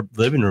adjust our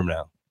living room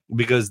now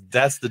because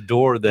that's the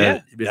door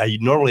that I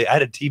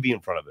had a TV in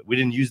front of it. We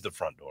didn't use the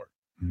front door.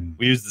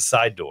 We used the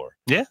side door.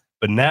 Yeah.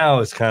 But now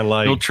it's kind of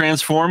like it'll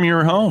transform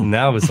your home.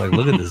 Now it's like,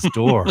 look at this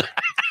door.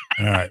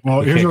 All right.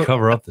 Well, here's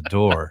cover up the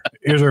door.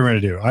 Here's what we're going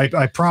to do.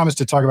 I promised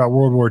to talk about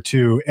World War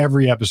II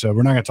every episode.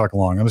 We're not going to talk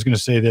long. I was going to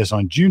say this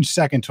on June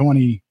 2nd,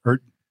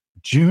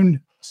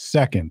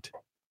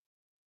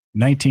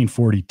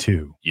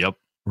 1942. Yep.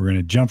 We're going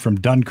to jump from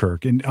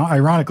Dunkirk. And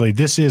ironically,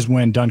 this is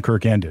when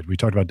Dunkirk ended. We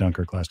talked about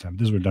Dunkirk last time.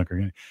 This is where Dunkirk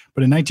ended.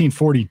 But in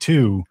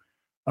 1942,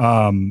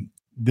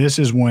 this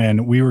is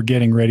when we were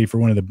getting ready for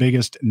one of the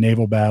biggest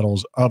naval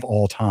battles of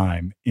all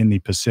time in the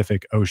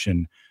Pacific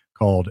Ocean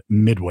called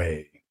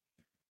Midway.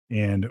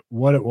 And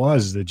what it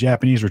was, the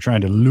Japanese were trying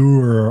to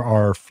lure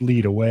our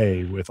fleet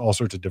away with all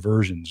sorts of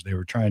diversions. They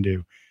were trying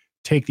to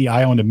take the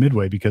island of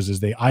Midway because as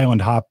they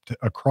island hopped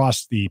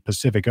across the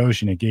Pacific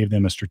Ocean, it gave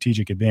them a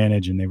strategic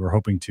advantage and they were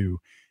hoping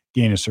to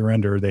gain a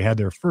surrender. They had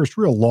their first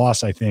real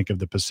loss, I think, of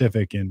the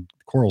Pacific and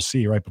Coral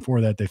Sea. Right before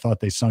that, they thought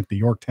they sunk the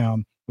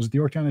Yorktown. Was it the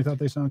Yorktown they thought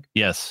they sunk?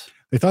 Yes.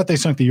 They thought they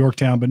sunk the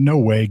Yorktown, but no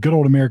way. Good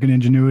old American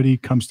ingenuity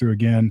comes through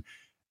again.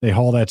 They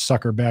haul that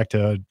sucker back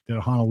to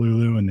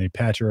Honolulu and they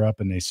patch her up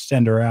and they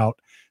send her out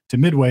to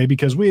Midway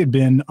because we had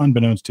been,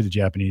 unbeknownst to the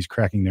Japanese,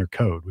 cracking their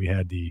code. We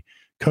had the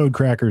code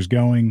crackers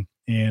going,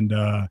 and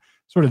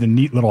sort of the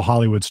neat little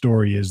Hollywood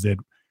story is that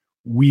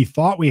we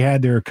thought we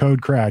had their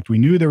code cracked. We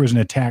knew there was an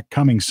attack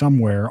coming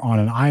somewhere on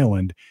an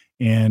island,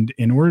 and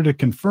in order to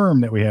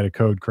confirm that we had a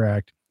code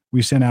cracked,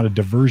 we sent out a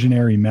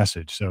diversionary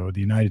message. So the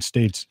United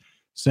States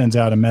sends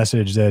out a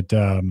message that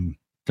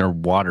their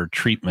water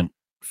treatment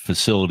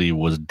facility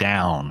was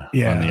down on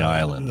the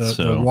island.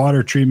 The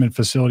water treatment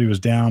facility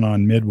was down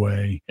on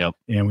Midway,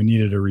 and we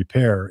needed a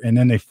repair. And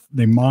then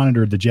they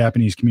monitored the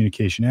Japanese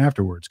communication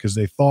afterwards because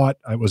they thought,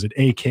 was it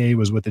AK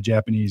was what the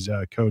Japanese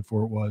code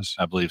for it was?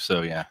 I believe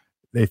so, yeah.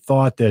 They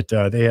thought that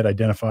they had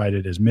identified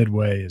it as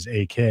Midway, as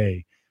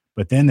AK,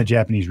 but then the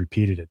Japanese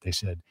repeated it. They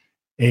said,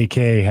 AK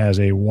has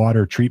a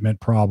water treatment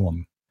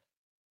problem.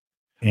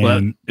 And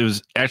well, it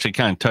was actually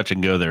kind of touch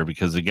and go there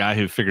because the guy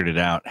who figured it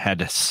out had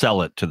to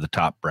sell it to the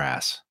top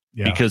brass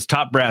because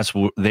top brass,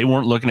 they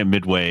weren't looking at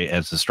Midway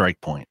as the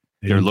strike point.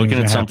 They're looking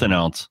at something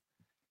else.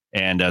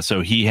 And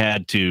so he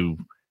had to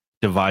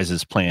devise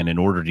his plan in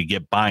order to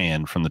get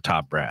buy-in from the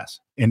top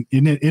brass. And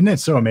isn't it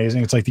so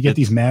amazing? It's like you get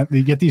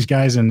these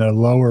guys in the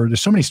lower,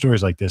 there's so many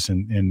stories like this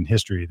in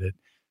history that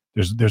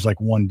there's like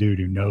one dude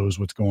who knows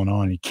what's going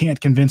on. He can't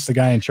convince the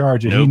guy in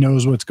charge that he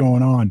knows what's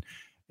going on.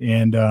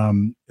 And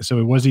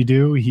so what does he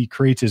do? He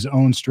creates his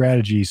own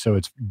strategy so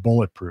it's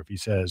bulletproof. He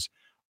says,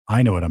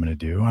 I know what I'm going to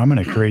do. I'm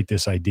going to create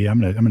this idea. I'm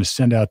going to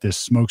send out this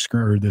smoke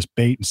screen or this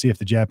bait and see if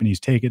the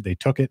Japanese take it. They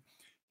took it.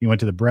 He went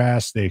to the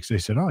brass. They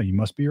said, oh, you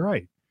must be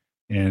right.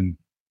 And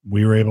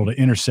we were able to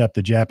intercept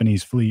the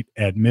Japanese fleet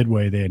at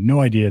Midway. They had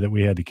no idea that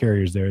we had the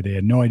carriers there. They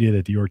had no idea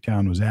that the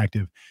Yorktown was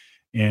active.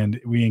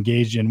 And we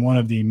engaged in one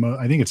of the,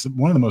 I think it's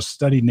one of the most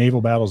studied naval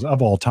battles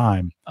of all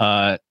time.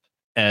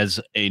 As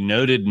a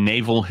noted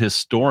naval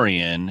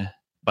historian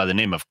by the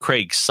name of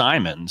Craig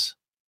Simons,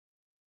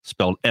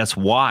 spelled Symonds,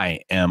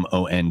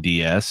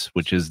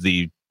 which is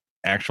the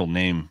actual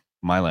name,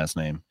 my last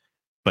name,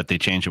 but they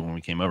changed it when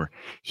we came over.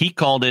 He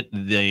called it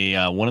the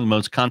one of the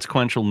most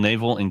consequential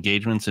naval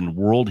engagements in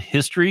world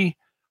history,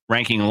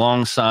 ranking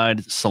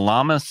alongside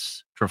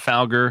Salamis,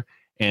 Trafalgar,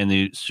 and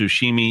the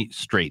Tsushima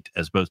Strait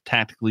as both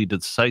tactically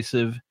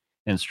decisive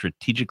and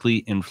strategically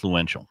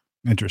influential.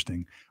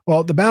 Interesting.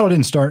 Well, the battle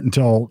didn't start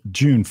until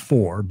June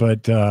 4,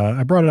 but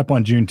I brought it up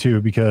on June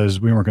 2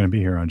 because we weren't going to be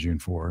here on June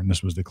 4, and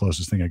this was the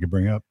closest thing I could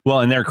bring up. Well,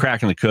 and they're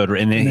cracking the code,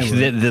 and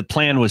the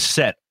plan was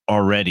set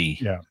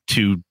already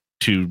to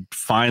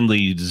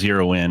finally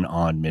zero in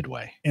on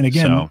Midway. And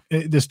again,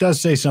 this does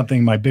say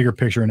something, my bigger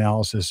picture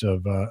analysis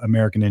of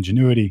American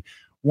ingenuity.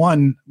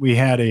 One, we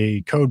had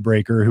a code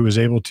breaker who was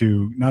able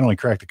to not only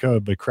crack the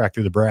code, but crack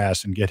through the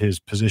brass and get his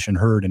position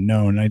heard and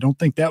known. And I don't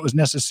think that was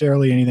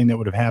necessarily anything that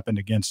would have happened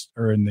against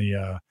or in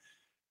the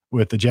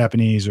with the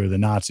Japanese or the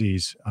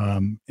Nazis,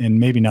 and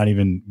maybe not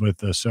even with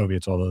the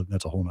Soviets, although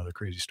that's a whole nother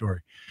crazy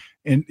story.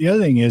 And the other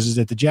thing is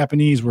that the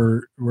Japanese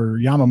were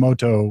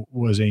Yamamoto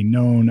was a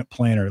known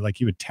planner. Like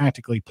he would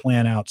tactically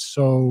plan out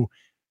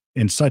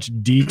in such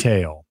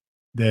detail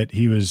that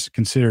he was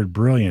considered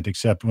brilliant,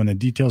 except when the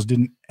details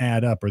didn't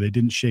add up or they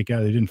didn't shake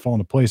out, they didn't fall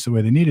into place the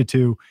way they needed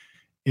to.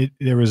 It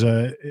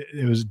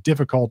was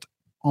difficult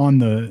in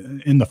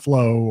the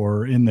flow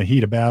or in the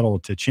heat of battle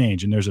to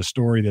change. And there's a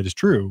story that is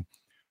true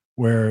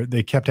where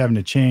they kept having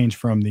to change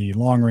from the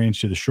long range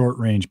to the short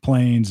range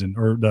planes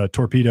or the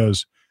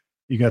torpedoes.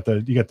 You got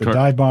the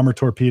dive bomber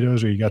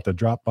torpedoes, or you got the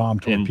drop bomb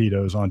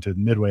torpedoes onto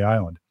Midway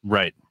Island.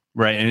 Right.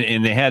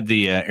 And they had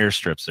the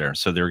airstrips there,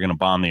 so they were going to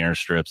bomb the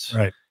airstrips.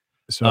 Right.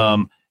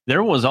 So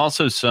there was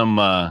also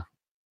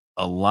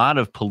a lot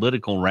of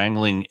political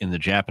wrangling in the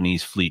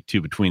Japanese fleet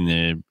too, between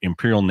the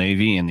Imperial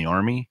Navy and the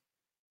Army.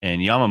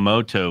 And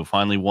Yamamoto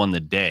finally won the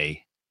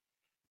day,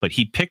 but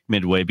he picked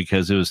Midway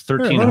because it was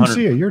 1,300. Let him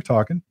see you. You're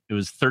talking. It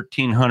was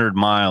 1,300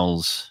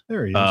 miles.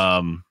 There he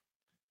is.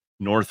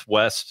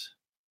 Northwest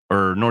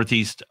or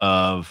northeast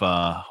of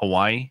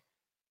Hawaii,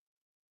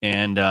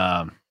 and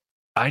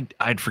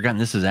I'd forgotten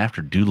this is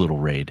after Doolittle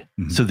raid.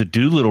 Mm-hmm. So the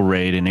Doolittle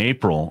raid in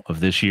April of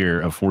this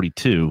year of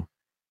 42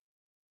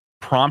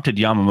 prompted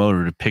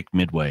Yamamoto to pick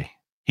Midway.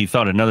 He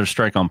thought another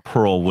strike on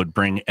Pearl would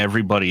bring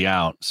everybody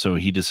out, so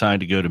he decided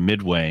to go to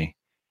Midway,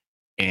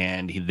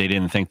 and they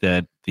didn't think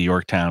that the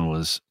Yorktown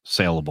was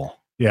saleable.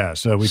 Yeah,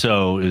 so it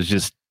was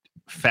just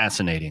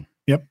fascinating.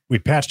 Yep, we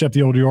patched up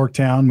the old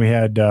Yorktown. We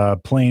had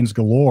planes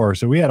galore,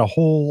 so we had a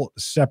whole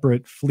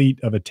separate fleet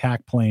of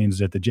attack planes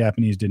that the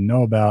Japanese didn't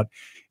know about.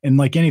 And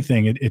like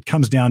anything, it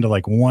comes down to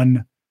like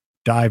one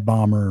dive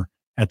bomber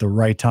at the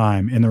right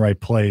time in the right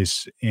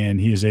place, and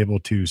he is able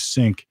to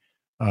sink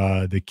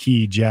the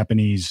key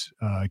Japanese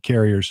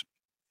carriers.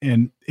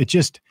 And it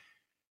just,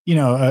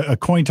 a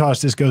coin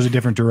toss, this goes a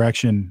different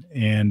direction.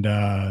 And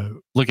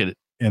look at it.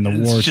 And the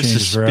war just changes a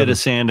spit forever. Of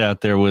sand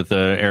out there with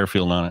an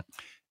airfield on it.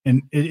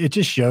 And it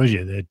just shows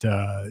you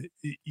that,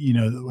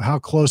 how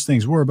close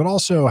things were, but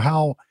also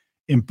how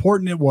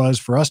important it was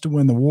for us to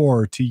win the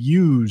war to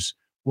use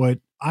what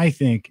I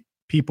think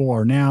people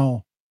are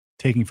now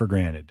taking for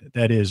granted.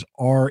 That is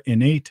our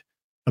innate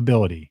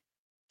ability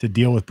to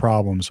deal with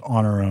problems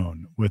on our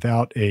own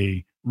without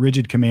a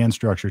rigid command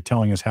structure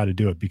telling us how to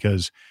do it.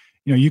 Because,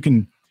 you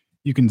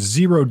can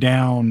zero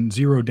down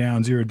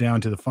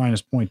to the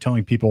finest point,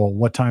 telling people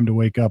what time to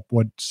wake up,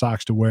 what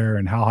socks to wear,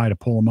 and how high to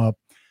pull them up.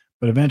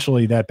 But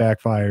eventually that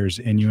backfires,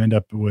 and you end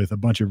up with a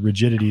bunch of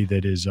rigidity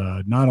that is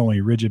not only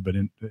rigid, but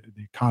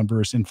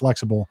converse,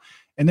 inflexible.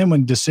 And then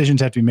when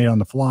decisions have to be made on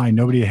the fly,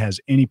 nobody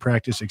has any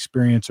practice,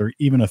 experience, or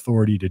even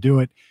authority to do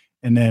it.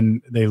 And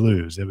then they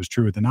lose. It was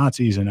true with the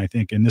Nazis. And I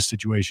think in this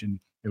situation,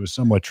 it was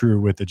somewhat true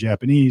with the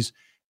Japanese.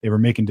 They were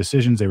making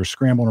decisions. They were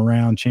scrambling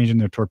around, changing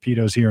their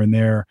torpedoes here and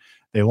there.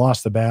 They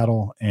lost the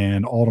battle.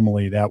 And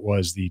ultimately, that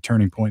was the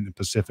turning point in the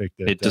Pacific.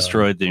 That, it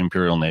destroyed the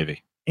Imperial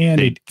Navy.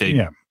 And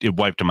it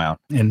wiped them out.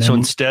 And then, so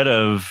instead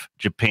of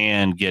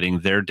Japan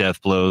getting their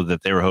death blow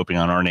that they were hoping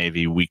on our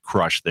Navy, we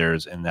crushed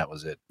theirs, and that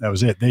was it. That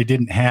was it. They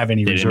didn't have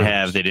any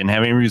reserves. They didn't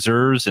have any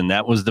reserves, and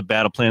that was the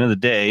battle plan of the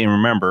day. And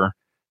remember,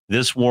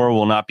 this war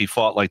will not be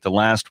fought like the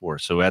last war.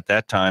 So at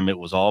that time, it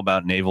was all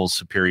about naval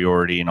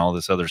superiority and all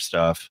this other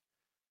stuff.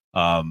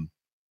 Of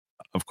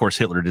course,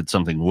 Hitler did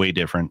something way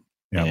different,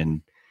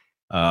 and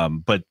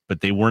but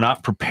they were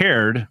not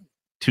prepared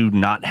to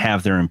not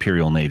have their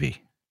Imperial Navy.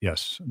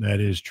 Yes,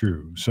 that is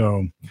true.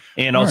 So,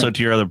 and also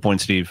to your other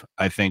point, Steve,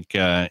 I think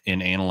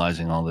in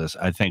analyzing all this,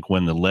 I think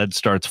when the lead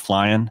starts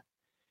flying,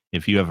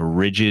 if you have a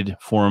rigid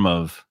form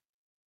of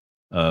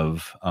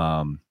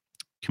command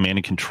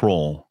and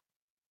control,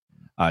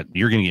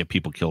 you're going to get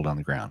people killed on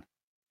the ground.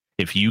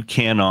 If you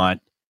cannot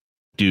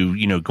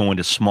go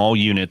into small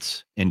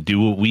units and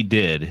do what we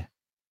did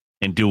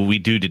and do what we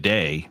do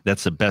today,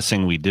 that's the best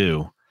thing we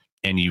do.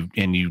 And you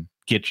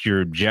get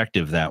your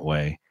objective that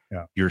way,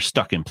 you're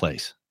stuck in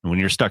place. And when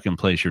you're stuck in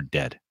place, you're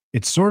dead.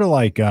 It's sort of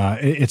like,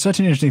 it's such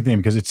an interesting thing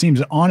because it seems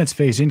on its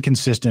face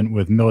inconsistent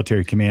with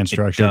military command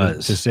structure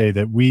to say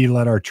that we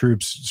let our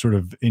troops sort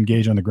of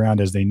engage on the ground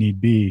as they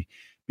need be.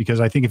 Because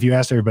I think if you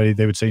asked everybody,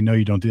 they would say, no,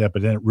 you don't do that.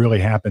 But then it really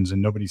happens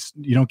and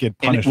you don't get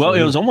punished.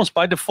 It was almost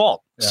by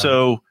default. Yeah.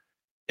 So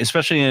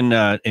especially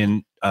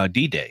in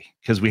D-Day,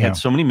 because we had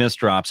so many missed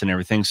drops and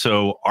everything.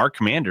 So our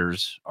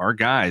commanders, our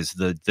guys,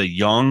 the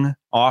young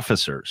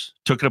officers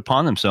took it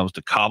upon themselves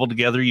to cobble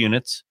together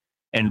units.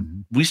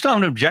 And we still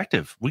have an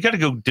objective. We got to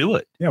go do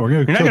it. Yeah,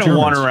 you're not going to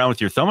wander around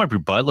with your thumb up your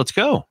butt. Let's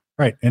go.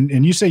 Right.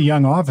 And you say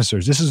young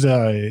officers. This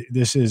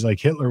is like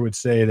Hitler would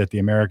say that the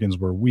Americans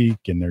were weak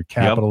and they're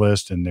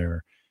capitalist and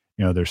they're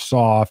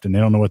soft and they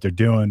don't know what they're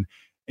doing.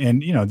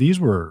 And, these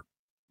were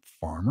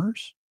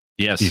farmers.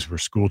 Yes. These were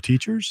school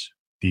teachers.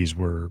 These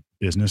were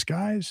business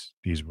guys.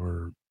 These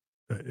were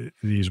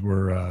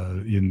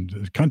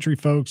in country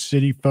folks,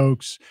 city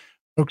folks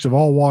of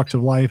all walks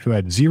of life who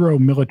had zero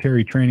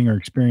military training or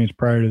experience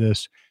prior to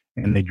this,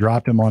 and they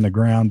dropped them on the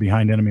ground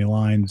behind enemy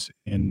lines,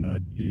 and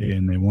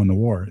they won the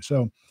war.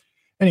 So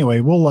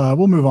anyway,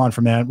 we'll move on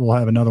from that. We'll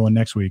have another one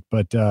next week,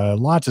 but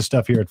lots of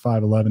stuff here at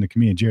 511. The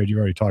comedian Jared, you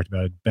already talked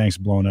about it. Banks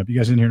blowing up. You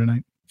guys in here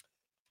tonight?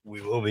 We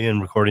will be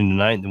in recording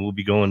tonight, and then we'll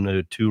be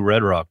going to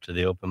Red Rock to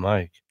the open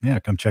mic. Yeah,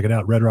 come check it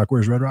out. Red Rock.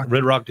 Where's Red Rock?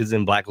 Red Rock is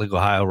in Black Lake,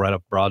 Ohio, right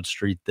up Broad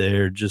Street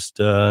there, just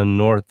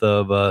north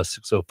of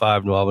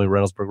 605 New Albany,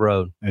 Reynoldsburg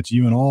Road. That's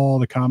you and all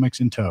the comics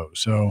in tow.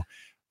 So,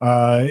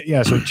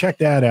 so check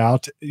that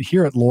out.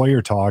 Here at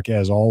Lawyer Talk,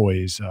 as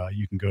always,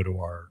 you can go to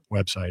our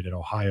website at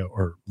Ohio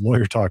or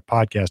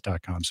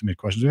lawyertalkpodcast.com. Submit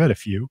questions. We've had a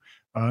few,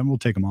 and we'll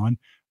take them on.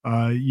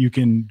 You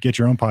can get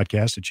your own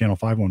podcast at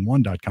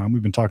channel511.com.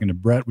 We've been talking to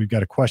Brett. We've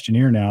got a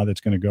questionnaire now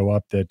that's going to go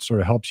up that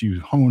sort of helps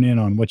you hone in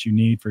on what you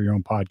need for your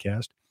own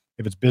podcast.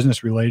 If it's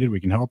business related, we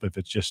can help. If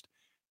it's just,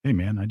 hey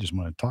man, I just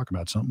want to talk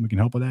about something, we can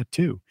help with that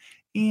too.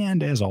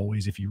 And as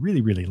always, if you really,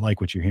 really like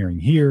what you're hearing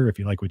here, if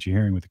you like what you're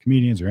hearing with the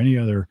comedians or any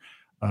other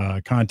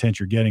content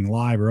you're getting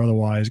live or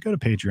otherwise, go to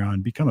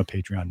Patreon, become a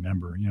Patreon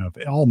member.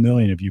 If all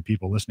million of you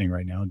people listening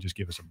right now just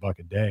give us $1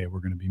 a day,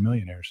 we're going to be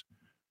millionaires.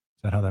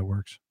 Is that how that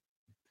works?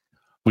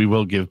 We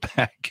will give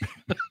back.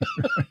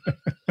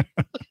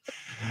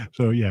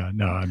 So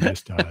I'm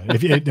just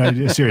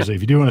seriously,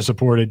 if you do want to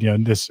support it,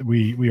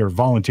 we are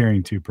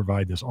volunteering to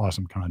provide this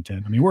awesome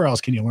content. I mean, where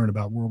else can you learn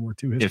about World War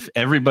II history? If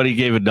everybody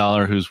gave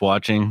 $1 who's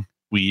watching,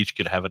 we each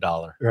could have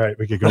 $1. Right.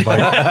 We could go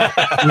buy.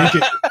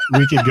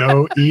 we could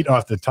go eat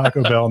off the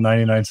Taco Bell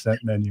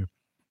 99-cent menu.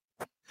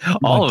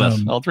 All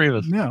three of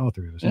us. Yeah, all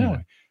three of us.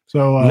 Anyway.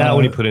 So now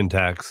when you put in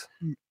tax.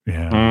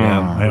 Yeah.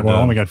 I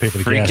only got to pay for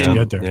the gas to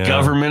get there.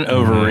 Government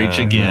overreach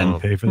again.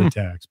 Pay for the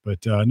tax. But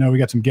no, we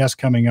got some guests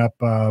coming up.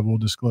 We'll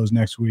disclose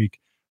next week.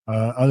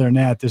 Other than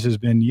that, this has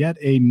been yet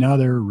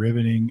another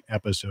riveting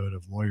episode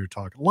of Lawyer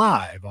Talk,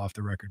 live off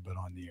the record, but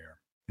on the air.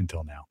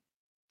 Until now.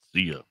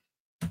 See ya.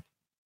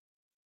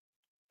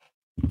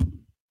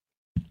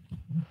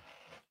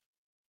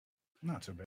 Not so bad.